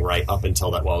everything right up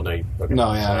until that. Well, no,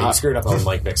 you screwed up on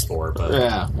like mix 4, but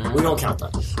we don't count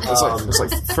that. It's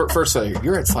like first failure.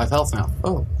 You're at 5 health now.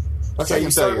 Oh, Okay,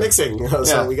 you start mixing.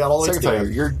 So we got all the way together.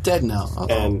 You're dead now. Uh-oh.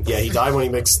 And yeah, he died when he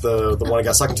mixed the one that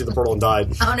got sucked into the portal and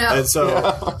died. Oh no! And so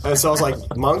I was like,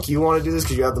 Monk, you want to do this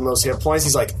because you have the most hit points?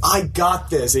 He's like, I got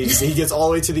this. And he gets all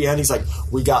the way to the end. He's like,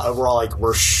 we're all like,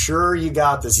 we're sure you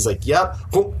got this. He's like, yep.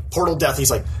 Boom, portal death.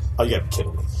 He's like, oh, you gotta be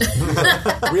kidding me.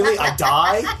 Really? I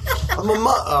die? I'm a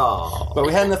oh. But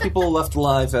we had enough people left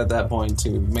alive at that point to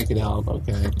make it out.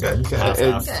 Okay. Good.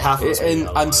 Half of us made it out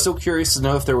I'm alive. still curious to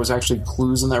know if there was actually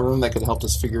clues in that room that could help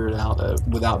us figure it out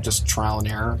without just trial and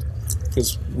error.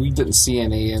 Because we didn't see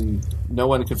any, and no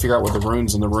one could figure out what the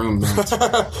runes in the room meant.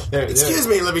 Excuse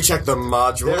me, let me check the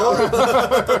module.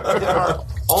 There are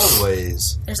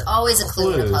always There's always a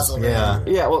clue in a puzzle room.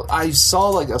 Yeah, well, I saw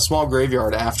like a small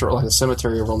graveyard after, like a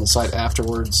cemetery over on the site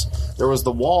afterwards. There was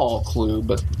the wall clue,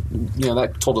 but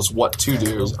that told us what to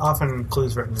do. There's often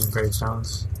clues written in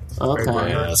gravestones. Okay.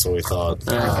 Yeah, that's what we thought.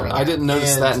 I didn't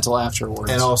notice And- that until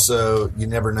afterwards. And also, you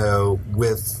never know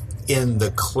within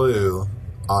the clue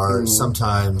are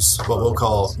sometimes what we'll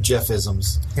call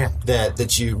Jeffisms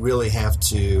that you really have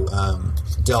to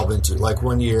delve into. Like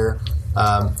one year,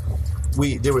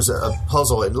 there was a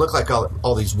puzzle. It looked like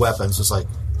all these weapons. It was like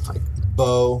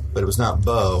bow, but it was not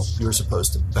bow. You were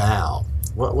supposed to bow.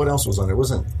 What else was on it? It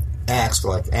wasn't axe,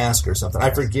 like ask or something. I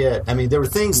forget. I mean, there were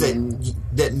things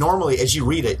that normally, as you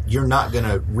read it, you're not going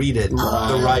to read it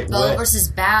the right Bow way. versus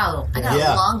bow. I got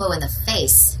a longbow in the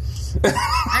face.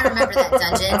 I remember that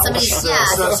dungeon. Somebody,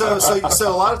 So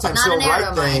a lot of times not he'll an arrow,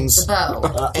 write mine, things, the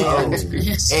bow.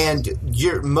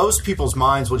 and most people's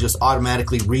minds will just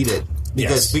automatically read it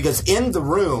because in the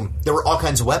room there were all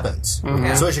kinds of weapons.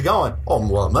 Mm-hmm. So as you're going,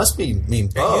 it must mean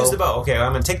bow. Use the bow. Okay,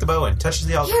 I'm going to take the bow and touch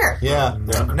the altar. Here. Yeah.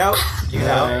 No.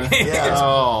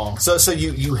 Oh. So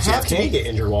you have to Can't get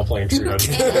injured while playing True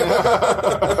Dungeon.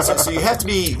 so you have to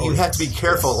be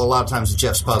careful a lot of times with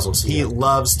Jeff's puzzles. He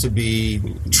loves to be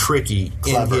tricky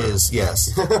in his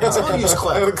We'll use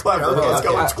clever. Let's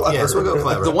go with clever. Yes, we'll go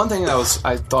clever. The one thing that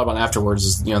I thought about afterwards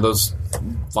is those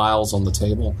vials on the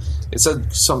table. It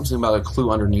said something about a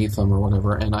clue underneath them or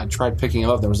whatever, and I tried picking them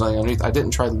up. There was nothing underneath. I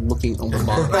didn't try looking on the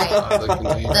bottom of the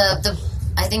container.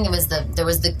 I think it was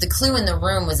the clue in the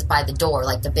room was by the door,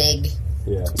 like the big.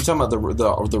 Yeah. You talking about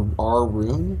our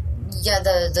room? Yeah,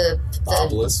 the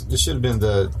Obelisk. This should have been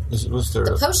the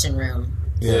potion room.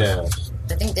 Yeah.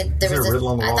 I think that there Is was there a riddle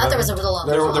on the I wall thought there? there was a riddle on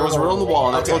the There wall. was a riddle on the wall,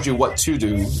 and I told you what to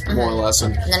do, more or less.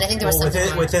 And And then I think there was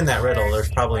something Within that riddle, there's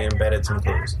probably embedded some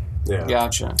clues. Yeah.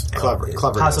 gotcha. Clever.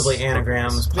 Possibly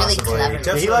anagrams. Really Possibly. clever.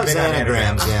 Jeff's He loves big on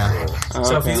anagrams. Yeah.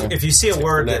 So Okay. if you see a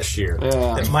word Next year. Yeah.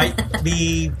 that might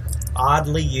be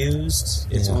oddly used,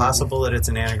 it's possible that it's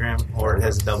an anagram or it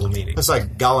has a double meaning. It's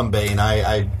like Gollum-Bane.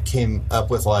 I came up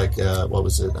with what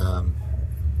was it?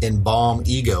 Embalm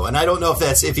ego, and I don't know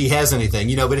if he has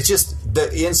anything, but it's just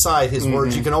the inside his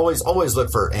words. You can always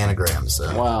look for anagrams.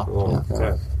 So. Wow.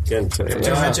 Okay. Again,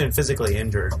 You mentioned physically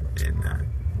injured in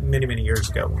many years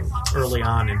ago. Early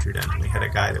on in True Dungeon, we had a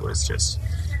guy that was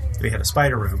we had a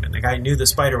spider room, and the guy knew the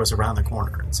spider was around the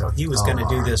corner, and so he was going to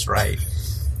do this right.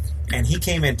 And he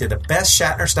came into the best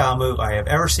Shatner-style move I have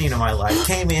ever seen in my life.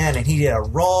 Came in, and he did a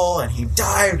roll, and he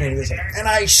dived, and he was like, and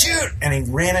I shoot! And he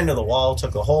ran into the wall,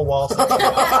 took the whole wall.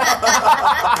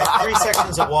 Got 3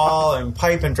 sections of wall, and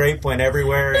pipe and drape went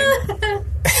everywhere. And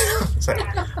it's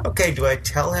like, okay, do I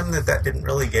tell him that didn't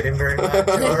really get him very much?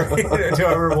 Or do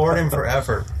I reward him for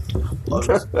effort?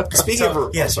 Speaking of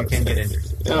Yes, you can get injured.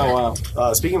 Oh,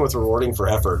 wow. speaking with rewarding for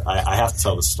effort, I have to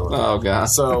tell this story. Oh, God.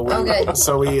 So good.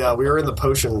 So we were in the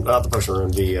potion, not the potion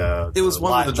room. It was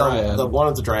one with the dryad. The one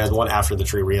with the dryad, the one after the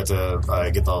tree. We had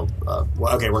to get the.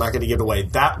 Okay, we're not going to give away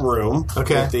that room.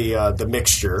 Okay. With the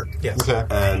mixture. Yes. Okay.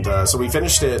 And so we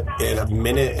finished it in a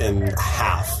minute and a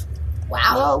half.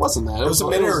 Wow. No, it wasn't that. It was a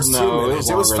minute or 2 minutes.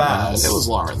 It was longer than fast. that. It was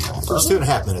longer than that. It was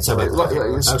 2.5 minutes. I bet. Look, it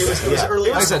was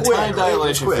early like I said, quick. time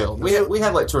dilation Quick. field. We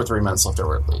had like 2 or 3 minutes left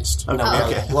over at least. No,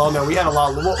 Okay. Well, we had a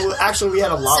lot. Well, actually, we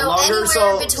had a lot So longer. anywhere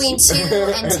So between 2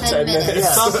 and 10 minutes. Yeah.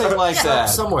 Something like that.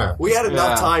 Somewhere. we had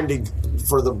enough Yeah. time to,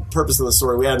 for the purpose of the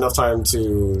story, we had enough time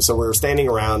to. So we were standing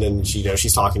around, and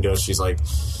she's talking to us. She's like,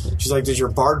 "Did your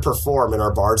bard perform?" And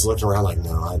our bard's looking around like,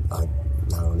 "No,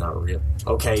 no, not really."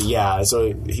 Okay, yeah.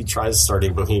 So he tries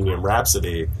starting Bohemian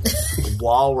Rhapsody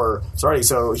while we're starting.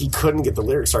 So he couldn't get the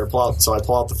lyrics. So I pull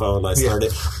out the phone. I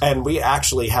started, and we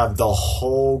actually have the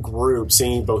whole group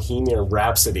singing Bohemian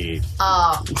Rhapsody.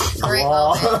 Oh, great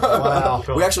moment. Wow.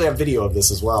 We actually have video of this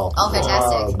as well. Oh,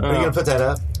 fantastic. Are you going to put that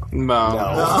up? No.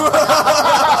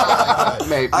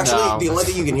 Actually, the only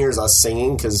thing you can hear is us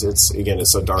singing because it's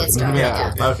so dark. It's dark,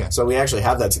 yeah. Okay. So we actually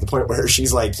have that to the point where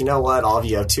she's like, you know what, all of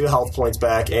you have 2 health points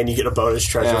back, and you get a bonus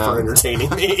treasure for entertaining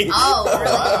me. Oh,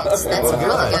 really? That's really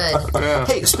good. Yeah.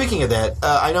 Hey, speaking of that,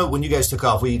 I know when you guys took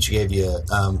off, we each gave you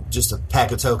just a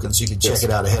pack of tokens so you could check it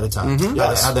out ahead of time.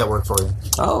 How'd that work for you?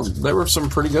 Oh, there were some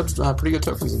pretty good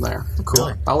tokens in there. Cool.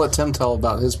 Really? I'll let Tim tell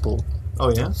about his pool. Oh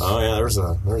yeah. Oh yeah, there's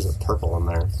a purple in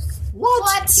there.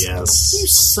 What? Yes. You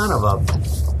son of a...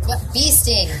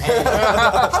 Beasting.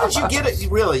 How did you get it?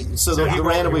 Really? So the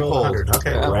random we pulled.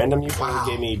 Okay. Random you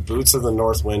gave me Boots of the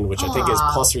North Wind, which I think is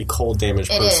 +3 cold damage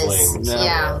per sling.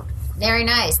 Yeah. Very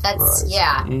nice. That's,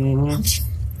 yeah. Mm-hmm.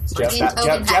 Jeff,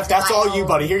 that's all you,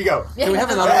 buddy. Here you go. Can we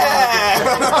have another one?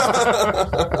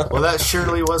 Well, that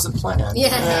surely wasn't planned.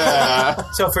 Yeah.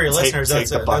 So for your listeners,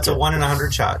 that's a 1 in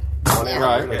 100 shot.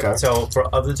 Right. Okay. So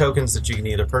of the tokens that you can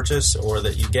either purchase or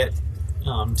that you get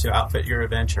to outfit your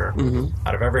adventure,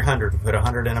 out of every 100, we put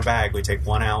 100 in a bag. We take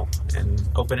 1 out and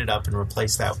open it up and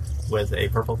replace that with a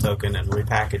purple token and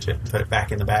repackage it, put it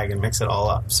back in the bag and mix it all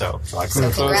up. So Congrats. in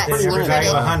every bag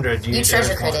of 100, You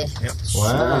treasure critted. Yep.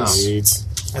 Wow. Sweet.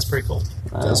 That's pretty cool.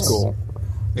 That's cool.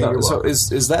 Yeah, So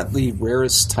is that the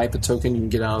rarest type of token you can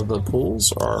get out of the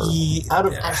pools, or Out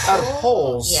of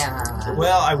polls. Yeah.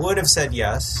 Well, I would have said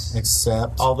yes,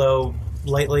 Except... although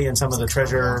lately in some of the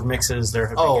treasure mixes, there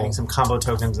have been getting some combo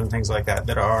tokens and things like that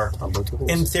are,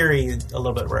 in theory, a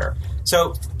little bit rare.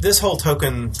 So this whole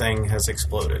token thing has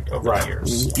exploded over the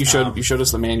years. you showed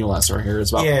us the manual that's right here.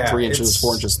 It's about 3 inches,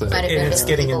 4 inches thick. Might have been It's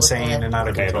getting insane and out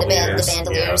of control. The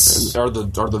bandoliers. Are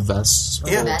the vests?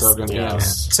 Yeah. the token? Yeah.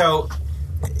 So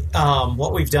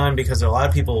what we've done, because a lot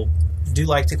of people do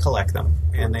like to collect them,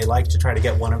 and they like to try to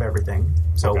get one of everything.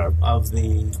 So of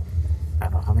the, I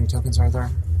don't know, how many tokens are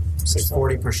there?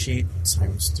 40 per sheet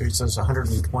times 3, so it's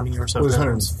 120 or so. It was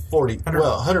 140.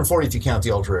 Well, 140 if you count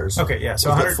the ultra rares. Okay, yeah, so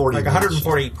We've got 40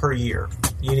 140 per year,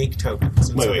 unique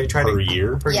tokens. And so they try per to,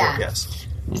 year? Per Yeah. year, yes.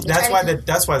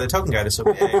 That's why the token guide is so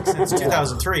big. Since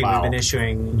 2003, we've been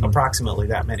issuing approximately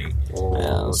that many.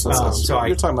 Yeah, so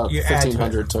you're talking about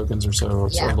 1,500 tokens or so over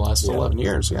the last 11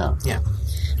 years. Yeah. Yeah.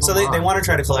 So they want to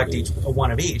try to collect one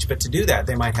of each, but to do that,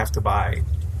 they might have to buy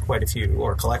quite a few,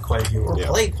 or collect quite a few, or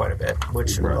play quite a bit,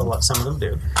 which some of them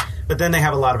do. But then they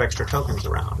have a lot of extra tokens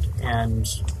around, and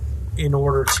in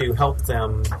order to help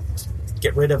them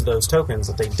get rid of those tokens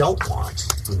that they don't want,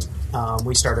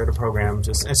 we started a program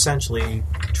to essentially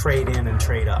trade in and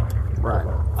trade up. Right.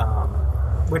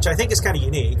 Which I think is kind of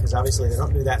unique, because obviously they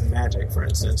don't do that in Magic, for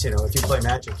instance. You know, if you play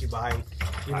Magic, you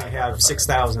may have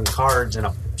 6,000 cards in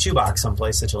a shoebox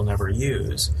someplace that you'll never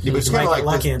use. Yeah, You might get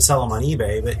lucky and sell them on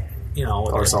eBay, but you know,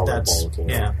 Or that's bulk,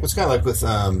 yeah. It's kind of like with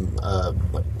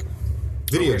like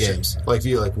video games, like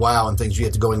WoW and things. You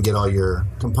have to go and get all your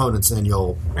components, and then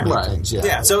you'll make things.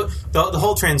 Yeah. So the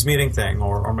whole transmuting thing,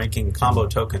 or making combo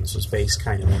tokens, was based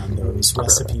kind of on those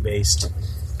recipe-based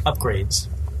upgrades,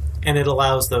 and it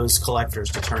allows those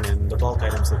collectors to turn in the bulk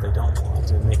items that they don't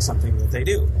want and make something that they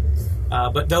do.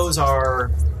 But those are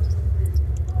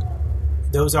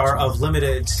of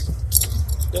limited.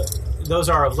 Those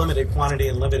are of limited quantity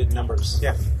and limited numbers.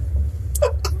 Yeah.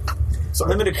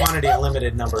 Limited quantity and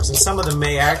limited numbers. And some of them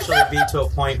may actually be to a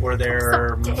point where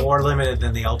they're more limited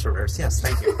than the ultra rares. Yes,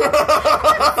 thank you.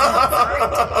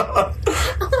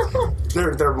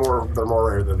 They're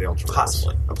more rare than the ultra rares.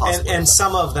 Possibly. And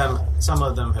some of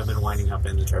them have been winding up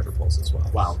in the treasure pools as well.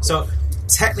 Wow. So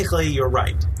technically you're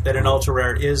right that an ultra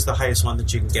rare is the highest one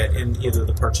that you can get in either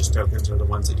the purchase tokens or the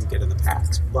ones that you get in the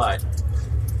packs. But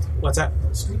what's that?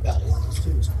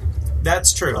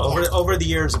 That's true. Over the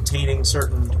years, obtaining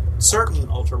certain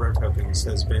ultra rare tokens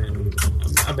has been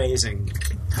amazing.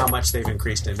 How much they've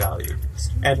increased in value,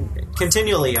 and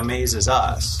continually amazes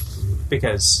us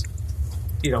because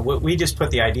we just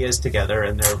put the ideas together,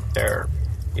 and they're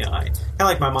kind of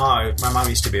like my mom. My mom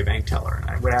used to be a bank teller, and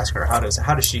I would ask her how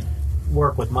does she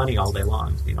work with money all day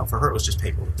long. For her it was just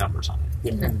paper with numbers on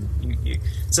it. Yeah. And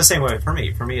it's the same way for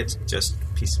me. For me, it's just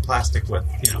a piece of plastic with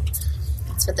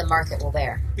That's what the market will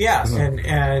bear. Yeah,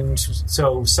 and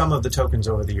so some of the tokens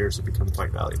over the years have become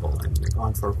quite valuable, and they've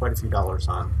gone for quite a few dollars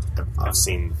on. I've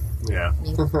seen, on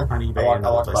eBay. I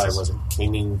walked by, was it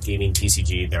Gaming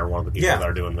TCG? They're one of the people that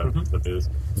are doing the booth,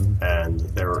 and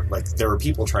there were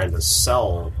people trying to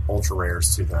sell ultra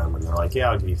rares to them, and they're like, "Yeah,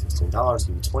 I'll give you $15,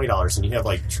 give you $20," and you have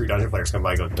like true dungeon players come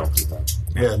by and go, "Don't do that.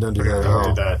 Yeah, don't do that at all.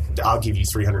 Don't do that. I'll give you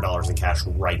 $300 in cash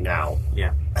right now."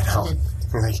 Yeah, I know.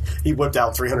 Like, he whipped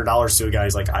out $300 to a guy.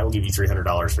 He's like, "I will give you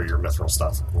 $300 for your mithril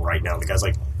stuff right now." The guy's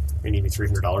like, "You need me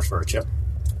 $300 for a chip?"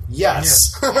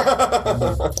 Yes.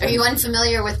 Are you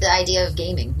unfamiliar with the idea of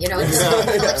gaming? You know, it's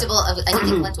collectible of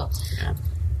anything collectible. Yeah.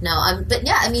 No, but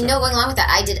yeah, I mean, no, going along with that,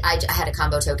 I had a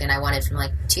combo token I wanted from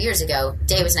like 2 years ago.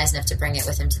 Dave was nice enough to bring it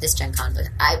with him to this Gen Con, but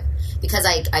because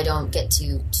I don't get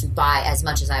to buy as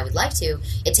much as I would like to,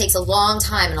 it takes a long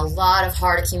time and a lot of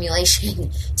hard accumulation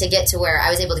to get to where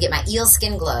I was able to get my eel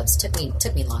skin gloves. Took me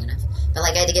long enough, but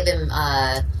like I had to give him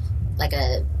like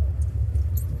a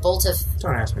bolt of.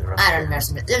 Don't ask me the recipe. I don't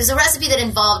remember. There was a recipe that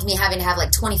involved me having to have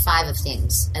like 25 of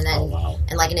things, and then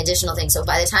and like an additional thing. So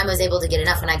by the time I was able to get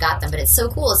enough, and I got them, but it's so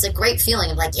cool. It's a great feeling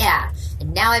of like, yeah,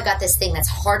 and now I've got this thing that's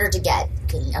harder to get.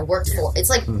 I worked for. It's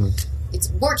like it's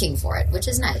working for it, which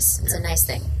is nice. It's a nice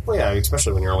thing. Well, yeah,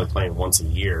 especially when you're only playing once a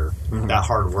year, that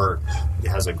hard work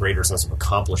has a greater sense of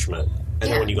accomplishment. And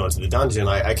then when you go into the dungeon,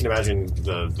 I can imagine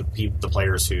the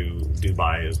players who do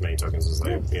buy as many tokens as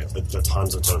they, the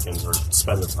tons of tokens, or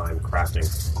spend the time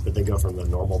crafting, that they go from the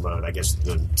normal mode, I guess,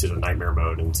 to the nightmare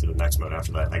mode and to the next mode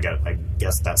after that. I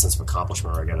guess that sense of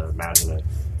accomplishment, or I got to imagine it,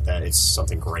 that it's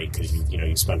something great because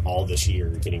you spent all this year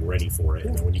getting ready for it,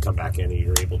 and then when you come back in,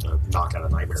 you're able to knock out a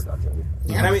nightmare dungeon.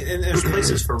 Yeah. And I mean, and there's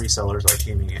places for resellers like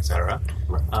Gaming, etc.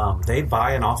 They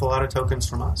buy an awful lot of tokens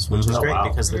from us, which is great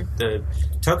because the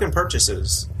token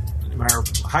purchases, no matter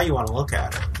how you want to look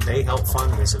at it, they help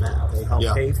fund this event. They help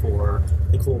pay for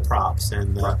the cool props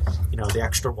and the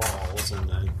extra walls and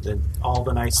the all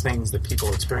the nice things that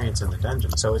people experience in the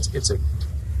dungeon. So it's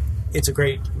a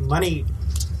great money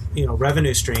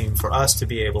revenue stream for us to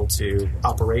be able to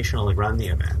operationally run the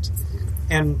event.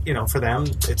 And for them,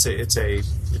 it's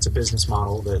a business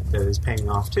model that is paying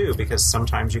off too, because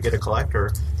sometimes you get a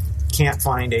collector can't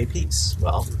find a piece.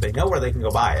 Well, they know where they can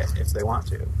go buy it if they want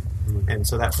to, and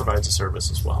so that provides a service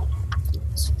as well.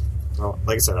 Well,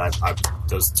 like I said,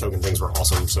 those token things were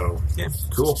awesome. So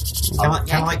Cool. Kind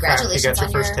of like crack. You got your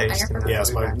first taste. Yeah,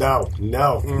 it's like no,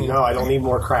 I don't need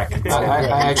more crack.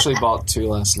 I actually bought 2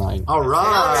 last night. All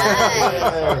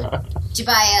right. Did you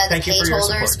buy the Thank you page for your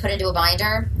holders support. put into a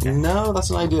binder? No, that's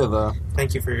an idea though.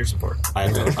 Thank you for your support.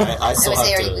 I still have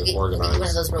to we organize. get one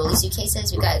of those roll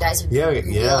suitcases. We've got guys who Yeah.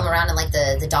 wheel them around in like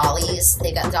the dollies.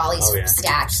 They got dollies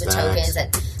stacked with tokens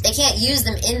that they can't use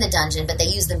them in the dungeon, but they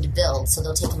use them to build. So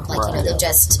they'll take them they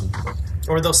just.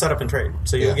 Or they'll set up and trade.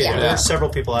 So you get there's several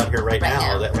people out here right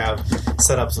now that have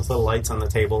setups with little lights on the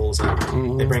tables,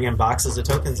 and they bring in boxes of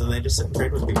tokens and they just sit and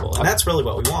trade with people. And that's really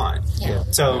what we want. Yeah.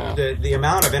 So the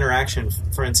amount of interaction,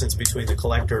 for instance, between the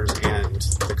collectors and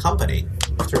the company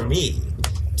through me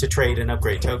to trade and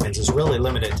upgrade tokens is really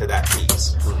limited to that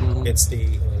piece. It's the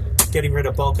getting rid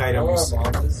of bulk items,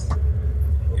 and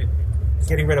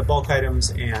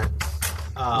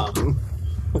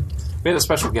We had a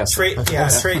special guest.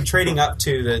 Trading up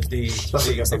to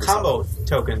the combo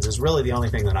tokens is really the only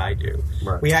thing that I do.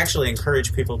 Right. We actually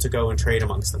encourage people to go and trade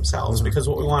amongst themselves because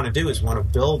what we want to do is we want to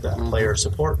build that player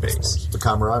support base. The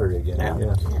camaraderie again.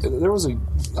 Yeah.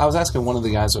 I was asking one of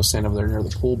the guys that was standing over there near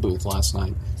the pool booth last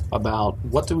night about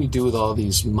what do we do with all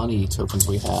these money tokens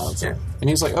we have. Yeah. And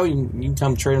he's like, oh, you can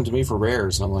come trade them to me for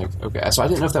rares. And I'm like, okay. So I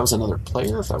didn't know if that was another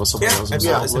player, if that was somebody else.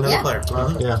 It's another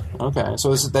player. Yeah. Okay.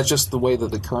 So is that just the way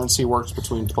that the currency works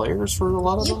between players for a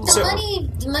lot of them?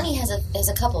 The money has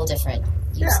a couple of different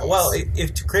uses. Yeah, well,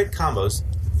 if to create combos,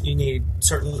 you need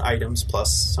certain items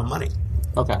plus some money.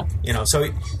 Okay. So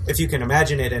if you can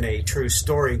imagine it in a true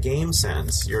story game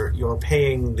sense, you're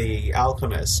paying the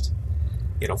alchemist,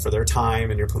 for their time,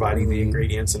 and you're providing the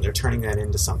ingredients, and they're turning that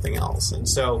into something else. And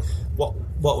so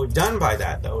what we've done by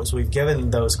that, though, is we've given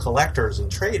those collectors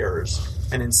and traders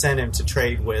an incentive to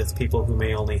trade with people who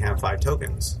may only have 5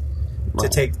 tokens. Right. To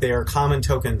take their common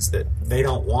tokens that they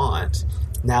don't want,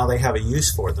 now they have a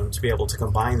use for them to be able to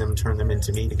combine them, turn them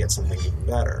into me to get something even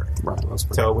better. Right.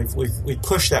 So we've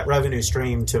pushed that revenue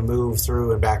stream to move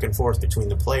through and back and forth between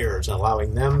the players, and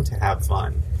allowing them to have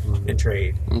fun and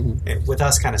trade, and with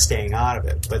us kind of staying out of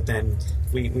it. But then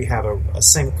we have a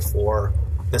sink for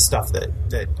the stuff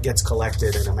that gets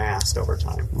collected and amassed over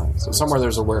time. Right. So somewhere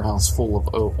there's a warehouse full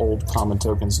of old common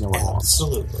tokens no one wants.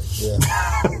 Absolutely. Yeah.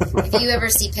 If you ever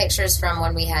see pictures from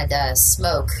when we had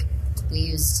smoke, we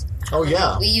used. Oh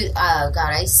yeah. We used.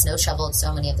 I snow shoveled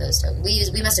so many of those tokens.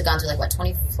 We must have gone through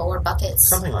 24 buckets.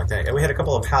 Something like that. And we had a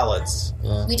couple of pallets.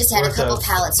 Yeah. We just had a couple of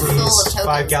pallets full of tokens.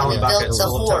 5-gallon and we built buckets the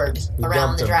full of horde tokens.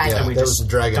 around the dragon. Yeah, there was a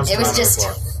dragon. It was just.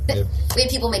 Yep. We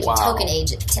had people making token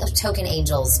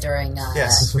angels during.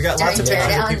 Yes, we got lots of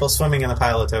pictures of people swimming in the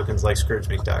pile of tokens like Scrooge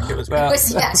McDuck. It was great. That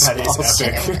is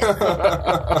epic.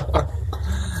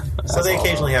 So they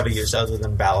occasionally have a use other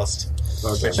than ballast.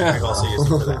 Okay. I've also used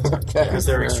them for that because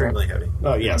they're extremely heavy.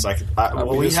 Oh yes, I could.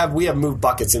 Well, we have moved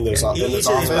buckets in this Each in of this these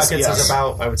office. buckets Yes. is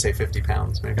about, I would say, 50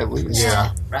 pounds, maybe. At least.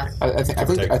 Yeah. Rough. I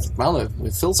don't know.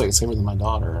 It feels like it's same with my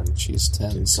daughter, and she's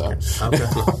 10. So Okay.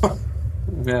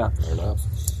 yeah. Fair enough.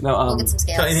 No. We'll get some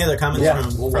scales. So, any other comments Yeah.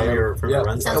 from your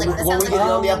runs? Sounds like- when we get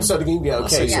on the like- episode again, yeah.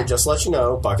 Okay, Yeah. so just to let you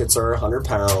know, buckets are 100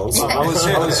 pounds. I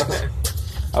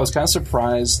was kind of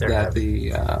surprised They're that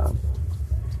heavy.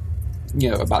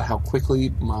 about how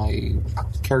quickly my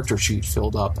character sheet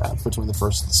filled up between the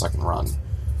first and the second run.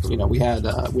 You know, we have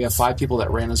 5 people that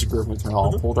ran as a group. We kind of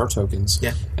all pulled our tokens,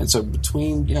 Yeah. and so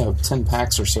between 10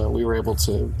 packs or so, we were able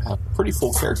to have pretty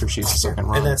full character sheets the second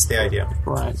run. And that's the idea.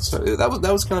 Right, so that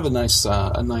was kind of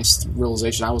a nice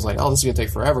realization. I was like, oh, this is gonna take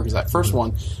forever because that first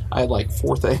one, I had like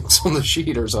 4 things on the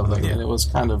sheet or something, and it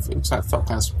felt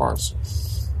kind of sparse.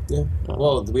 Yeah.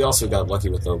 Well, we also got lucky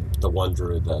with the one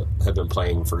druid that had been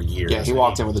playing for years. Yeah, he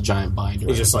walked in with a giant binder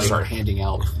He's just and like- started handing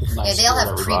out. Yeah, Nice they all to have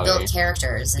everybody. pre-built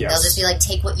characters, and Yes. they'll just be like,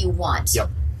 take what you want. Yep.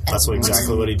 That's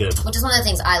exactly what he did. Which is one of the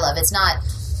things I love. It's not,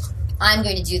 I'm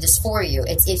going to do this for you.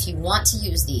 It's if you want to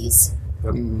use these,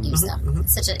 use them.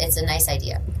 It's a nice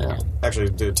idea. Yeah.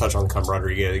 Actually, to touch on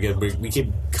camaraderie again, we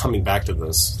keep coming back to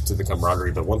the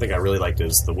camaraderie. But one thing I really liked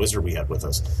is the wizard we had with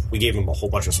us. We gave him a whole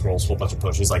bunch of scrolls, a whole bunch of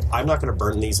push. He's like, I'm not going to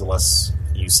burn these unless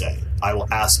you say. I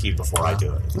will ask you before I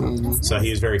do it. So he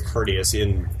was very courteous.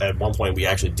 At one point, we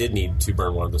actually did need to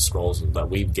burn one of the scrolls that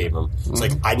we gave him. It's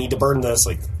like, I need to burn this.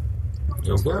 Like,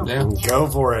 Yeah. go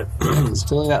for it.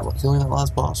 Killing that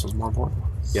last boss was more important.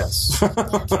 Yes.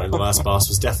 The last boss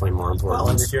was definitely more important. Well,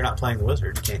 and if you're not playing the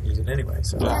wizard, you can't use it anyway.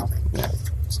 So Yeah. Yeah.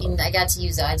 And I got to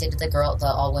use I did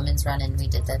the all women's run, and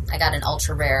I got an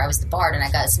ultra rare. I was the bard, and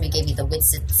somebody gave me the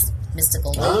Widsith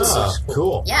mystical loot.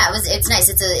 Cool. Yeah, it's nice.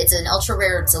 It's an ultra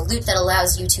rare. It's a loot that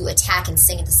allows you to attack and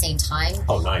sing at the same time.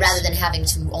 Oh, nice. Rather than having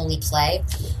to only play.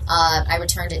 I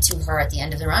returned it to her at the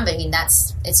end of the run, but I mean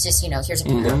it's just here's a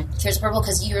purple, here's a purple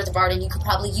because you're the bard and you could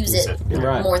probably use it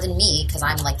Right. more than me because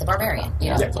I'm like the barbarian.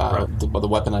 You know? Yeah, the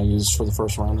weapon I used for the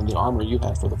first round and the armor you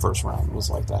had for the first round was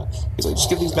like that. He's like, just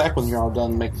give these back when you're all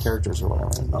done making characters or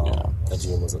whatever. And, That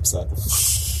GM was upset.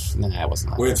 Nah, it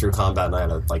wasn't like We went that. through combat and I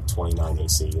had 29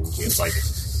 AC, and he was like,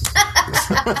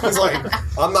 he's like,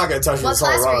 I'm not going to touch What this whole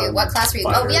class were run. you? What class were you?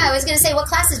 Fighter. Oh yeah, I was going to say what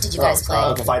classes did you guys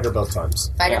play? Fighter both times.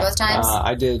 Fighter Yeah. both times.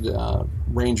 I did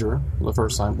Ranger the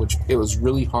first time, which it was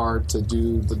really hard to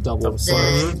do the double.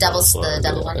 the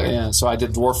double one. Yeah, so I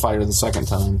did Dwarf Fighter the second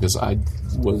time because I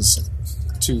was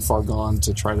too far gone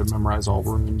to try to memorize all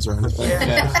runes or anything.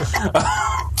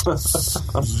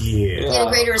 You have a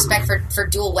greater respect for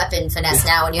dual weapon finesse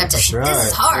now, and you have to. This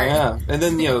is hard. Yeah, and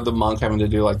then the monk having to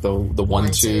do like the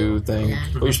 1-2 thing. Yeah.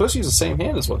 Well, you're supposed to use the same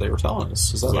hand, is what they were telling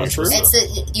us. Is that not true?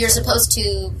 You're supposed to.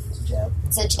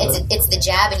 It's the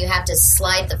jab, and you have to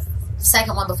slide the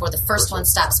second one before the first one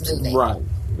stops moving. Right.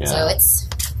 Yeah. So it's.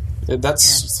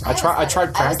 That's. I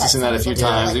tried practicing that a few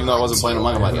times, even though I wasn't playing a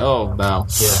monk. I'm like, oh no.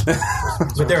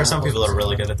 but there are some people that are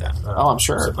really good at that. Oh, I'm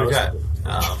sure. We've got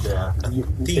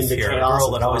Thief here, a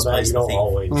girl that always plays the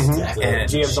Thief. And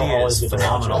she GMs don't always is get the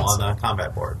phenomenal shots. on the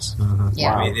combat boards.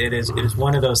 Yeah. I mean, it is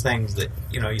one of those things that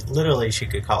literally she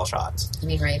could call shots. You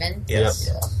mean Raven? Yes.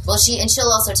 Yep. Well, she'll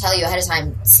also tell you ahead of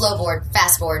time. Slow board,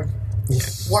 fast board,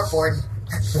 warp board.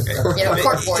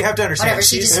 Court board. You have to understand. Whatever.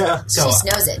 She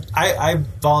knows it. I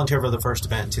volunteered for the first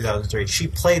event in 2003. She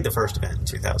played the first event in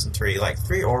 2003 like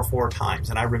 3 or 4 times,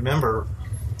 and I remember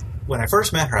when I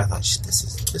first met her, I thought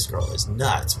this girl is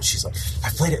nuts. But she's like, I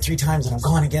played it 3 times, and I'm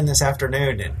going again this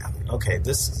afternoon. And I'm like, okay,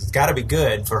 this has got to be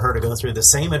good for her to go through the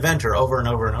same adventure over and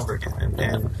over and over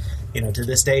again. And to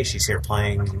this day, she's here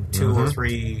playing 2 or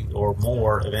 3 or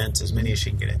more events, as many as she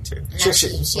can get into. Now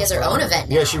she has her own event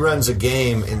now. Yeah, she runs a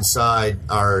game inside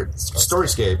our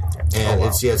Storyscape, and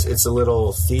it's a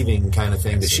little thieving kind of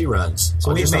thing that she runs.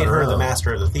 So we've just made on her the own.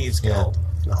 master of the Thieves Guild.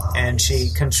 And she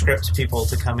conscripts people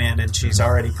to come in, and she's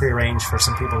already prearranged for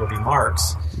some people to be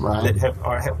marks Right. that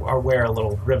or wear a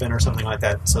little ribbon or something like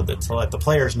that, so that to let the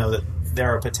players know that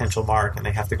they're a potential mark, and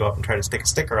they have to go up and try to stick a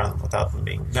sticker on them without them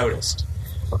being noticed.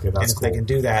 Okay, And that's if cool. they can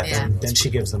do that, Yeah. then she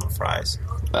gives them a prize.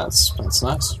 That's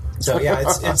nice. So yeah,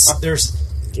 it's there's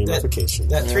Gamification.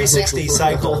 that 360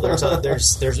 cycle.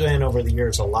 There's been over the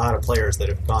years a lot of players that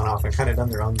have gone off and kind of done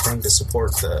their own thing to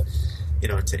support the,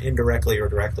 to indirectly or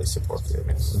directly support the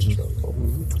event, which is really cool.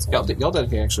 Y'all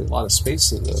dedicate actually a lot of space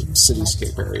to the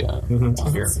cityscape area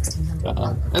out here.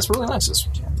 It's really nice.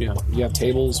 You have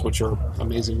tables, which are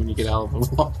amazing when you get out of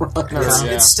a long run.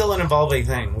 It's still an evolving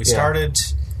thing. We started,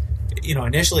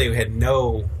 initially we had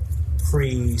no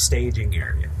pre-staging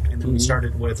area, and then we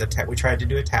started with we tried to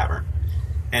do a tavern,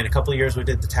 And a couple of years we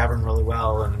did the tavern really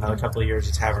well, and another couple of years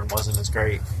the tavern wasn't as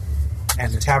great.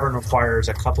 And the tavern requires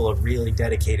a couple of really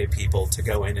dedicated people to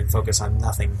go in and focus on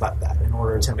nothing but that in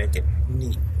order to make it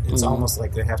neat. It's almost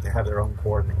like they have to have their own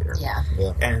coordinator. Yeah.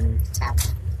 And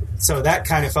Tavern. so that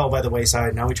kind of fell by the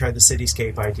wayside. Now we tried the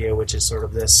cityscape idea, which is sort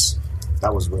of this.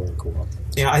 That was really cool.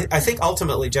 You know, I think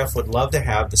ultimately Jeff would love to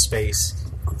have the space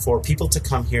for people to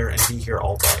come here and be here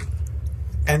all day.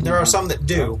 And there are some that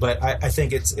do, but I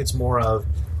think it's more of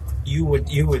you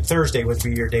would Thursday would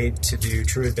be your day to do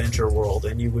True Adventure World,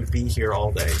 and you would be here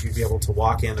all day. You'd be able to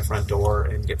walk in the front door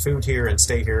and get food here and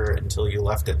stay here until you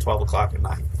left at 12 o'clock at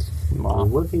night. There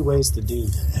would be ways to do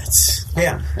that.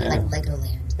 Yeah. Like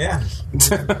Legoland. Yeah.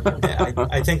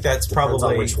 I think that's Depends on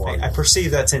probably, which one. I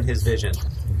perceive that's in his vision.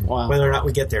 Wow. Whether or not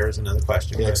we get there is another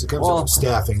question. Yeah, 'cause it comes up with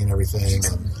staffing and everything,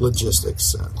 and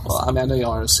logistics. Well, I mean, I know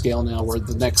y'all are at a scale now where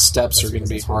the next steps are going to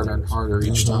be harder and harder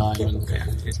each time.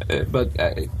 And, but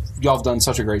y'all have done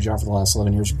such a great job for the last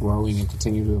 11 years growing and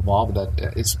continue to evolve that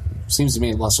it seems to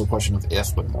me less of a question of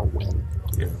if, but more when.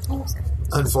 Yeah.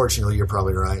 Unfortunately, you're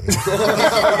probably right.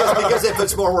 because it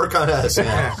puts more work on us.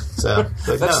 Yeah. So,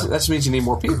 but That no. just means you need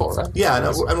more people, right? Yeah,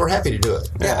 and we're happy to do it.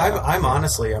 Yeah, I'm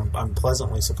honestly, I'm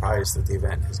pleasantly surprised that the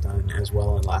event has done as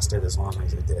well and lasted as long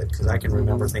as it did. Because I can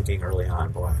remember thinking early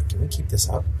on, boy, can we keep this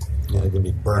up? Yeah, going to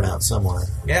be burnt out somewhere.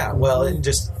 Yeah, well, and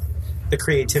just the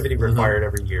creativity required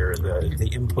every year, the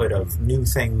input of new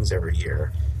things every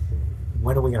year.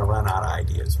 When are we going to run out of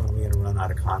ideas? When are we going to run out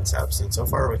of concepts? And so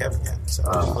far, we haven't yet. So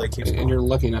hopefully it keeps And going. you're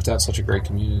lucky enough to have such a great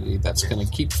community that's going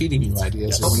to keep feeding you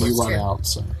ideas when you run out.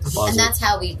 So. And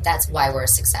that's why we're a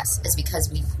success, is because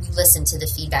we listen to the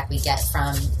feedback we get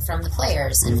from the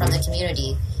players and from the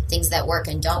community, things that work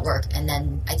and don't work. And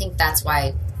then I think that's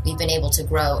why we've been able to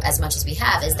grow as much as we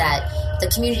have, is that the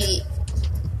community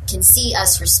can see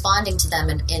us responding to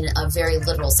them in a very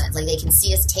literal sense. Like, they can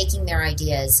see us taking their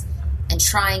ideas and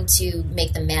trying to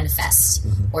make them manifest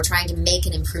or trying to make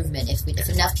an improvement. If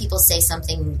enough people say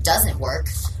something doesn't work,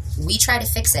 we try to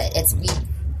fix it.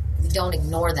 We don't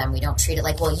ignore them. We don't treat it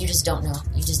like, well, you just don't know.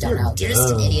 You just don't know. You're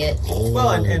just an idiot. Well,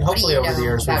 and What do hopefully you over the know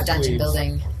years about dungeon we've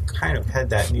building? kind of had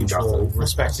that mutual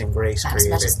respect and grace Not as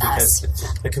created, much as us.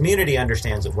 because the community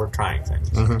understands that we're trying things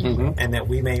and that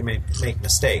we may make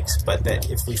mistakes, but that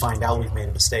if we find out we've made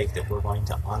a mistake, that we're going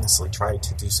to honestly try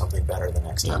to do something better the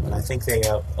next time. And I think they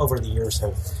over the years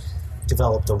have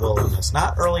developed a willingness.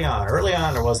 Not early on. Early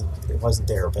on, it wasn't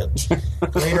there, but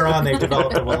later on, they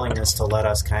developed a willingness to let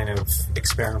us kind of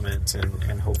experiment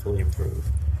and hopefully improve.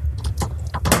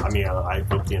 I mean, I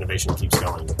hope the innovation keeps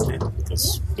going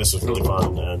because this is really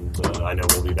fun, and I know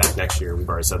we'll be back next year. We've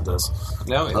already said this.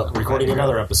 No, Recording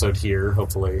another episode here,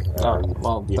 hopefully.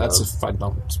 well, that's if I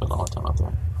don't spend a lot of time out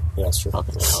there. Yeah, that's true.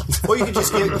 Okay. Well, you can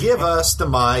just give us the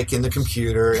mic and the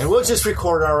computer, and we'll just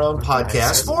record our own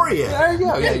podcast for you. There you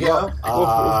go. There you go.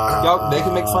 Y'all, they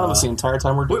can make fun of us the entire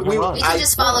time we're doing it. We can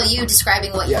just follow you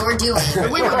describing what you're doing.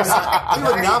 We would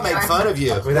not make fun of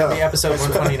you. Would that be episode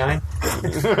 129?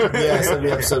 Yes, that'd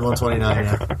be episode 129.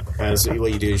 Yeah. And so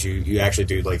what you do is you actually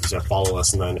do, like you said, follow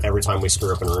us, and then every time we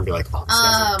screw up in a room, be like, oh,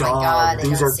 Oh my god, they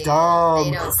These don't are see dumb.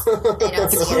 it. They don't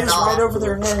see it at all. right over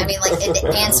their head. I mean, like,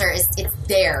 the answer is, it's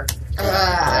there.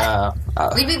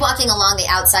 We'd be walking along the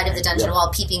outside of the dungeon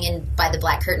wall, peeping in by the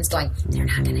black curtains, going, "They're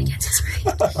not going to get this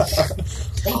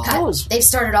right. They've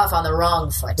started off on the wrong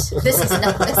foot. This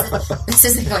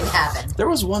isn't going to happen." There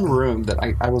was one room that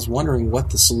I was wondering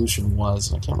what the solution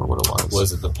was, and I can't remember what it was.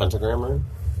 was it the pentagram room?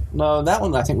 No, that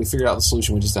one I think we figured out the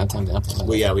solution. We just didn't have time to implement it.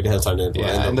 Well, yeah, we did have time to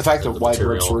implement Yeah, and the fact that white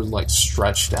material. bricks were like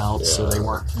stretched out, so Yeah. they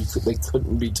weren't. They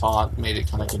couldn't be taught. Made it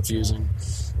kind of confusing.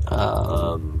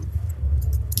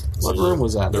 What room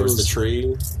was that? There was the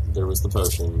tree. There was the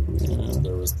potion.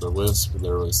 There was the wisp.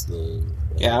 There was the.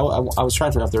 Yeah, I was trying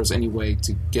to figure out if there was any way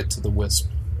to get to the wisp.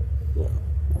 Yeah.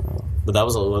 But that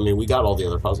was. I mean, we got all the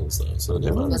other puzzles though. So it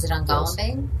didn't matter. Was it on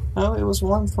Gollum? No, it was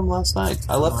one from last night.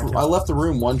 I left the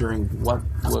room wondering what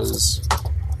was.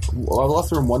 Well, I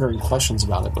left the room wondering questions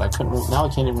about it, but I couldn't. Now I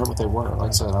can't even remember what they were. Like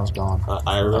I said, I was gone.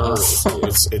 I remember.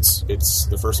 It's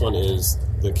the first one is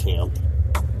the camp.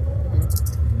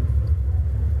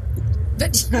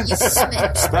 But you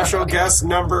smoked. Special guest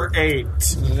number 8.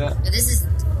 Yeah. But this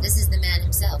is the man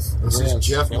himself. This is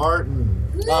Jeff Martin.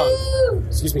 Woo!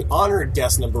 Excuse me, honored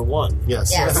guest number 1.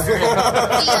 Yes. Yes.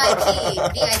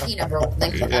 VIP number of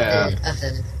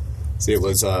the. See, it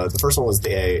was the first one was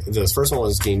the egg. The first one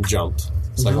was getting jumped.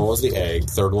 Second one was the egg.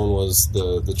 Third one was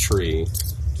the tree.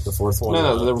 The fourth one.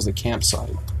 No, there was a campsite.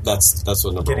 That's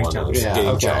what number Getting 1 jumped. was. Yeah, Getting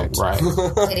okay, jumped. right.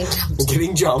 Getting jumped.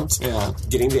 Getting jumped. Yeah,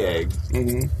 Getting the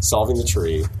egg. Solving the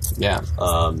tree. yeah.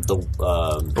 The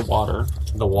The water.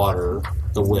 the water.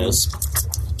 the Wisp.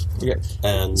 Yeah.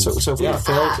 And So if we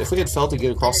had failed to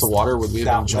get across the water, would we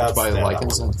have been jumped by the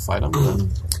Lycans and fight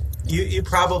them? You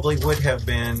probably would have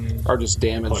been Or just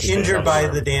damaged? injured by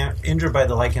the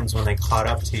Lycans when they caught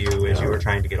up to you as you were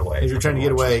trying to get away. As you're trying to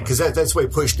get away, because that's the way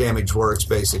push damage works,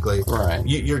 basically. Right.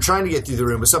 You're trying to get through the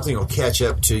room, but something will catch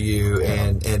up to you,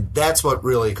 and that's what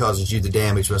really causes you the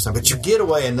damage most of the time. But you get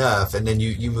away enough, and then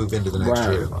you move into the next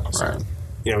room. Right.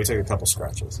 Yeah, we took a couple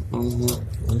scratches.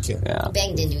 Mm-hmm. Okay. Yeah.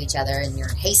 Banged into each other in your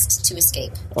haste to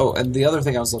escape. Oh, and the other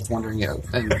thing I was left wondering, and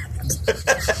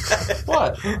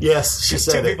what? Yes, she Two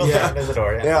said it. people down to the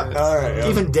door. Yeah, all right. Yeah.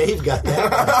 Even Dave got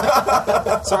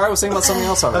that. Sorry, I was thinking about something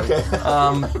else already. Okay.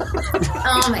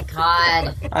 Oh my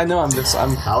god. I know I'm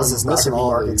How is this not missing going to be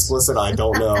all marked of these. explicit? I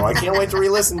don't know. I can't wait to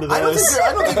re-listen to this.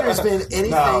 I don't think there's been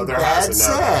anything No, there bad hasn't.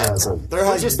 No, there said. hasn't. There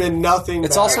has been nothing.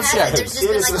 It's bad. all subjective. There's just It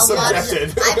been is like a lot of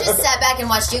subjective. I just sat back and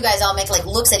watched you guys all make like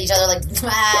looks at each other like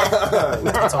ah.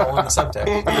 That's all in the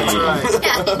subtext. That's right.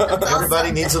 Yeah, that's all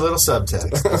Everybody needs a little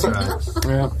subtext. That's right.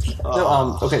 Yeah.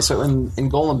 No, okay, so in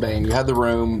Golem Bane, you had the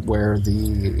room where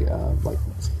the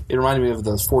it reminded me of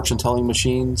those fortune-telling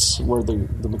machines, where the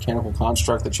mechanical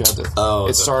construct that you had to. Oh,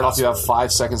 it started off. You have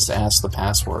 5 seconds to ask the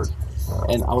password,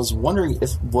 and I was wondering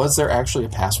was there actually a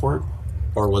password,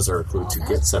 Or was there a clue to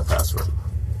get said password?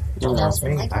 You know? That was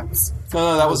from Lycans?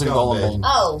 No, that was in Golem Golem Bane.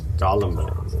 Oh,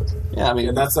 Gollum. Yeah, I mean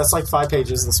Yeah, that's like 5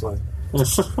 pages this way.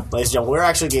 Ladies and gentlemen, we're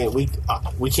actually getting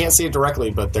we can't see it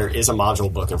directly, but there is a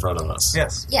module book in front of us.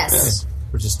 Yes. yes.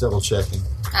 We're just double checking.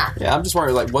 yeah, I'm just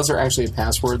wondering, like, was there actually a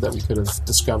password that we could have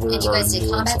discovered? Did you or guys do knew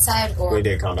or combat something? side or We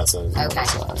did combat side. Okay.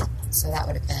 So, So that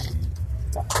would have been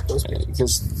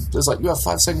because it's like you have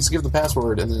 5 seconds to give the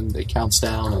password, and then it counts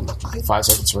down, and 5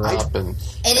 seconds are up, and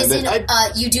it is and then in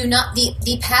you do not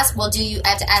the pass well do you I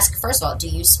have to ask first of all, do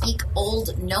you speak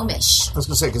Old Gnomish? I was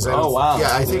going to say because wow.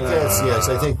 Yeah, I think that's yes.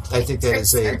 I think that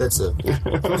is that's a.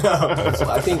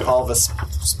 I think all of us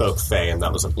spoke Fey, and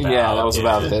that was about yeah, that was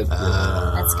about it.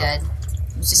 That's good.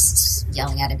 I was just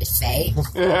yelling at him to Faye.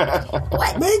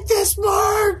 What? Make this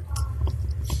mark.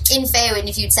 In Faye, and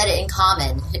if you'd said it in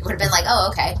common, it would have been like, oh,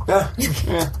 okay.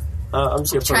 I'm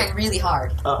just gonna Trying really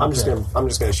hard. I'm just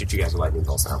gonna shoot you guys with lightning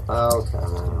bolts now. Okay.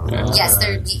 Yes,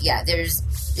 there's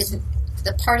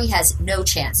the party has no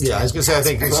chance. To Yeah, I was going to say I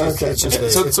think it's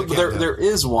just So there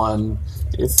is one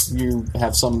if you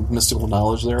have some mystical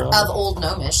knowledge thereof. Of Old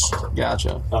Gnomish.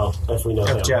 Gotcha. Oh, if we know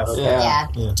him. Jeff. Okay. Yeah.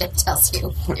 Jeff tells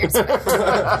you. Let's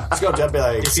go, Jeff. Be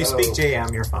like, If you speak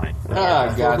JM, you're fine.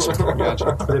 Gotcha.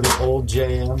 Could it be old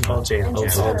JM? Old JM. Old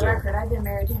Just for the JM. record, I've been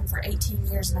married to him for 18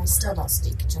 years and I still don't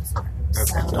speak Jeff Martin. So,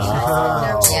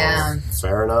 Oh, Yeah.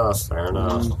 Fair enough.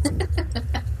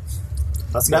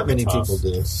 That's Not gonna be many tough. people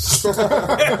do.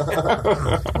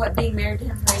 what, being married to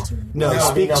him for 18 years? No,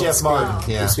 speak Jeff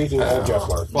Martin. Yeah. Speaking of Jeff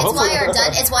Martin,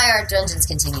 It's why our dungeons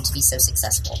continue to be so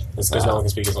successful. it's because no one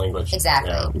can speak his language.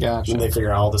 Exactly. Yeah. Gotcha. And they figure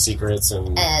out all the secrets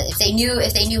and If they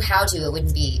knew how to, it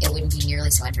wouldn't be nearly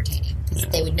so entertaining.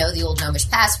 They would know the Old Gnomish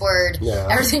password. Yeah.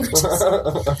 Everything would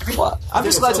just Well, I'm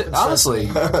just glad to, honestly.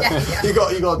 yeah. you go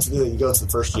to the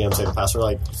first GM, say the password,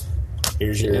 like,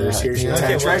 here's your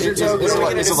Okay, treasure token.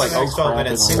 Is it like, oh, 12 crap,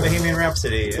 minutes. and all that? Bohemian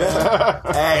Rhapsody.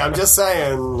 Hey, I'm just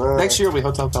saying. Next year we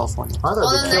Hotel California. I thought Well,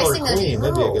 the the nice Killer thing that- Queen.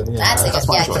 That'd be a good. That's a good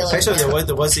my yeah, choice. killer. Actually,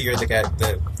 there was the year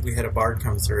that we had a bard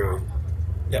come through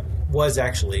that was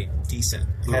actually decent.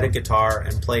 Had a guitar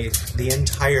and played the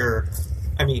entire.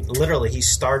 I mean, literally, he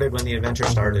started when the adventure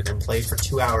started and played for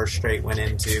 2 hours straight. Went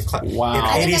into Wow.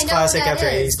 I think I 80s know classic who that after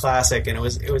is. 80s classic, and it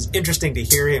was interesting to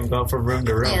hear him go from room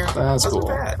to room. Yeah. That's Wasn't cool.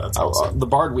 bad. That's Oh, awesome. the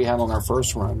bard we had on our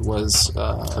first run was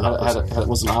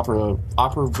was an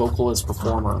opera vocalist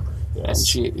performer, and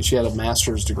she had a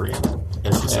master's degree in it.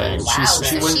 And she sang. And Wow, she so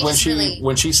she when just she really-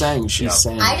 when she sang, she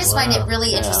sang. I just find it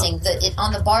really Yeah. interesting that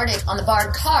on the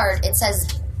bard card it says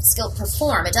skill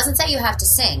perform. It doesn't say you have to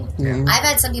sing. I've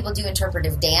had some people do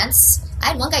interpretive dance. I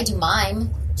had one guy do mime.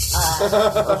 When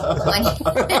I'm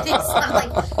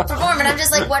like perform, and I'm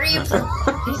just like, what are you? He's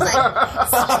like,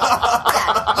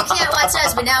 yeah, you can't watch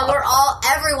us, but now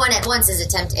everyone at once is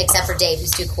except for Dave,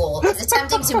 who's too cool, is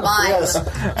attempting to mime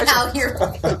how you're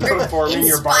Performing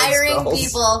your bard inspiring spells.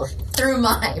 people through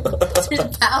mime, through the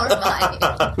power of mime.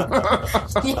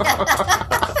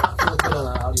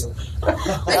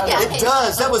 Yeah. It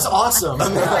does. That was awesome.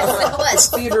 It was.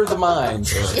 Theater of the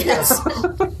mind. Yes.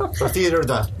 For theater of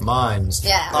the minds.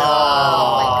 Yeah. Oh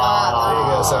my god. There you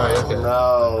go. Sorry. Okay.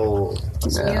 No.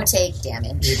 Yeah. You take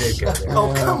damage. You did good.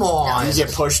 Oh, come on. You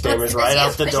get push damage right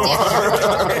out the door.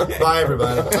 Bye,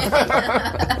 everybody.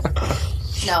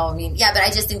 No, I mean, yeah, but I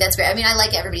just think that's great. I mean, I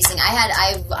like everybody singing.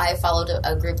 I followed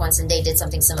a group once, and they did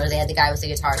something similar. They had the guy with the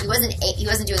guitar. He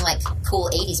wasn't doing like cool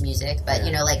 80s music, but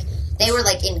you know, like they were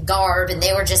like in garb, and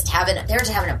they were just having a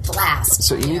blast.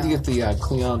 So you need to get the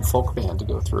Cleon folk band to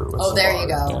go through. Oh, there you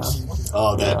go. Yeah.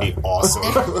 Oh, that'd be awesome.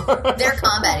 Their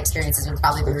combat experiences would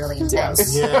probably be really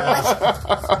intense.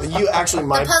 Yeah. You actually The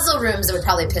might. puzzle rooms would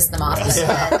probably piss them off.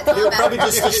 Yeah. The You'll probably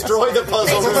just destroy the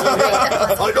puzzle.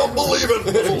 I don't believe it.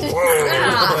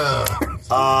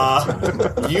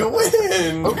 You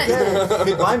win. Okay.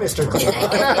 Goodbye, Mr.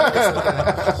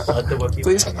 Let the Wookiee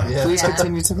Please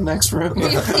continue to the next room.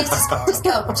 Please just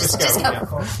go. Just go.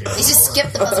 You just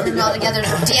skip the puzzle room altogether.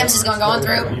 DM's just going to go on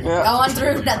through. Go on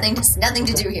through. Nothing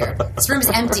to do here. This room is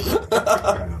empty.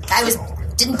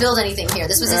 Didn't build anything here.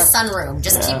 This was his sunroom.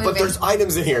 Just keep moving. But there's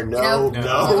items in here. No.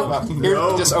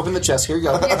 Here, just open the chest. Here you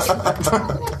go.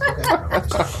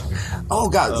 Oh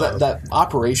god, that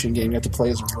Operation game you have to play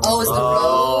as a rogue. Oh, it's the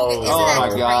rogue. Isn't that my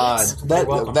great? god,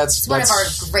 that's one of our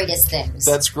greatest things.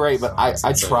 That's great, but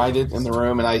I tried it in the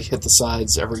room and I hit the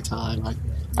sides every time.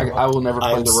 I will never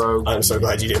play the rogue. I'm so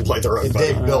glad you didn't play the rogue.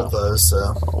 Dave built those,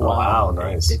 so Wow,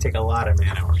 nice. They take a lot of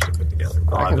man hours to put together.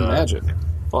 I can imagine.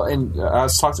 Well, and I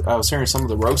was hearing some of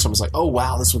the rogues. I was like, "Oh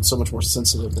wow, this one's so much more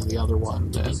sensitive than the other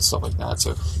one," and stuff like that.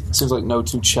 So it seems like no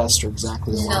two chests are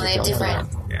exactly alike. No, they have different.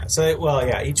 Yeah. So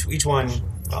each one.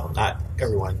 Well, not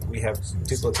everyone. We have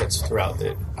duplicates throughout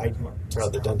the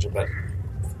dungeon, but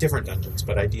different dungeons.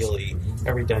 But ideally,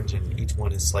 every dungeon, each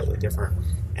one is slightly different.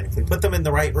 And if we put them in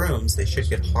the right rooms, they should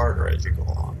get harder as you go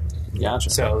along. Gotcha.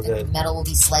 So the metal will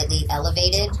be slightly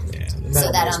elevated, so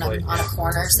that on a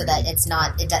corner, so that it's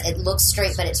not. It looks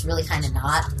straight, but it's really kind of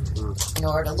not. In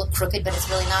order to look crooked, but it's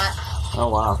really not. Oh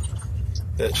wow!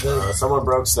 Someone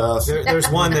broke stuff. There's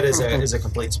one that is a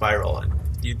complete spiral, and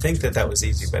you'd think that was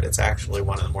easy, but it's actually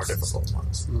one of the more difficult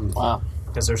ones. Wow!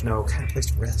 Because there's no kind of place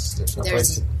to rest. There's no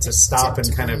place to stop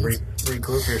and kind of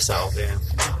regroup yourself in.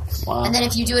 Wow. And then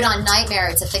if you do it on Nightmare,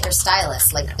 it's a thicker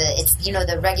stylus. Like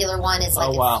the regular one is like,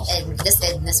 and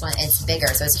this one it's bigger,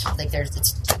 so it's like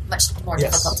it's much more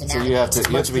difficult to navigate. So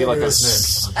you have to be like a.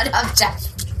 So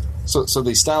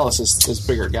the stylus is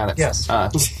bigger. Got it. Yes.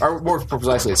 Or more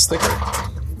precisely, it's thicker.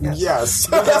 Yes.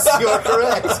 yes, you are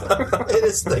correct. It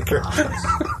is thicker.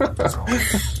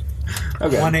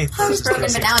 Okay. 1/8. I was broken,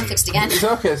 but now I'm fixed again.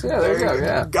 Okay. Yeah. There you go.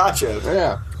 Yeah. Gotcha.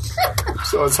 Yeah.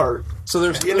 So it's hard. So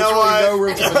there's You know what? no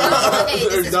room for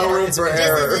There's no room for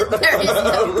error. There is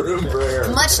no room for error.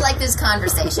 Much like this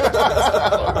conversation.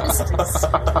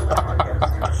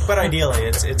 But ideally,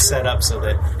 it's set up so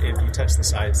that if you touch the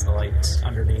sides, the light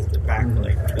underneath the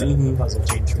backlight, the puzzle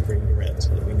change from green to red, so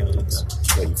that we know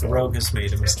that the rogue has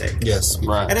made a mistake. Yes.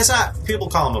 Right. And it's not. People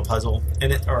call them a puzzle,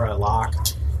 or a lock,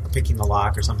 picking a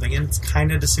lock or something, and it's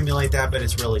kind of to simulate that, but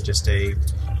it's really just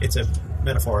it's a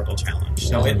metaphorical challenge.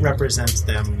 So it represents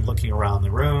them looking around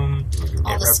the room.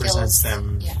 All it the represents skills.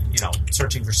 them,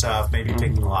 searching for stuff, maybe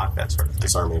picking a lock, that sort of thing.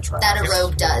 Disarming trap. That a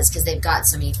rogue does, because they've got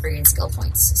so many friggin' skill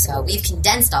points. So we've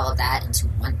condensed all of that into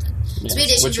one thing. Yeah. So we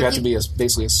did, Which you have to be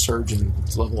basically a surgeon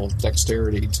level of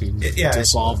dexterity to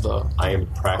solve the. I am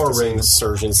practicing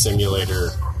Surgeon Simulator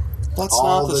That's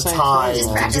all not the the same time. thing. just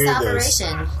to practice do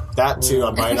operation. this. That too.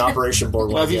 I'm buying Operation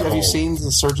Board. Have you seen the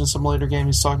Surgeon Simulator game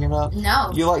he's talking about? No.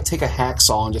 You take a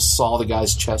hacksaw and just saw the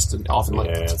guy's chest and often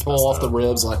pull off the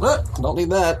ribs and don't need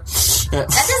that. That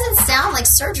doesn't sound like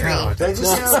surgery. No,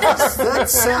 that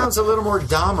sounds a little more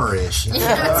Dahmer-ish. You know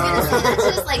what I was gonna say?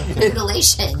 That's just like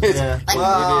mutilation. Like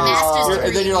master's degree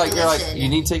And then you're like, mutilation. you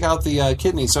need to take out the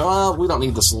kidney. So we don't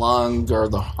need this lung or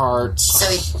the heart. So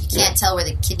you can't tell where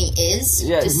the kidney is?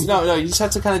 Yeah, no, you just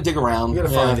have to kind of dig around. You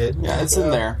gotta find it. Yeah, it's in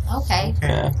there. Okay.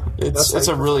 Yeah, it's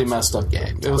a really messed up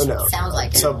game. It was Sounds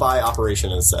like it. So buy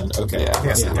Operation instead. Okay.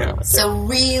 Yeah. So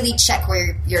really check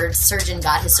where your surgeon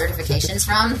got his certifications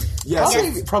from. Yes.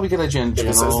 Probably get a gen If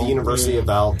it says the University of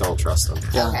Valve, don't trust them.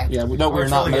 Yeah, Okay. yeah. No, we're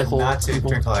It's not really good medical not to people.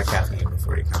 drink a lot of caffeine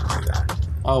before you come and do that.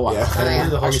 Oh wow! Yeah. I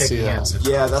The whole can see shaking that. hands.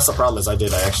 Yeah, that's the problem. I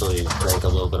actually drank a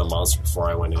little bit of Monster before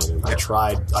I went in, and I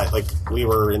tried. We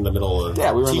were in the middle of we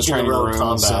were in the teaching training road room,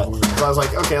 combat. so- I was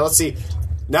like, okay, let's see.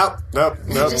 Nope,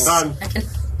 done.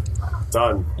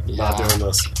 Not doing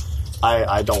this.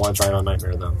 I don't want to try it on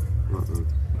Nightmare though.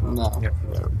 No. Yep.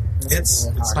 It's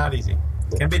not easy.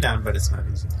 It can be done, but it's not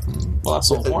easy. Well, that's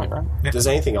the whole point, right? Does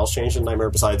anything else change in Nightmare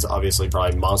besides obviously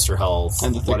probably monster health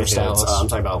And the thicker what it hits? stylus. I'm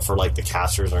talking about for the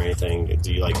casters or anything.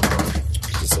 Do you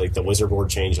just the wizard board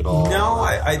change at all? No,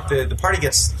 the party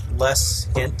gets less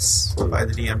hints by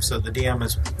the DM, so the DM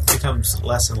becomes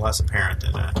less and less apparent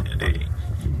in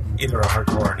either a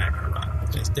hardcore or nightmare run.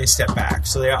 They step back,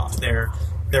 so they're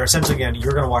they're essentially you're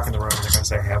going to walk in the room and they're going to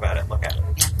say, "Have at it, look at it."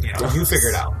 You know, you figure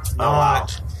it out. wow.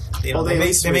 You know, Well, they may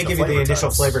read give you the initial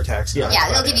text. flavor text. Yeah,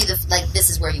 they'll give you this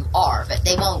is where you are, but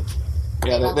they won't.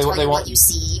 Yeah, They won't they tell you won't. what you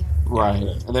see. Right,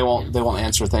 and they won't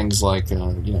answer things like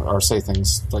or say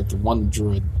things like the one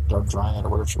druid or dryad or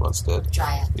whatever she was did.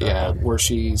 Dryad. Yeah, where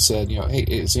she said, hey,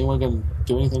 is anyone going to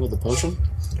do anything with the potion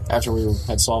after we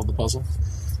had solved the puzzle?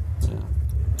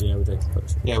 Yeah, we take the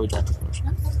potion. Yeah, we drank the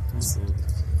potion.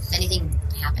 Anything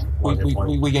happen?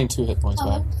 We gained 2 hit points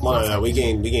back. No. We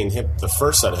gained the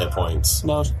first set of hit points.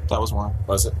 No, that was one.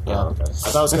 Was it? Yeah. Oh, okay. I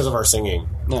thought it was because of our singing.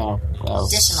 No, that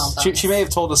was, Additional bonus. she may have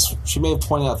told us. She may have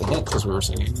pointed out the hint because we were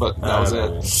singing, but that was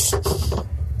it.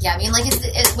 Yeah, I mean, like,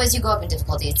 as you go up in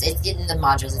difficulty, it's in the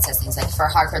modules, it says things like, for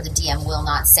hardcore, the DM will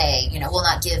not say, will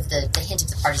not give the hint if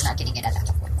the party's not getting it at that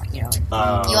point,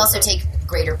 you also take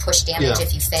greater push damage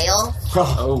if you fail,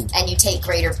 and you take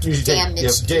greater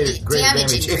damage. Greater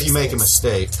damage if you make a increases.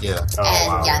 mistake. Yeah.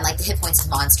 And like the hit points of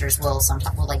monsters will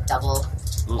sometimes like double,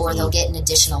 or they'll get an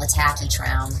additional attack each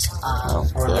round,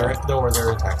 Or their attack. or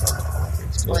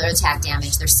their attack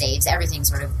damage, their saves, everything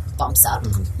sort of bumps up.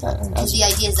 Because the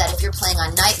idea is that if you're playing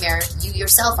on Nightmare, you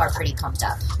yourself are pretty pumped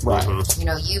up. Right.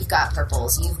 You've got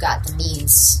purples, you've got the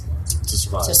means To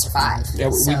survive. to survive.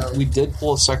 Yeah, we did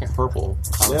pull a second purple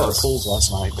out of our pools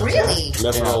last night. Really?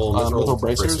 Mithril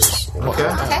bracers.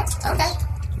 Okay.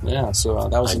 Yeah, so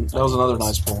that was another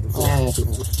nice pull.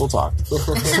 We'll talk.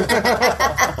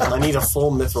 I need a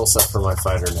full mithril set for my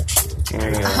fighter next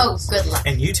year. Oh, good luck.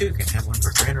 And you too can have one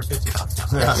for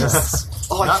 $350.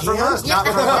 Oh, Not from us. Not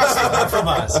from us. Not from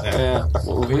us. Yeah.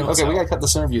 We got to cut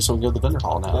this interview so we can go to the vendor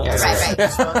hall now. Yeah.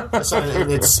 Right. So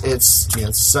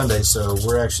it's Sunday, so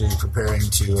we're actually preparing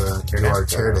to do our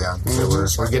teardown.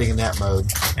 So we're getting in that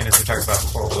mode. And as we talked about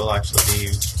before, we'll actually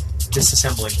be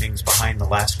disassembling things behind the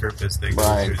last group as they go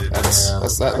Right. through the That's I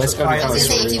was going to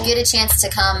say, if you get a chance to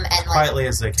come and quietly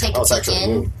as they take can. a peek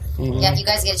in, if you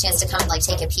guys get a chance to come and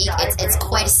take a peek, it's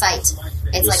quite a sight.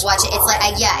 It's like watch it. It's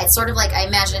like it's sort of like I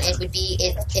imagine it would be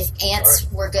if ants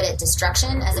were good at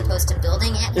destruction as opposed to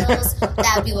building ant hills.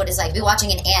 That would be what it's like. Be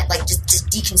watching an ant like just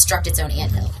deconstruct its own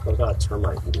ant hill. I've got a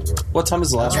termite eating it. What time is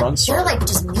the last run? They're like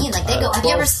just mean. Like they go. Have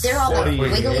you ever? They're all like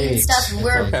wiggly and stuff. And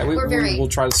we're very. We'll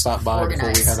try to stop by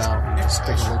organized. before we head out and just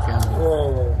take a look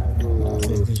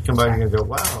in. You come by and you're going to go,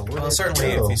 wow. Well,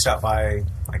 certainly if you stop by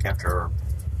like after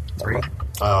 3,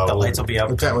 Oh, the lights will be up.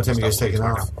 What time are you guys taking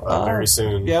off? very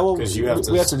soon. Yeah, well, because we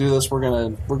have to do this. We're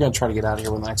gonna try to get out of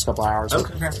here within the next couple of hours.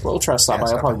 Okay. We'll try to stop by. It'll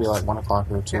stop probably by. be like 1 o'clock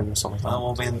or 2 or something. Well,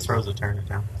 we'll be in the throes of turning it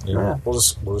down. Yeah. We'll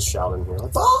just shout in here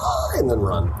like, "Ah!" and then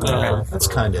run. Yeah. That's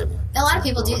kind of A lot of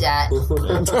people do that.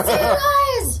 Hey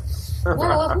guys,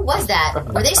 who was that?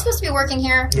 Were they supposed to be working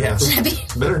here? Yeah. Should I be?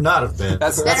 better not have been.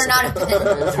 Better not have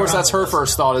been. Of course, that's her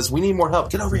first thought is we need more help.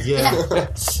 Get over here. Yeah.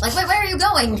 Like, wait, where are you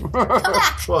going? Come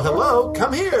back. Well, hello.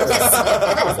 Come here.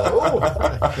 Oh.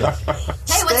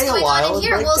 Hey, what's going on in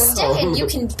here? We'll stay and you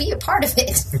can be a part of it.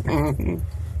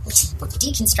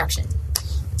 Deconstruction.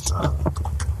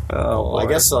 Oh, I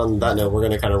guess on that note, we're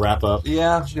going to kind of wrap up.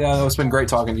 Yeah. It's been great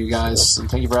talking to you guys, and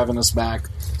thank you for having us back.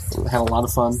 We had a lot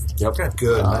of fun. Yep.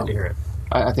 Good. Glad to hear it.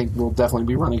 I think we'll definitely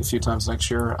be running a few times next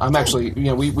year. I'm actually,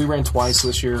 we ran twice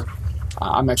this year.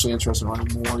 I'm actually interested in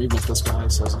running more, even if this guy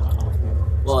says no.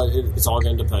 Well, it's all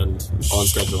going to depend on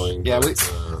scheduling. Yeah, but,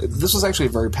 this was actually a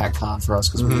very packed con for us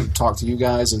because we talked to you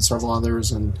guys and several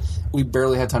others, and we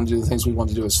barely had time to do the things we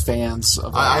wanted to do as fans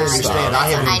of I our understand. stuff. I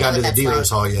haven't I even know gotten to what the that's dealer's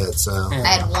hall yet, so.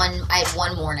 I had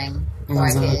one morning where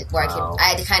I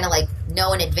had to kind of like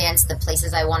know in advance the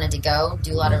places I wanted to go,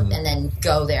 do a lot of, and then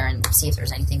go there and see if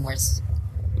there's anything worth.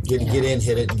 Get in,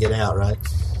 hit it, and get out, right?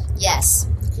 Yes.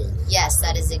 Okay. Yes,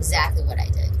 that is exactly what I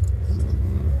did.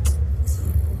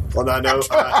 on that note,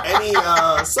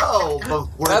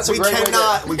 That's a we great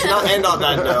way cannot end on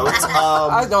that note.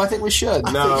 I think we should.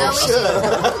 No, No, we should.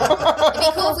 It'd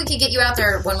be cool if we could get you out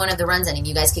there when one of the runs ending.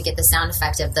 You guys could get the sound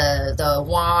effect of the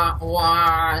wah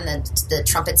wah and the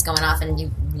trumpets going off and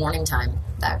you warning time.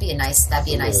 That'd be a nice. That'd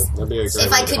be a great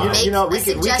If I could way to make You know, we a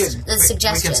could-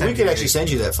 suggestion. We could actually send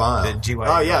you that file. The GY.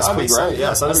 Oh yes, That'd be please. great.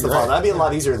 Yeah, send us the That'd be file. That'd be a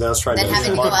lot easier than us trying Then to having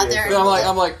to go out there. But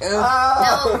I'm like,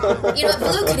 No, you know,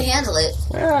 Blue could handle it.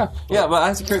 yeah, but I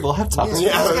have to carry the laptop. Yeah,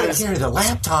 Yeah. we got to carry the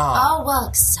laptop. Oh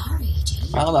well, sorry,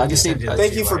 James. I don't know. I just need.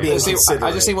 Thank you for being considerate.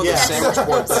 I just need one of those sandwich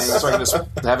board things so I can just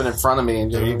have it in front of me.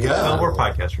 And There you go. Well, we're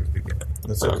podcasters. We get it.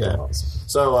 That's okay.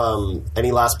 So,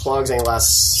 any last plugs? Any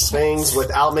last things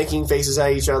without making faces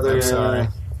at each other? I'm sorry.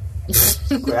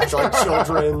 We act like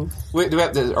children. Wait,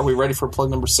 are we ready for plug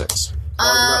number 6?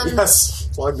 Yes,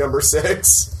 plug number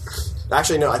 6.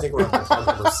 Actually, no. I think we're on plug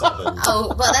number 7.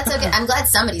 Oh well, that's okay. I'm glad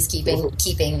somebody's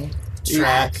keeping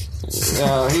track.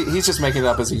 He's just making it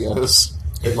up as he goes.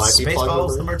 It might be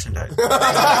Spaceballs, the merchandise.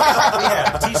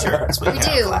 Yeah, T-shirts. We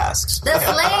do. Flasks. The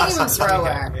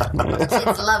flamethrower.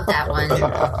 Kids love that one.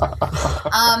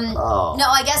 No,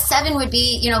 I guess 7 would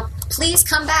be, please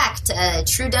come back to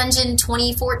True Dungeon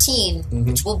 2014,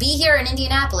 which will be here in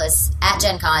Indianapolis at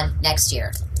Gen Con next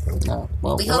year. No,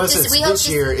 well, We hope Unless it's this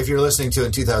year, if you're listening to it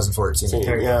in 2014.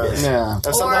 yeah.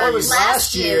 or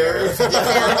last year. If you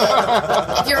found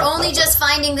it. If you're only just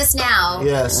finding this now,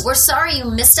 Yes. we're sorry you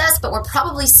missed us, but we're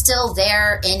probably still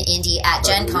there in Indy at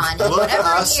Gen Con. Look Whatever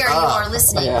us year you up. are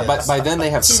listening. Yeah, but by then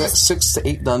they have 6 to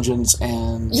 8 dungeons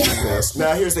and Yeah.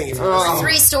 Now, here's the thing.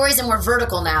 3 stories and we're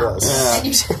vertical now. Yeah. And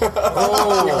you-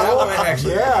 That would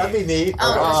actually Yeah, that'd be neat.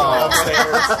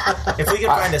 If we could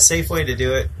find a safe way to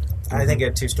do it, I think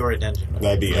a 2-story dungeon.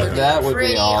 That'd be epic. that would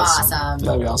Pretty be awesome. awesome.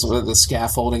 That'd be awesome with the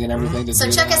scaffolding and everything. To So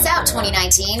do check that. us out,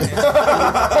 2019.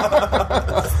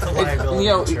 Liability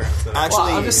insurance. Well,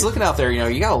 I'm just looking out there.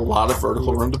 You got a lot of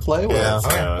vertical room to play with.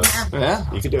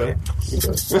 Yeah. You could do it.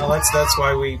 Well, that's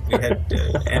why we had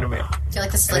anime. I feel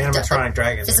like this is like animatronic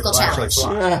dragons. physical that will actually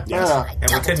challenge. fly. Yeah.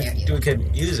 And we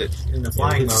could use it in the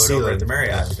flying mode over at the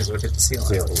Marriott because it would hit the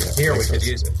ceiling. Here we could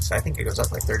use it. So I think it goes up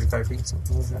like 35 feet,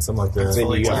 something like that. Something like that. Then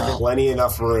you got plenty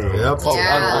enough room. Yep. Oh,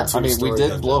 Yeah. I mean, we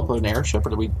did blow up an airship, or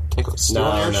did we take a steal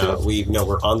an airship?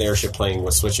 We're on the airship playing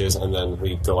with switches, and then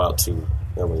we go out to.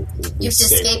 We You have to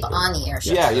escape on the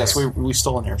airship. Yeah, yes, we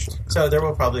stole an airship. So there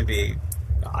will probably be,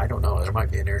 I don't know, there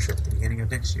might be an airship at the beginning of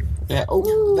next year. Yeah.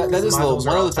 Oh, that is Models are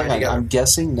one all other thing. tied together. I'm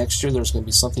guessing next year there's going to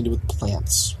be something to do with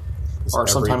plants, or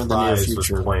sometime in the near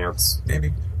future. Plants.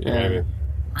 Maybe. Yeah. Maybe.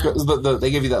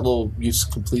 They give you that little use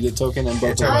completed token and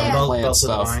both of Yeah, the yeah. plant Belt of the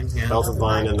stuff. Vine, yeah. Belt of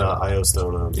Vine and the Io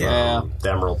Stone, Yeah.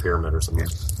 the Emerald Pyramid or something.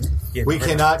 Yeah, We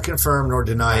cannot confirm nor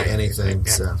deny anything.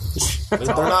 So They're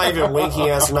not even winking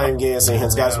at us. They're not even giving us any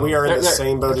hints, guys. We are in the They're-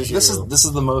 same boat as you. This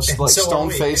is the most like So are stone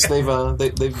we. faced they've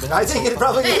been. I think it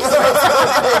probably We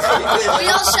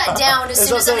all shut down as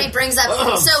soon as somebody brings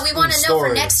up. So we want to know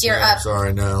for next year.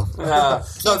 Sorry, no. No,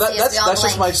 Yes, we all that's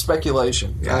just blank. my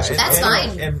speculation. Yeah, That's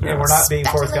fine. And we're not being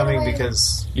Speculate forthcoming away.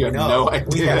 because You have we know. no We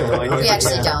idea. have no idea. We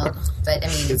actually don't. But I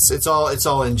mean, It's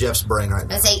all in Jeff's brain right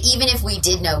now. I say even if we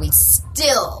did know, we'd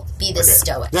still be the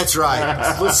stoic. That's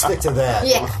right. Let's stick to that.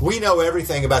 Yeah. We know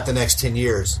everything about the next 10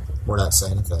 years. We're not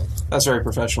saying a thing. That's very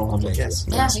professional of me. Yes.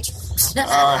 Yeah.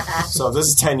 So if this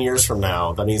is 10 years from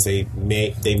now, that means they're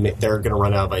going to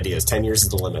run out of ideas. 10 years is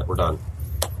the limit. We're done.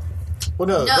 Well,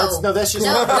 no, that's just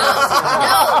No,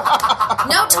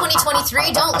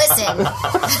 2023, don't listen.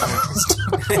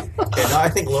 Yeah, no, I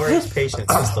think Lori's patience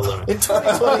is the limit. in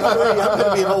 2023. I'm going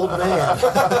to be an old man.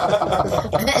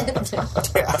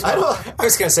 I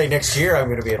was going to say next year I'm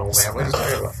going to be an old man. What are you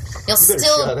talking about? You'll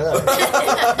still.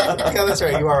 Yeah, that's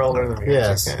right. You are older than me.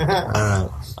 Yes. All right.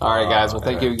 All right, guys. Well,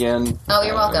 thank you again. Oh,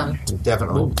 you're welcome.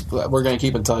 Definitely. We're going to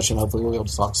keep in touch, and hopefully we'll be able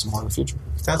to talk some more in the future.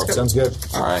 Sounds good. Sounds good.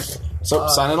 All right. So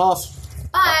signing off.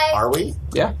 Bye. Are we?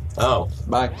 Yeah. Oh.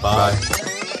 Bye. Bye.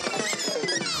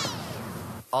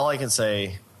 All I can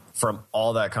say from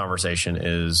all that conversation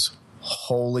is,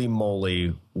 holy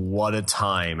moly, what a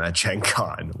time at Gen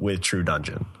Con with True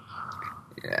Dungeon.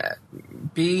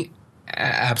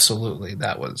 Absolutely,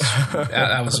 that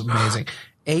was amazing.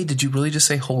 Did you really just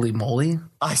say holy moly?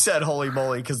 I said holy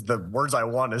moly because the words I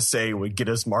want to say would get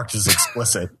us marked as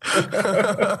explicit.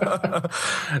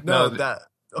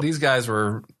 These guys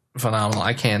were phenomenal.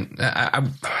 I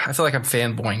feel like I'm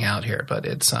fanboying out here, but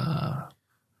it's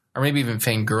or maybe even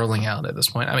fangirling out at this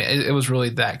point. I mean, it was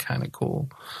really that kind of cool.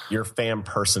 You're fan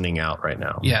personing out right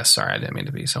now. Yeah, sorry, I didn't mean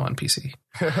to be so on PC.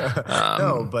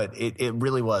 No, but it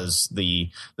really was the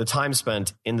time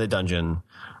spent in the dungeon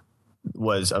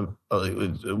was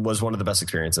one of the best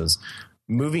experiences.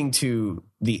 Moving to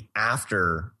the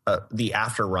after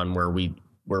run where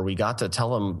we got to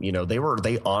tell them,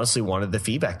 they honestly wanted the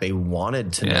feedback. They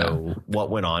wanted to know what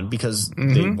went on because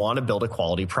they want to build a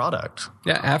quality product.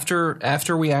 Yeah,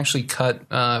 after we actually cut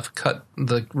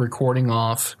the recording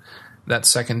off that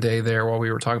second day there while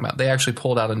we were talking about, they actually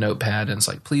pulled out a notepad and it's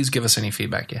like, please give us any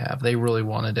feedback you have. They really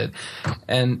wanted it.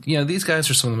 And, these guys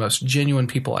are some of the most genuine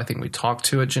people I think we talked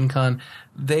to at Gen Con.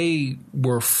 They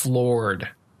were floored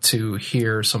to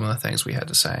hear some of the things we had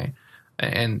to say.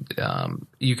 And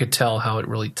you could tell how it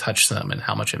really touched them and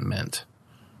how much it meant.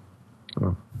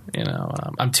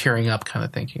 I'm tearing up kind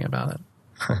of thinking about it.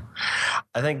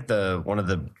 I think one of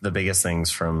the biggest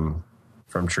things from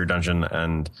True Dungeon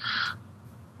and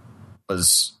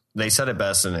was they said it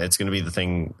best, and it's going to be the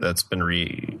thing that's been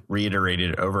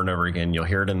reiterated over and over again. You'll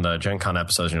hear it in the Gen Con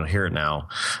episodes, and you'll hear it now.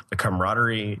 The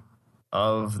camaraderie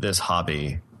of this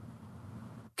hobby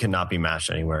cannot be matched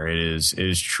anywhere. It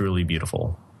is truly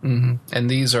beautiful. Mm-hmm. And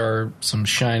these are some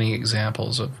shining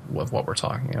examples of what we're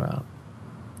talking about.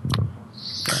 Right.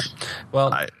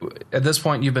 Well, at this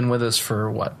point, you've been with us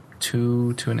for what,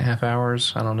 2.5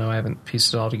 hours? I don't know. I haven't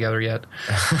pieced it all together yet.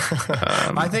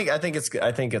 I think it's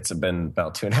been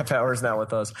about 2.5 hours now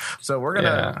with us. So we're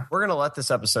gonna let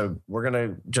this episode. We're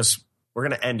gonna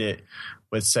end it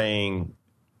with saying,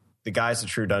 the guys at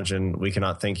True Dungeon, we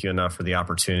cannot thank you enough for the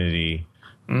opportunity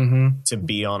to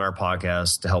be on our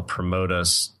podcast, to help promote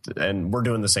us, and we're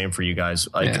doing the same for you guys.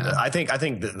 I think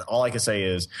that all I can say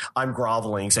is I'm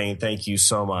groveling, saying thank you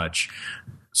so much,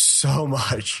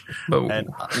 and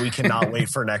we cannot wait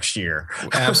for next year.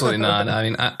 Absolutely not. I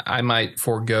mean, I might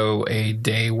forego a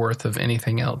day worth of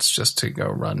anything else just to go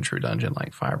run True Dungeon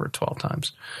like 5 or 12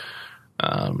 times.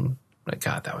 But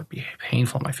God, that would be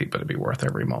painful on my feet, but it'd be worth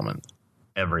every moment.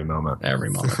 Every moment.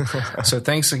 So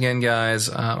thanks again, guys.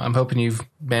 I'm hoping you've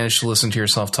managed to listen to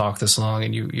yourself talk this long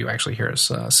and you actually hear us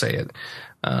say it.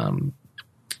 And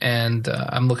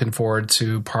I'm looking forward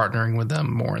to partnering with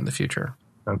them more in the future.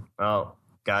 Well,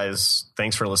 guys,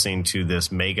 thanks for listening to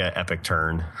this mega epic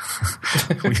turn.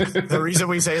 The reason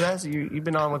we say that is you've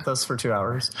been on with us for 2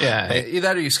 hours. Yeah,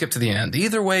 either you skip to the end.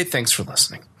 Either way, thanks for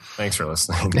listening. Thanks for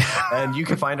listening. And you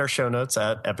can find our show notes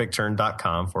at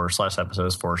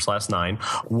epicturn.com/episodes/9.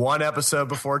 1 episode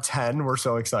before 10. We're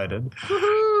so excited.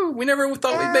 Woohoo! We never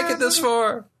thought we'd make it this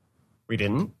far. We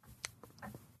didn't.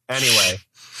 Anyway,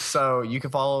 so you can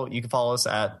follow us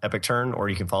at Epic Turn, or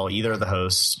you can follow either of the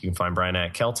hosts. You can find Brian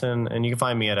at Kelton, and you can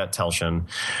find me at Telshin.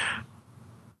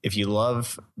 If you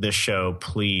love this show,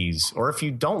 please, or if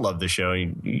you don't love the show,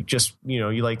 you just,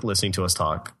 you like listening to us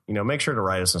talk, make sure to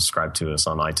write us and subscribe to us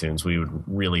on iTunes. We would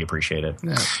really appreciate it.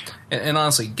 Yeah. And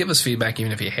honestly, give us feedback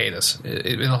even if you hate us.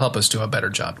 It'll help us do a better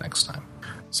job next time.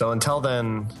 So until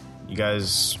then, you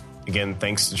guys, again,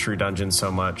 thanks to True Dungeon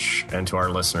so much, and to our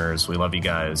listeners. We love you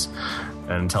guys.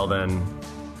 And until then,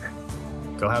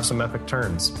 go have some epic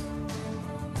turns.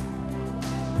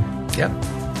 Yep.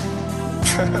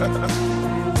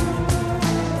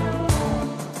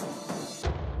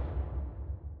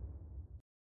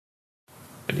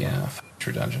 But yeah,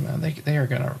 True Dungeon, man, they are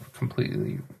going to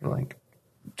completely,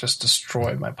 just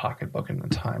destroy my pocketbook and the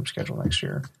time schedule next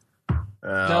year.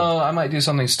 No, I might do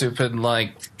something stupid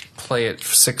like play it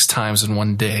 6 times in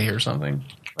one day or something.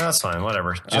 That's fine,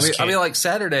 whatever. I'll be like,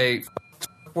 Saturday,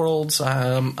 Worlds,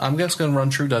 I'm just going to run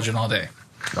True Dungeon all day.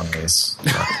 Nice.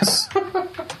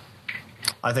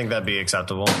 I think that'd be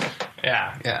acceptable.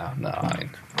 Yeah,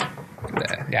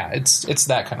 it's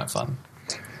that kind of fun.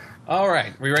 All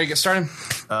right, we ready to get started?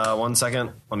 1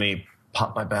 second. Let me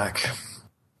pop my back.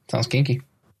 Sounds kinky.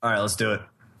 All right, let's do it.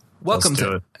 Welcome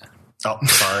to it. Oh,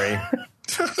 sorry.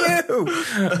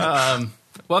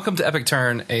 Welcome to Epic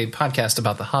Turn, a podcast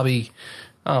about the hobby.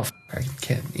 Oh, I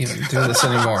can't even do this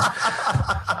anymore.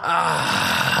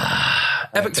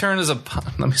 Epic Turn is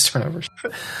let me start over.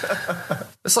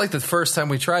 It's like the first time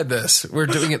we tried this. We're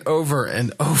doing it over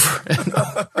and over and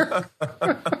over.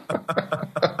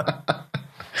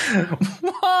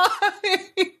 Why?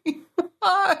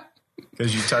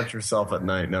 Because you touch yourself at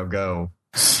night. Now go.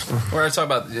 We're going to talk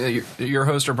about your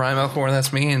host are Brian Melchior, and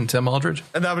that's me, and Tim Aldridge.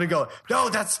 And I'm going to go,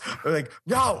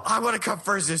 no, I want to come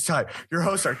first this time. Your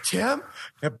hosts are Tim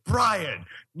and Brian.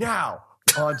 Now,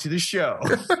 on to the show.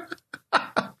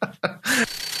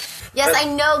 Yes, I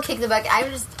know, kick the bucket. I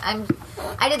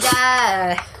did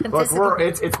that. Look,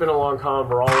 it's been a long con.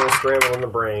 We're all scrambling the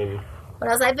brain. What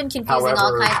else? I've been confusing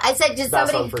all kinds. I said,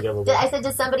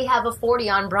 does somebody have a 40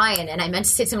 on Brian? And I meant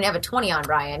to say somebody have a 20 on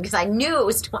Brian because I knew it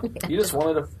was 20. You just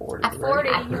wanted a 40. A 40.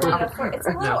 Right? You wanted a 40. It's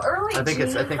a little early. I think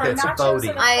it's a Bodie.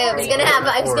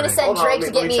 I was gonna send Drake to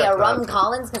get me a rum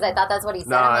Collins because I thought that's what he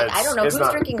said. I'm like, I don't know who's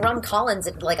drinking rum Collins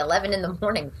at 11 in the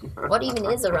morning. What even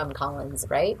is a rum Collins,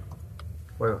 right?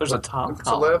 There's a Tom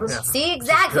Collins. Yeah. See,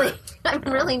 exactly. I'm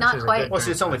really not quite. Well,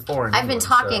 see, it's only 4 in I've been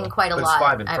talking quite a lot. It's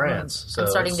 5 in France. I'm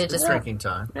starting to just drinking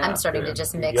time. I'm starting to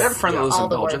just mix all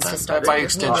the words to start. By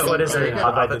extension, what is it?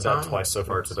 I did that twice so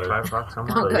far today.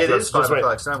 It is 5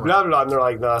 o'clock somewhere. Blah blah. And they're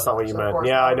like, no, that's not what you meant.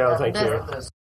 Yeah, I know. Thank you.